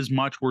problem is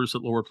much worse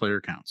at lower player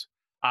counts.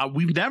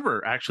 We've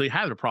never actually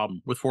had a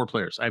problem with 4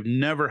 players. I've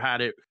never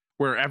had it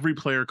where every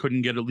player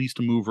couldn't get at least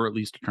a move or at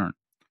least a turn.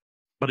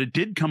 But it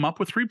did come up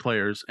with 3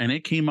 players, and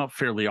it came up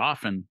fairly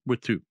often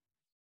with 2.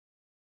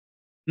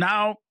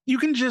 Now, you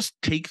can just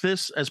take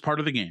this as part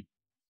of the game,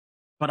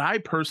 but I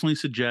personally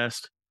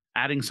suggest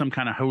adding some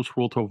kind of house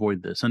rule to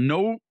avoid this. And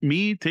no,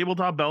 me,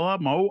 Tabletop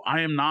Bellhop, I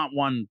am not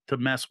one to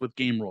mess with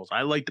game rules.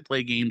 I like to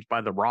play games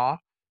by the raw,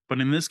 but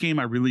in this game,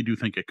 I really do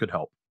think it could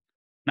help.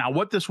 Now,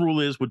 what this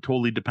rule is would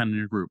totally depend on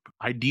your group.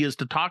 Ideas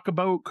to talk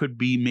about could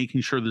be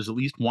making sure there's at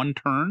least one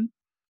turn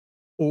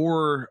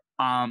or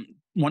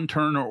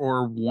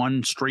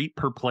one straight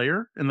per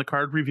player in the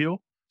card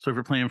reveal. So if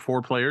you're playing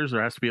 4 players,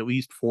 there has to be at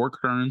least 4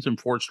 turns and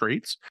 4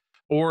 straights.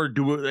 Or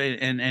do it,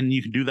 and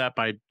you can do that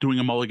by doing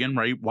a mulligan,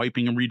 right?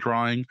 Wiping and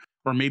redrawing,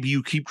 or maybe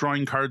you keep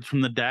drawing cards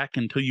from the deck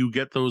until you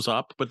get those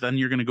up, but then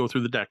you're going to go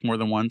through the deck more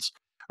than once.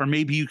 Or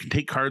maybe you can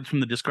take cards from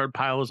the discard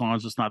pile as long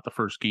as it's not the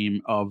first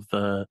game of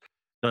the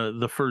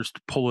first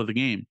pull of the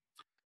game.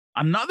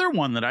 Another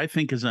one that I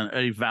think is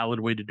a valid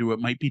way to do it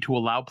might be to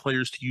allow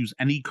players to use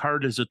any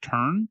card as a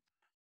turn,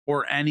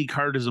 or any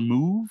card as a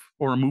move,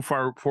 or a move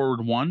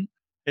forward 1.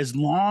 As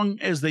long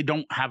as they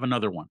don't have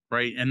another one,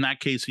 right? In that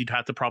case, you'd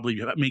have to probably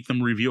make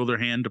them reveal their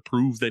hand to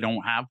prove they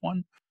don't have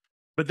one.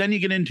 But then you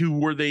get into,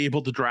 were they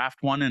able to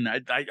draft one? And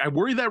I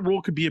worry that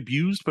rule could be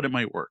abused, but it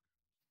might work.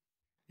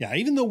 Yeah,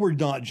 even though we're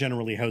not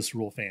generally house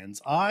rule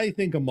fans, I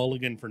think a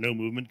mulligan for no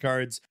movement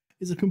cards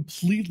is a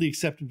completely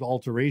acceptable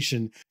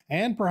alteration,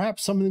 and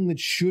perhaps something that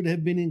should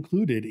have been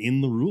included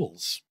in the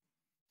rules.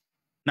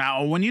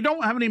 Now, when you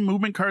don't have any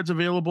movement cards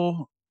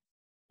available,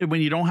 when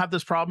you don't have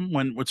this problem,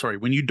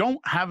 when you don't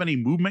have any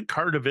movement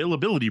card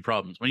availability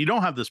problems, when you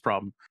don't have this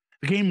problem,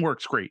 the game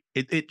works great.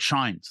 It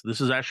shines. This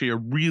is actually a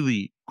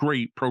really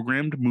great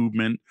programmed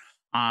movement.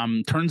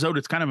 Turns out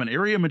it's kind of an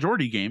area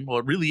majority game. Well,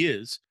 it really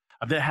is.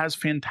 That has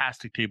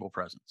fantastic table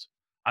presence.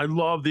 I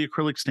love the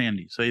acrylic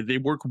standees. They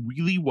work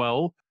really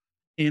well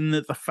in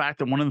the fact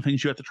that one of the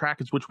things you have to track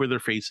is which way they're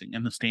facing,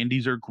 and the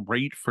standees are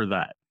great for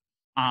that.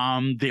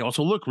 They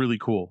also look really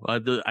cool.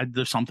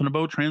 There's something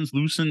about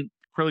translucent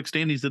acrylic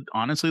standees that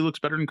honestly looks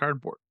better than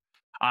cardboard.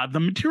 The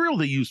material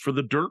they use for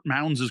the dirt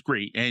mounds is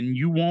great, and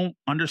you won't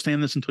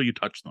understand this until you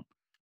touch them.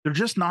 They're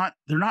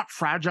not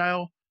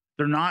fragile.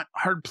 They're not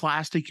hard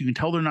plastic. You can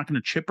tell they're not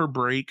going to chip or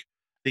break.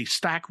 They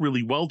stack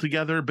really well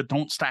together, but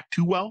don't stack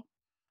too well.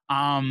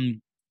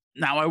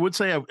 Now, I would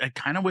say I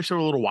kind of wish they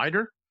were a little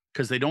wider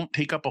because they don't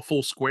take up a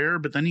full square,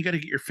 but then you got to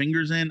get your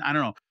fingers in. I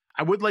don't know.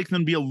 I would like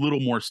them to be a little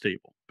more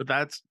stable, but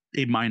that's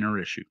a minor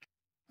issue.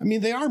 I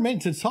mean, they are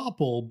meant to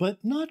topple, but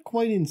not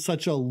quite in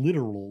such a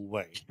literal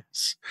way.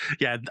 Yes.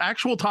 Yeah,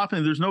 actual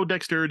toppling, there's no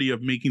dexterity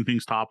of making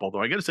things topple, though.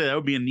 I got to say, that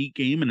would be a neat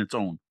game in its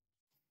own.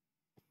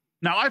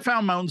 Now, I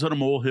found Mountains Out of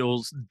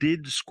Molehills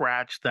did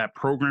scratch that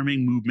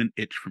programming movement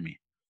itch for me.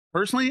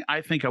 Personally,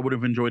 I think I would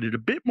have enjoyed it a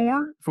bit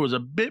more if it was a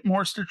bit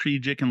more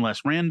strategic and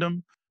less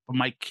random. But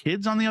my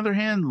kids, on the other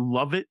hand,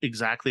 love it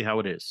exactly how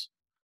it is.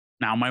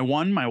 Now, my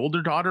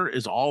older daughter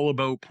is all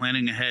about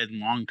planning ahead and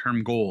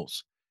long-term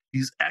goals.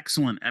 He's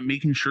excellent at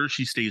making sure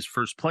she stays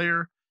first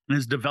player and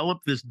has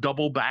developed this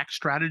double back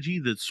strategy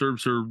that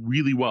serves her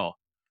really well.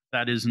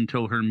 That is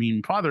until her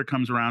mean father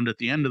comes around at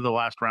the end of the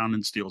last round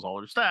and steals all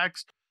her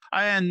stacks,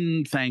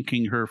 and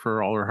thanking her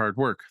for all her hard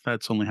work.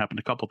 That's only happened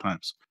a couple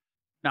times.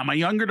 Now, my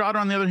younger daughter,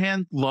 on the other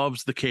hand,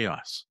 loves the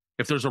chaos.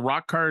 If there's a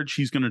rock card,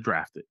 she's going to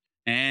draft it,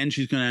 and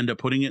she's going to end up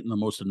putting it in the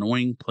most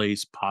annoying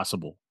place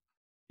possible.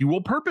 You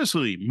will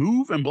purposely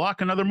move and block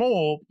another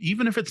mole,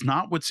 even if it's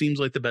not what seems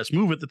like the best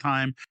move at the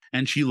time,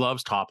 and she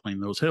loves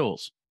toppling those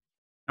hills.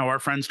 Now, our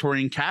friends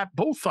Tori and Kat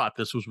both thought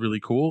this was really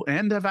cool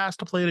and have asked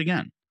to play it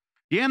again.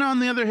 Deanna, on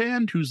the other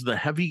hand, who's the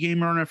heavy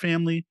gamer in our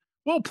family,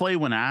 will play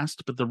when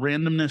asked, but the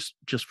randomness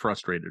just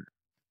frustrated her.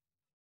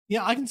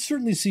 Yeah, I can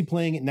certainly see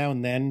playing it now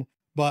and then,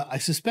 but I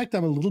suspect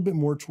I'm a little bit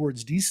more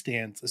towards D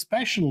stance,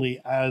 especially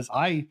as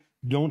I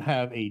don't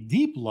have a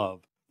deep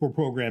love for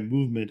program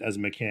movement as a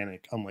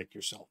mechanic, unlike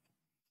yourself.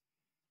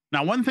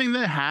 Now, one thing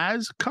that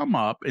has come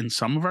up in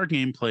some of our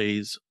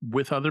gameplays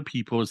with other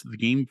people is that the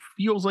game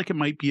feels like it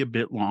might be a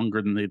bit longer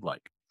than they'd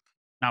like.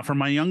 Now, for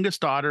my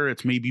youngest daughter,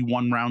 it's maybe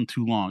one round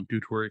too long due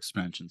to her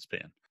expansion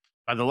span.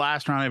 By the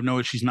last round, I've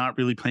noticed she's not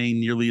really paying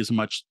nearly as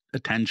much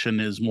attention,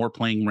 as more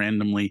playing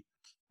randomly.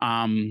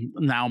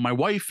 Now, my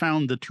wife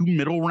found the 2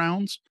 middle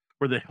rounds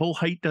where the hill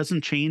height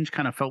doesn't change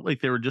kind of felt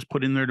like they were just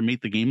put in there to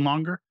make the game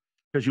longer,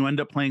 because you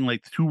end up playing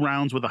like 2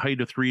 rounds with a height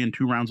of 3 and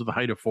 2 rounds with a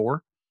height of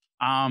 4.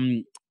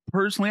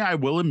 Personally, I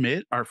will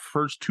admit our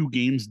first 2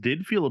 games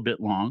did feel a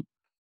bit long,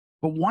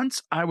 but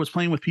once I was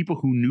playing with people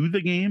who knew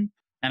the game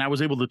and I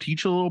was able to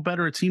teach a little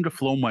better, it seemed to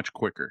flow much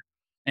quicker.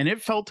 And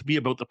it felt to be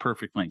about the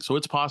perfect length. So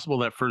it's possible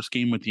that first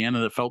game with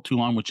Deanna that felt too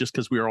long was just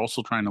because we were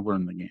also trying to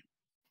learn the game.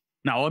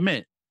 Now, I'll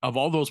admit, of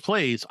all those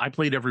plays, I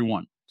played every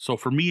one. So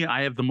for me,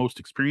 I have the most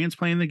experience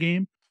playing the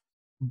game.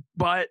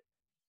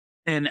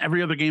 And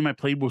every other game I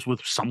played was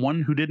with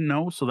someone who didn't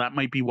know. So that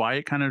might be why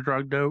it kind of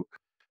dragged out.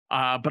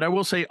 But I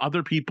will say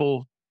other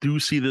people do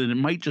see that it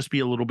might just be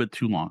a little bit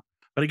too long.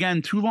 But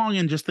again, too long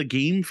and just the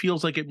game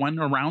feels like it went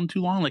around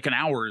too long. Like an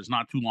hour is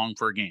not too long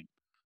for a game.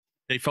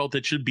 They felt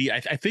it should be, I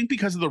think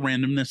because of the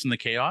randomness and the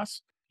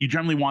chaos, you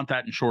generally want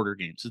that in shorter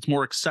games. It's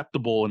more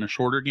acceptable in a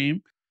shorter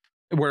game,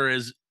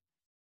 whereas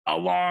a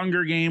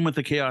longer game with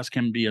the chaos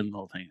can be a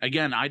little thing.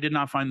 Again, I did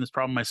not find this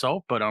problem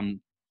myself, but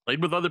like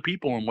played with other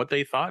people, and what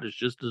they thought is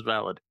just as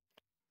valid.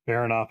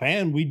 Fair enough.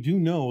 And we do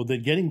know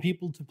that getting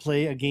people to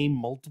play a game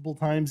multiple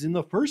times in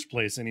the first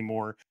place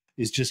anymore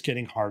is just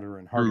getting harder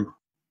and harder.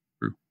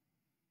 True.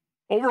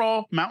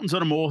 Overall, Mountains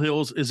Out of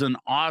Molehills is an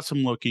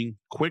awesome looking,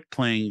 quick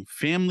playing,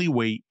 family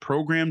weight,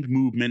 programmed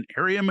movement,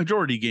 area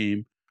majority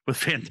game with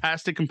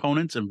fantastic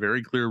components and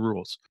very clear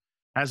rules.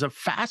 Has a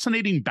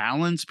fascinating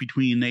balance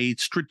between a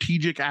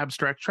strategic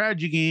abstract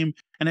strategy game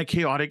and a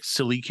chaotic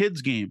silly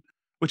kids game,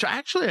 which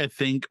actually I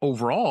think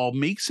overall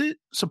makes it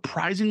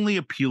surprisingly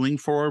appealing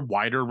for a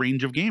wider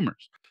range of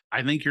gamers.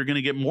 I think you're going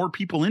to get more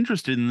people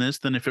interested in this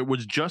than if it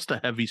was just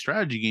a heavy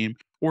strategy game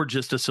or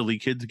just a silly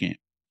kids game.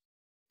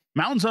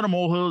 Mountains on a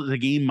Molehill is a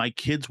game my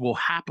kids will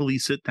happily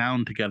sit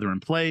down together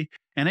and play,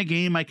 and a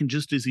game I can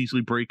just as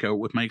easily break out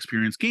with my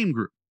experienced game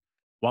group.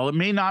 While it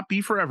may not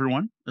be for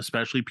everyone,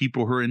 especially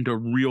people who are into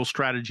real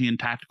strategy and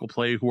tactical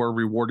play who are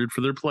rewarded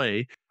for their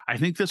play, I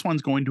think this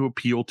one's going to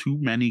appeal to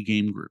many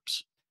game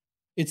groups.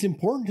 It's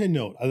important to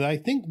note that I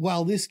think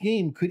while this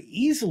game could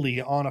easily,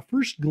 on a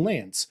first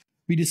glance,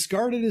 be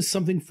discarded as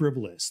something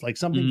frivolous, like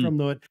something from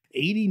the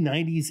 80s,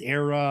 90s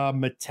era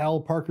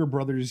Mattel Parker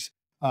Brothers,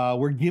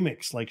 where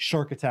gimmicks like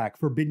Shark Attack,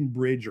 Forbidden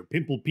Bridge, or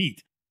Pimple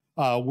Pete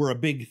were a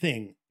big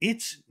thing.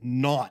 It's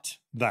not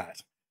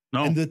that.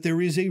 No. And that there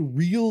is a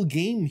real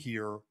game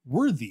here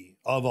worthy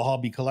of a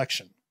hobby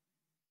collection.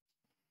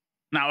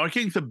 Now, I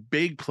think the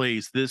big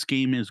place this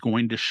game is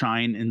going to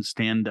shine and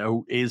stand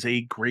out is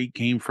a great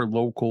game for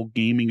local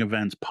gaming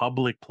events,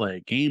 public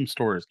play, game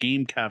stores,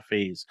 game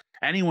cafes,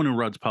 anyone who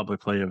runs public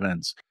play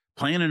events,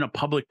 playing in a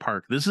public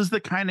park. This is the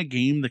kind of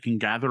game that can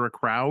gather a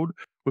crowd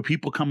with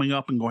people coming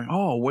up and going,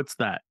 oh, what's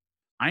that?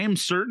 I am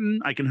certain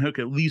I can hook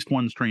at least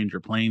one stranger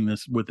playing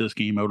this with this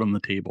game out on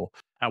the table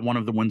at one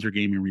of the Windsor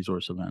Gaming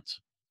Resource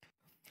events.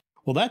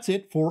 Well, that's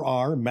it for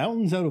our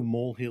Mountains Out of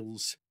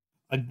Molehills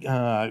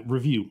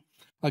review.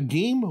 A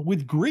game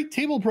with great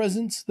table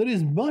presence that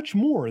is much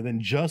more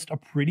than just a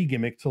pretty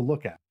gimmick to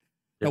look at.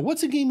 Yep. Now,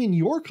 what's a game in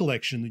your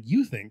collection that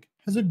you think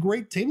has a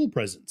great table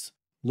presence?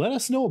 Let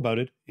us know about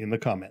it in the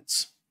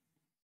comments.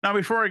 Now,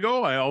 before I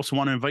go, I also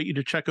want to invite you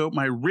to check out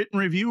my written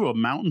review of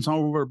Mountains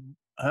Over.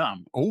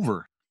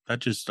 I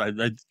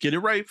get it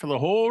right for the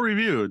whole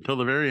review until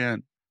the very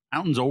end.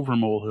 Mountains Over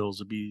Molehills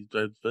would be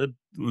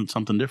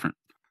something different.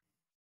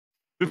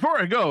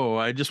 Before I go,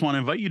 I just want to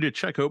invite you to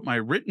check out my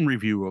written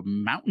review of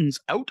Mountains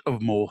Out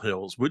of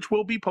Molehills, which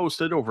will be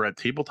posted over at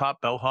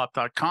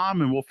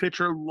tabletopbellhop.com and will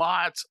feature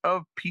lots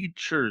of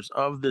pictures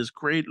of this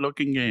great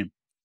looking game.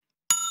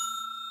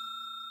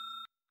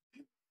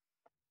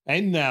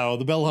 And now,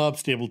 the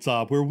Bellhop's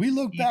Tabletop, where we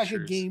look back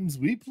at games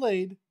we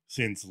played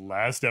since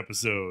last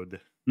episode.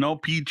 No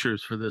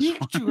pictures for this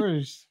one.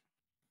 Pictures.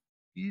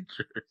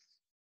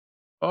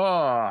 Oh,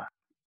 I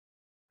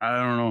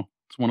don't know.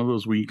 It's one of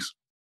those weeks.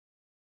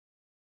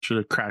 Should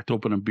have cracked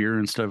open a beer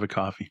instead of a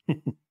coffee.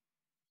 All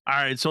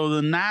right, so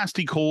the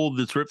nasty cold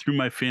that's ripped through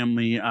my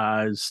family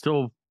is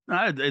still,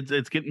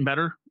 it's getting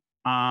better.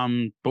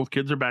 Both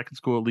kids are back in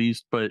school at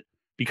least, but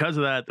because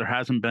of that, there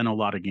hasn't been a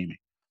lot of gaming.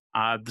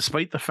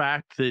 Despite the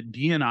fact that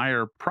Dee and I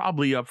are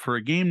probably up for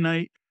a game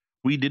night,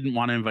 we didn't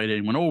want to invite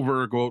anyone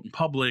over or go out in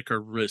public or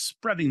risk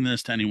spreading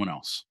this to anyone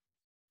else.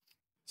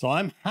 So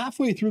I'm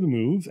halfway through the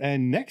move,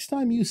 and next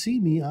time you see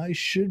me, I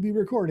should be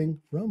recording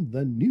from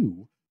the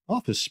new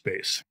office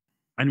space.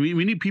 And we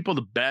need people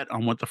to bet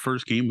on what the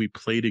first game we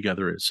play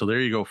together is. So there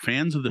you go.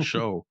 Fans of the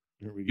show,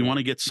 you want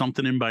to get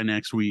something in by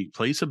next week,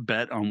 place a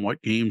bet on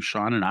what game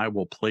Sean and I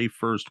will play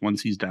first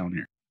once he's down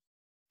here.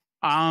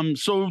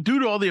 So due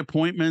to all the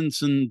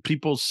appointments and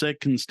people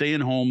sick and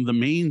staying home, the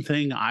main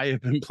thing I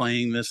have been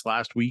playing this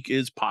last week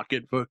is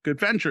Pocketbook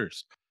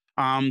Adventures.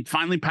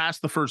 Finally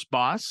passed the first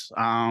boss,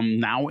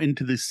 now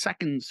into the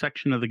second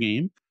section of the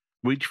game,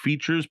 which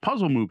features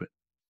puzzle movement.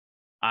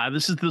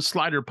 This is the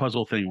slider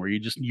puzzle thing where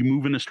you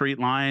move in a straight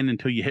line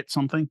until you hit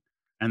something,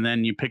 and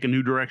then you pick a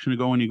new direction to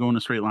go and you go in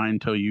a straight line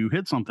until you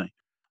hit something.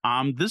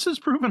 This has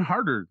proven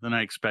harder than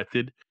I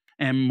expected.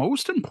 And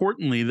most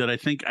importantly, that I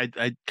think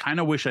I kind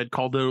of wish I'd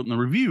called out in the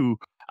review,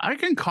 I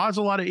can cause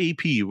a lot of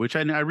AP, which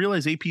I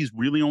realize AP is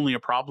really only a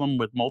problem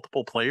with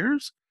multiple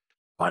players.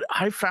 But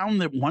I found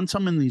that once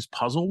I'm in these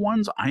puzzle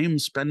ones, I am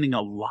spending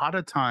a lot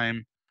of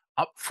time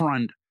up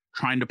front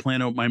trying to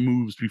plan out my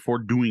moves before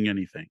doing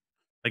anything.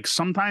 Like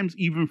sometimes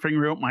even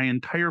figure out my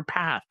entire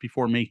path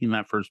before making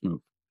that first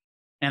move.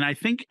 And I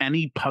think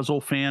any puzzle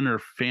fan or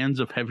fans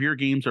of heavier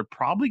games are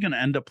probably going to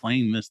end up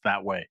playing this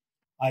that way.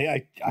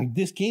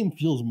 This game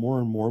feels more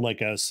and more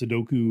like a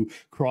Sudoku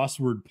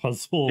crossword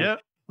puzzle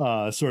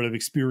sort of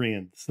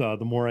experience. The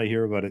more I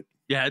hear about it.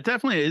 Yeah,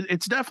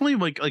 it's definitely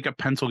like a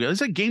pencil game.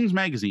 It's like Games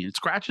Magazine. It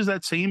scratches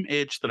that same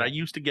itch that I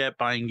used to get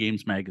buying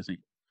Games Magazine.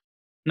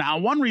 Now,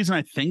 one reason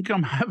I think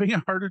I'm having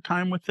a harder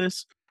time with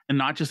this and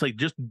not just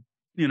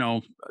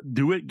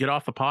do it, get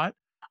off the pot.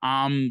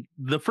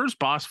 The first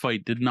boss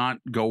fight did not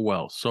go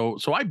well. So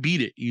I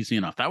beat it easy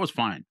enough. That was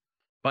fine.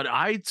 But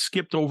I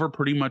skipped over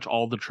pretty much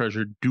all the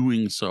treasure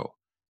doing so.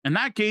 And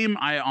that game,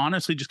 I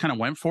honestly just kind of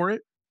went for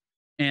it.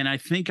 And I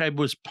think I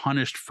was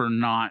punished for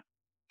not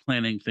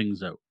planning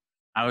things out.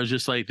 I was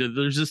just like,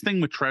 there's this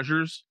thing with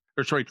traps.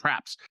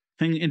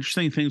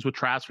 Interesting things with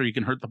traps where you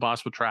can hurt the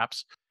boss with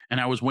traps. And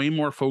I was way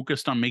more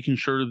focused on making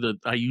sure that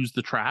I used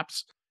the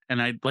traps,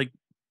 and I like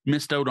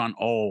missed out on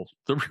all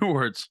the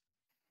rewards.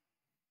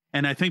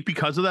 And I think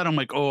because of that, I'm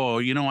like, oh,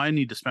 I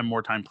need to spend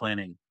more time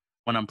planning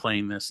when I'm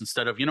playing this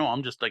instead of,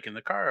 I'm just like in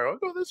the car. I'll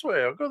go this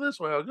way. I'll go this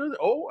way.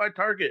 Oh, I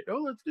target.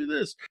 Oh, let's do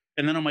this.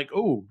 And then I'm like,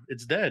 oh,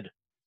 it's dead.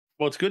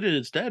 Well, it's good that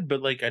it's dead,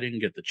 but like I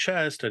didn't get the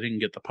chest. I didn't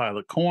get the pile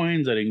of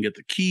coins. I didn't get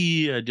the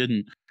key. I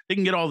didn't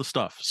get all the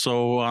stuff.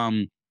 So,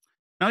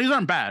 now these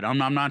aren't bad. I'm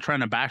not trying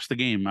to bash the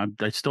game.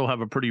 I still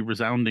have a pretty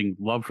resounding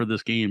love for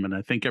this game, and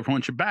I think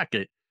everyone should back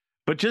it.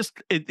 But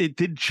just it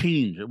did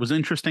change. It was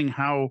interesting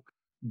how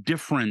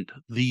different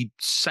the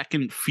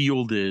second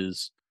field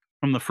is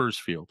from the first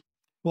field.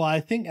 Well,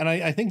 I think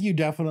you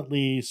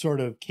definitely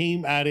sort of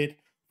came at it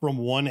from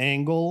one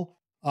angle,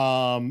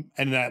 and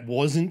that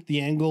wasn't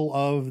the angle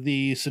of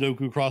the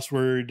Sudoku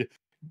crossword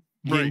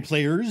game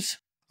players.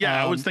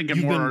 Yeah, I was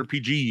thinking more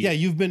RPG. Yeah,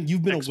 you've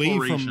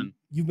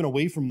been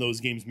away from those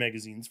games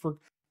magazines for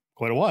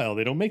quite a while.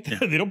 They don't make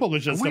that. They don't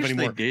publish that stuff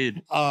anymore. They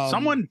did.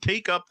 Someone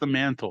take up the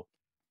mantle.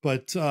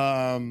 But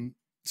so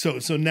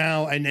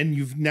now and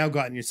you've now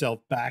gotten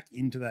yourself back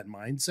into that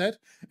mindset,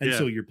 and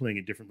so you're playing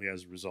it differently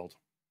as a result.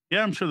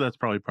 Yeah, I'm sure that's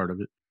probably part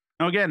of it.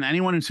 Now, again,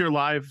 anyone who's here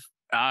live,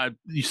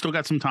 you still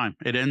got some time.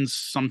 It ends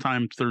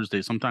sometime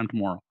Thursday, sometime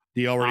tomorrow.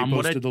 He already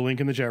posted the link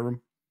in the chat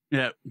room.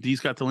 Yeah, Dee's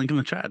got the link in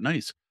the chat.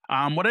 Nice.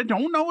 What I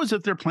don't know is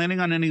if they're planning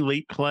on any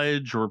late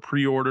pledge or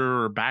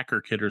pre-order or backer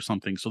kit or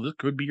something. So this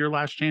could be your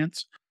last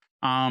chance.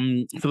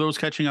 For those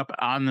catching up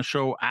on the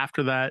show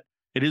after that,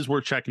 it is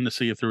worth checking to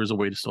see if there is a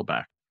way to still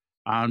back.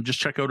 Just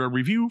check out our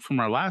review from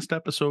our last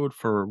episode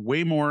for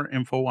way more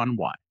info on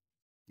why.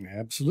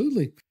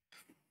 Absolutely.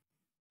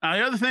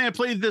 The other thing I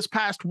played this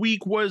past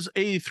week was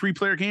a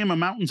 3-player game of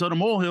Mountains Out of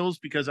Molehills,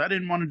 because I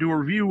didn't want to do a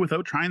review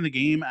without trying the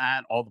game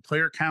at all the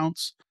player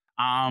counts.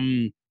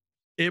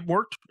 It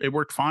worked. It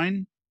worked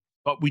fine.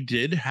 But we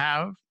did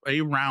have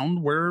a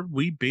round where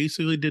we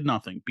basically did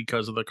nothing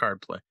because of the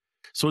card play.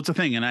 So it's a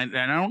thing. And I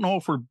don't know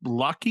if we're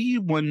lucky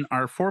when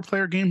our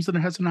 4-player games that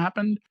it hasn't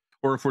happened,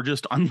 or if we're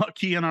just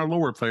unlucky in our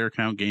lower player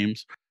count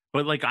games.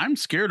 But like, I'm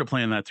scared of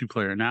playing that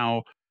 2-player.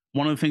 Now,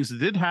 one of the things that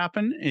did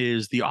happen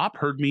is the op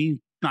heard me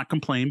not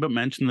complain, but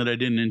mention that I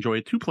didn't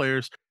enjoy 2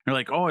 players. They're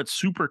like, oh, it's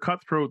super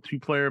cutthroat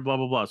 2-player, blah,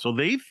 blah, blah. So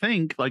they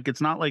think like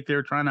it's not like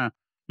they're trying to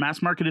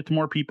mass market it to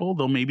more people,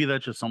 though maybe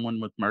that's just someone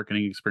with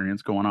marketing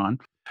experience going on.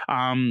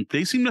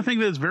 They seem to think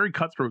that it's very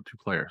cutthroat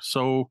 2-player.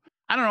 So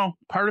I don't know.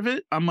 Part of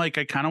it, I'm like,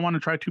 I kind of want to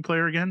try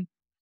 2-player again,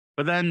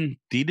 but then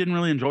Dee didn't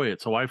really enjoy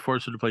it, so I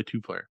forced her to play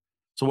 2-player.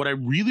 So what I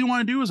really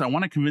want to do is I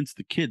want to convince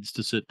the kids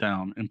to sit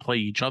down and play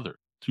each other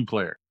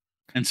 2-player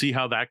and see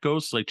how that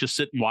goes. Like just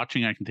sitting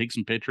watching, I can take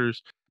some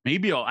pictures.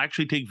 Maybe I'll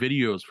actually take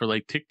videos for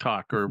like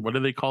TikTok, or what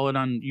do they call it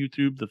on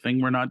YouTube? The thing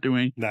we're not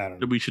doing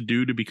that we should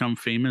do to become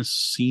famous,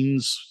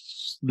 scenes,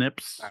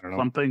 snips,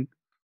 something,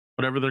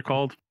 whatever they're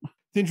called.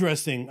 It's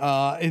interesting.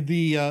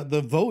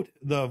 The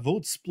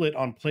vote split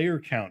on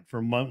player count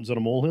for Mountains Out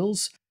of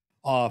Molehills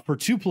for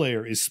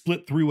 2-player is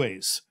split 3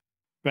 ways: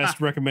 best,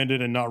 recommended,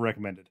 and not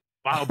recommended.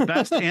 Wow,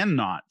 best and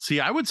not.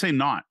 See, I would say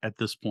not at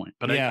this point,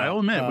 but I'll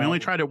admit we only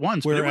tried it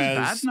once. Whereas but it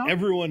was bad,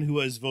 everyone who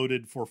has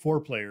voted for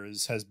 4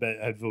 players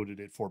had voted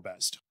it for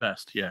best.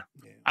 Best, yeah.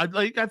 I'd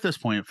like at this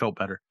point it felt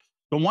better.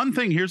 The one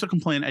thing, here's a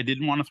complaint I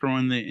didn't want to throw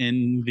in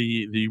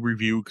the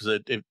review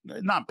because it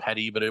not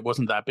petty, but it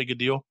wasn't that big a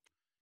deal.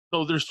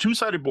 So there's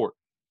 2-sided board.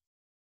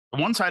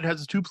 One side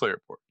has a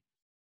 2-player board.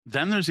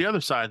 Then there's the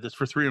other side that's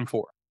for 3 and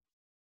 4.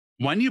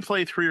 When you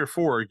play 3 or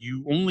 4,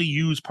 you only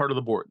use part of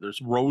the board.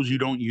 There's rows you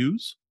don't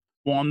use.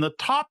 Well, on the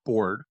top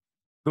board,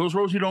 those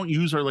rows you don't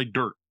use are like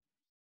dirt.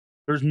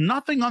 There's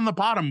nothing on the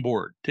bottom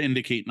board to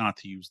indicate not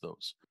to use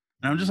those.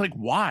 And I'm just like,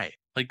 why?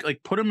 Like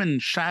put them in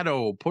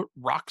shadow, put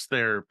rocks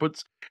there,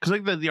 because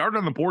like the art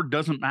on the board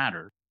doesn't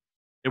matter.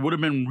 It would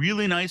have been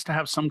really nice to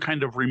have some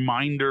kind of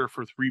reminder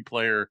for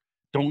 3-player.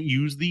 Don't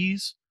use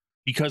these,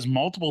 because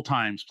multiple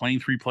times playing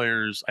 3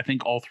 players, I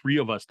think all 3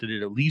 of us did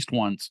it at least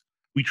once.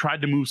 We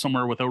tried to move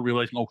somewhere without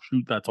realizing, oh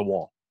shoot, that's a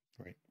wall.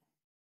 Right.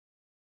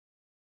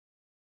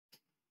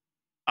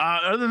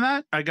 Other than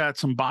that, I got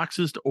some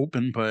boxes to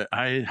open, but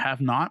I have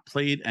not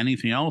played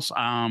anything else.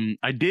 I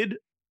did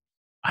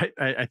I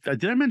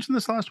mention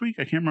this last week?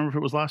 I can't remember if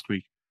it was last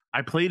week.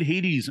 I played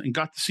Hades and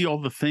got to see all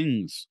the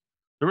things.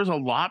 There was a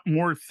lot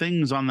more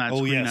things on that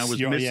screen I was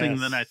missing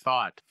than I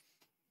thought.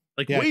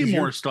 Like way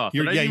more stuff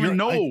that I didn't even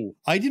know.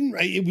 I didn't.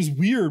 It was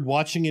weird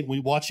watching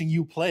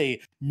you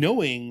play,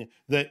 knowing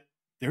that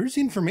there's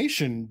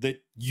information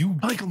that you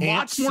like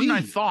lots more than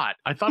I thought.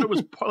 I thought it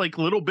was like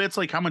little bits,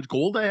 like how much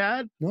gold I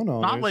had. No,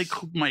 not like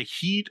my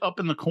heat up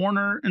in the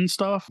corner and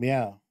stuff.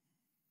 Yeah.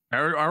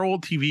 Our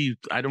old TV,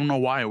 I don't know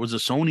why, it was a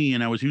Sony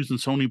and I was using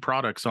Sony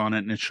products on it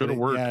and it should have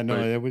worked. Yeah, no,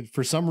 it was,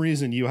 for some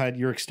reason you had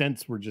your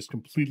extents were just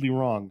completely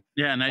wrong.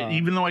 Yeah, and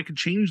even though I could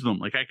change them,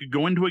 like I could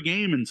go into a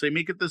game and say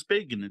make it this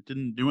big and it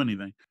didn't do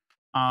anything.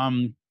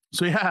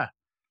 So yeah,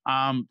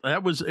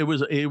 That was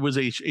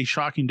a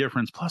shocking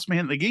difference. Plus,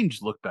 man, the game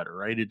just looked better,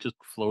 right? It just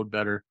flowed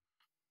better.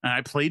 And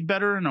I played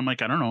better, and I'm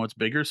like, I don't know, it's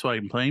bigger, so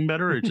I'm playing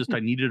better. It just I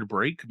needed a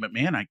break, but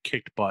man, I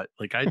kicked butt.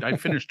 Like I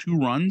finished 2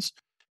 runs.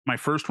 My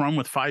first run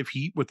with 5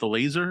 heat with the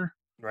laser,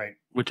 Right.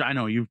 which I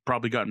know you've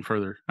probably gotten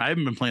further. I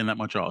haven't been playing that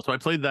much at all, so I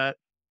played that,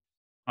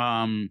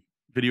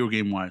 video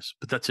game wise,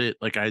 but that's it.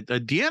 Like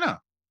Deanna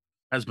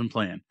has been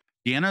playing.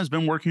 Deanna has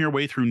been working her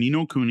way through Ni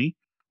no Kuni,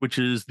 which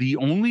is the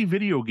only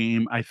video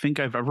game I think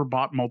I've ever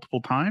bought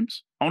multiple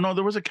times. Oh no,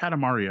 there was a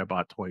Katamari I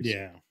bought twice.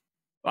 Yeah.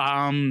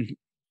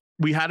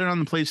 We had it on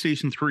the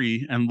PlayStation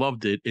 3 and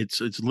loved it. It's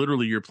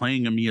literally you're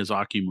playing a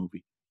Miyazaki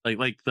movie.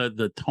 Like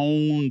the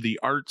tone, the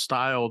art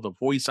style, the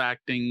voice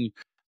acting,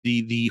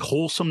 the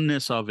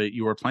wholesomeness of it.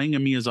 You are playing a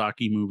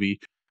Miyazaki movie,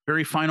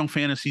 very Final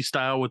Fantasy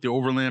style with the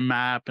overland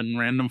map and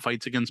random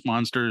fights against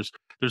monsters.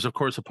 There's of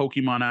course a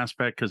Pokemon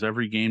aspect because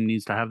every game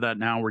needs to have that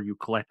now, where you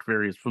collect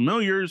various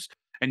familiars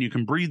and you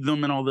can breed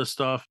them and all this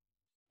stuff.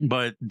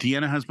 But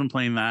Deanna has been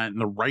playing that,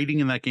 and the writing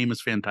in that game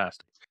is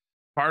fantastic.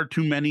 Far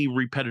too many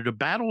repetitive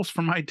battles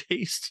for my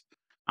taste.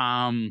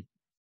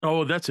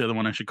 Oh, that's the other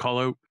one I should call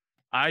out.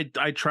 I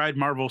tried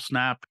Marvel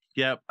Snap.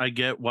 Yep, I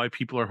get why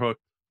people are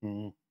hooked.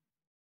 Mm.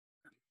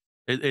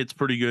 It's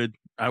pretty good.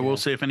 I will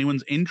say, if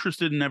anyone's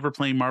interested in ever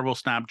playing Marvel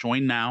Snap,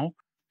 join now,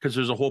 because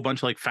there's a whole bunch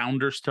of like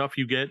founder stuff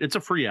you get. It's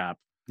a free app.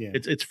 Yeah.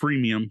 It's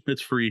freemium.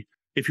 It's free.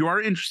 If you are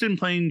interested in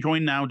playing,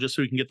 join now, just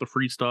so you can get the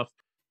free stuff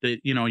that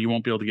you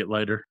won't be able to get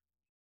later.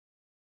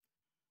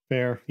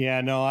 Fair.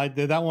 Yeah, no,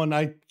 that one,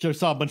 I just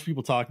saw a bunch of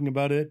people talking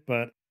about it,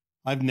 but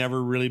I've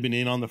never really been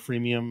in on the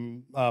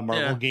freemium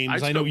Marvel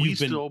games. I know you've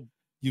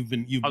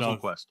been Puzzle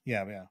Quest.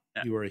 Yeah.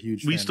 You were a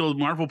huge We fan. still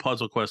Marvel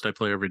Puzzle Quest I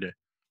play every day.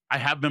 I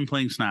have been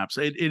playing Snaps.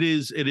 It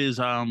is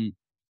I don't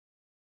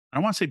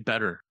want to say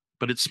better,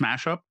 but it's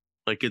smash up.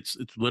 Like it's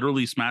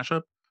literally smash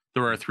up.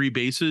 There are 3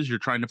 bases. You're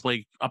trying to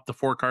play up to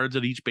 4 cards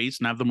at each base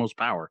and have the most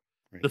power.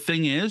 Right. The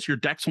thing is, your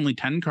deck's only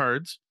 10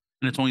 cards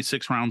and it's only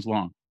 6 rounds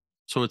long.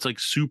 So it's like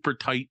super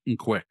tight and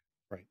quick,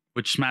 right?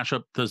 Which Smash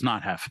Up does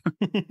not have.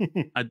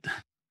 I'm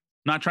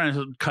not trying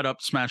to cut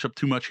up Smash Up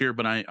too much here,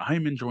 but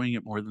I'm enjoying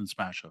it more than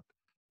Smash Up.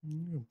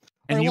 And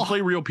right, you play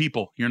real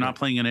people. You're not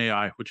playing an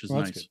AI, which is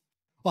nice. Good.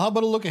 Well, how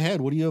about a look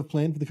ahead? What do you have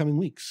planned for the coming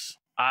weeks?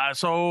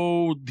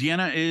 So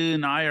Deanna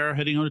and I are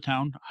heading out of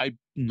town. I have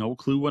no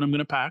clue what I'm going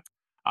to pack.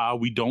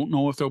 We don't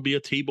know if there'll be a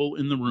table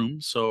in the room.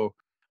 So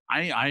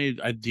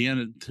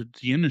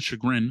Deanna's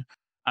chagrin,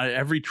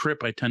 every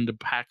trip I tend to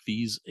pack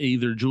these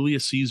either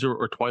Julius Caesar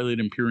or Twilight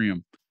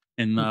Imperium,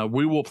 and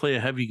we will play a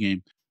heavy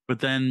game. But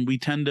then we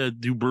tend to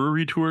do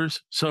brewery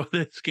tours, so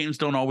these games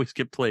don't always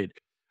get played.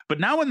 But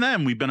now and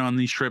then we've been on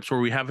these trips where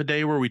we have a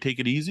day where we take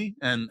it easy,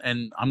 and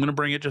I'm going to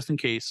bring it just in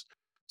case.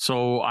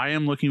 So I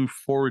am looking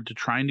forward to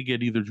trying to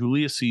get either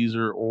Julius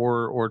Caesar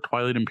or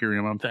Twilight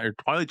Imperium.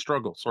 Twilight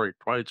Struggle,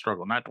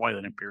 not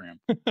Twilight Imperium.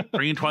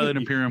 Bringing Twilight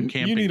Imperium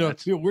camping.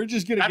 We're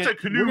just gonna that's get a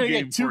canoe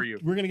game for you.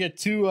 We're gonna get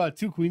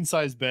two queen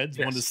size beds,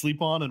 one to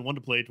sleep on and one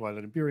to play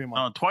Twilight Imperium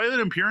on. Twilight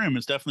Imperium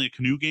is definitely a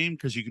canoe game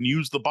because you can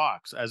use the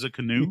box as a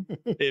canoe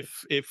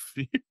if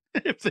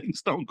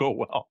things don't go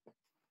well.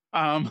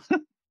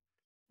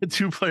 A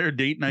 2-player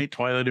date night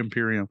Twilight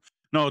Imperium.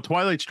 No,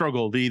 Twilight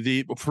Struggle,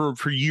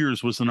 for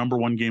years was the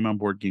 #1 game on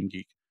Board Game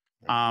Geek.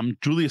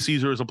 Julius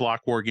Caesar is a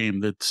block war game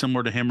that's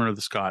similar to Hammer of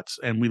the Scots,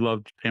 and we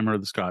loved Hammer of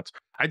the Scots.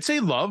 I'd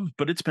say love,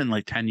 but it's been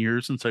like 10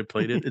 years since I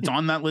played it. It's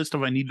on that list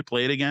of I need to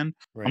play it again.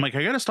 Right. I'm like,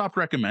 I got to stop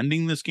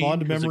recommending this game.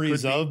 Fond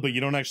memories of, but you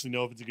don't actually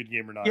know if it's a good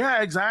game or not.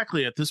 Yeah,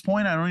 exactly. At this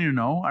point, I don't even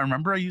know. I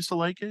remember I used to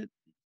like it.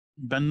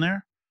 Been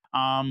there.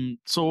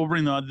 So we'll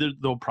bring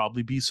there'll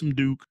probably be some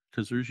Duke,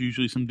 because there's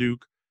usually some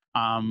Duke.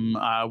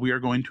 We are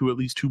going to at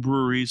least 2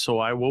 breweries, so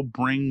I will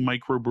bring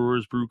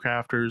microbrewers, brew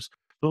crafters.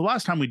 The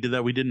last time we did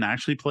that, we didn't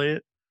actually play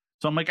it.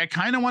 So I'm like, I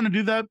kind of want to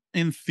do that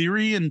in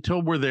theory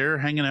until we're there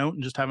hanging out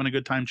and just having a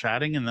good time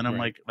chatting. And then I'm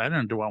like, I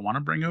don't know, do I want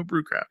to bring out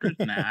brew crafters?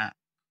 Nah.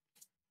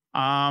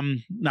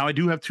 Now I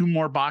do have 2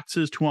 more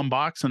boxes to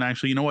unbox, and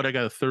actually, you know what? I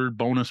got a 3rd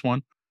bonus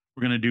one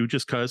we're gonna do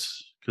just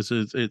because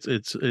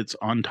it's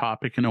on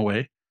topic in a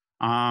way.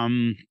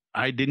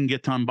 I didn't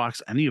get to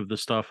unbox any of the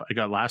stuff I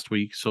got last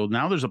week, so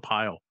now there's a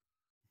pile.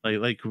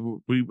 I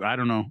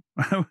don't know.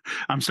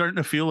 I'm starting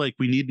to feel like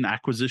we need an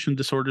acquisition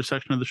disorder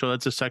section of the show.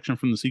 That's a section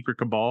from the Secret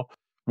Cabal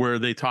where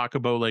they talk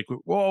about like,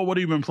 whoa, what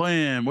have you been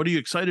playing? What are you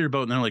excited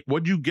about? And they're like,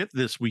 what'd you get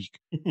this week?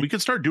 We could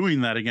start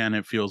doing that again,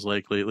 it feels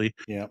like lately.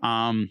 Yeah.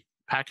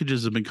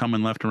 Packages have been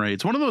coming left and right.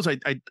 It's one of those I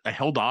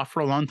held off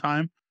for a long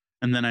time,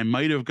 and then I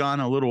might have gone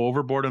a little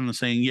overboard on the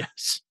saying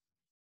yes.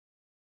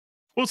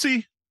 We'll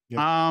see. Yep.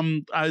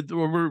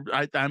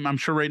 I'm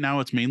sure right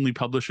now it's mainly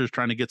publishers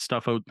trying to get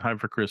stuff out time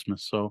for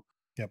Christmas. So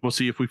we'll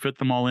see if we fit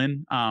them all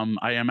in.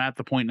 I am at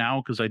the point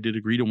now, because I did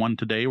agree to one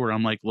today, where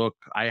I'm like, look,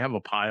 I have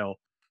a pile.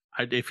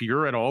 If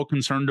you're at all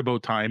concerned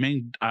about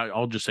timing,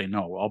 I'll just say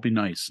no. I'll be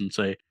nice and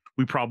say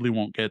we probably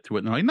won't get to it.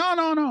 And they're like,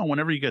 no,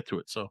 whenever you get to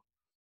it. So,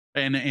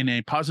 and in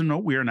a positive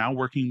note, we are now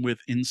working with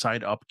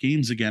Inside Up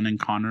Games again, and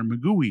Connor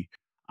McGooey,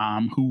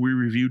 who we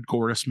reviewed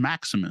Gorus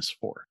Maximus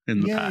for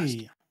in the past.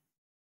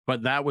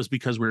 but that was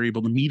because we were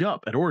able to meet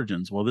up at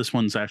Origins. Well, this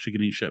one's actually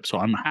getting shipped. So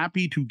I'm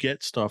happy to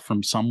get stuff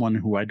from someone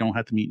who I don't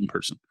have to meet in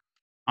person.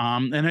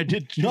 And I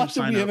did not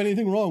that we have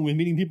anything wrong with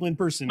meeting people in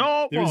person.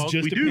 No, there's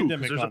just we a do,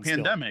 pandemic. there's a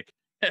pandemic.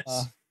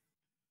 Yes.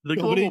 The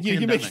no, global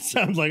pandemic. You make it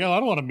sound like, oh, I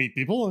don't want to meet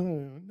people.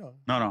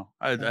 No.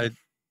 I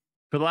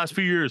for the last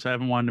few years, I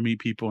haven't wanted to meet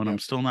people, and I'm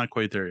still not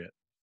quite there yet.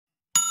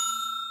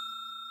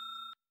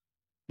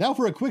 Now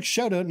for a quick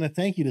shout out and a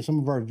thank you to some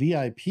of our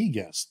VIP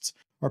guests.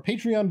 Our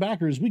Patreon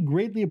backers, we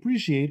greatly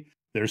appreciate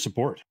their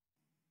support.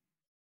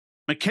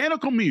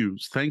 Mechanical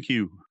Muse, thank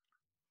you.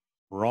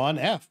 Ron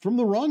F. from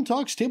the Ron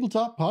Talks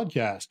Tabletop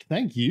Podcast,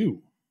 thank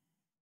you.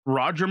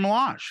 Roger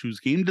Malash,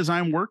 whose game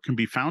design work can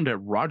be found at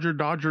Roger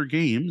Dodger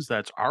Games.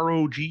 That's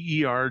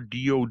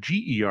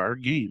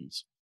ROGERDOGER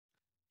Games.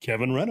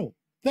 Kevin Reno,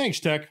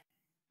 thanks, Tech.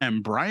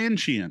 And Brian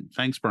Sheehan,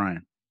 thanks,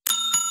 Brian.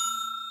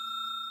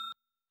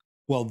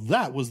 Well,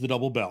 that was the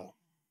double bell.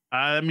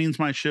 That means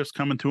my shift's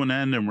coming to an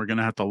end, and we're going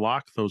to have to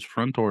lock those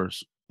front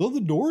doors. Though the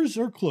doors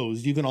are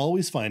closed, you can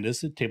always find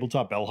us at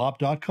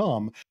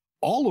tabletopbellhop.com,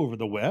 all over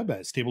the web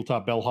as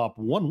Tabletop Bellhop,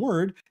 one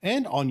word,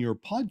 and on your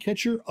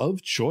podcatcher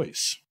of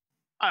choice.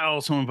 I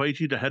also invite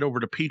you to head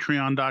over to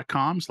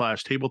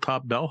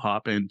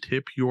patreon.com/tabletopbellhop and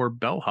tip your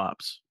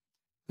bellhops.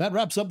 That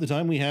wraps up the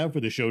time we have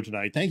for the show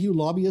tonight. Thank you,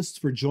 lobbyists,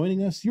 for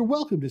joining us. You're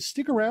welcome to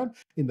stick around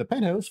in the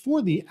penthouse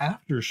for the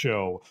after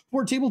show.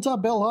 For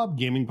Tabletop Bellhop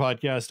Gaming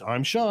Podcast,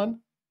 I'm Sean.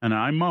 And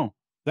I'm Mo.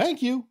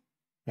 Thank you.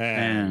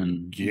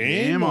 And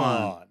game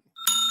on.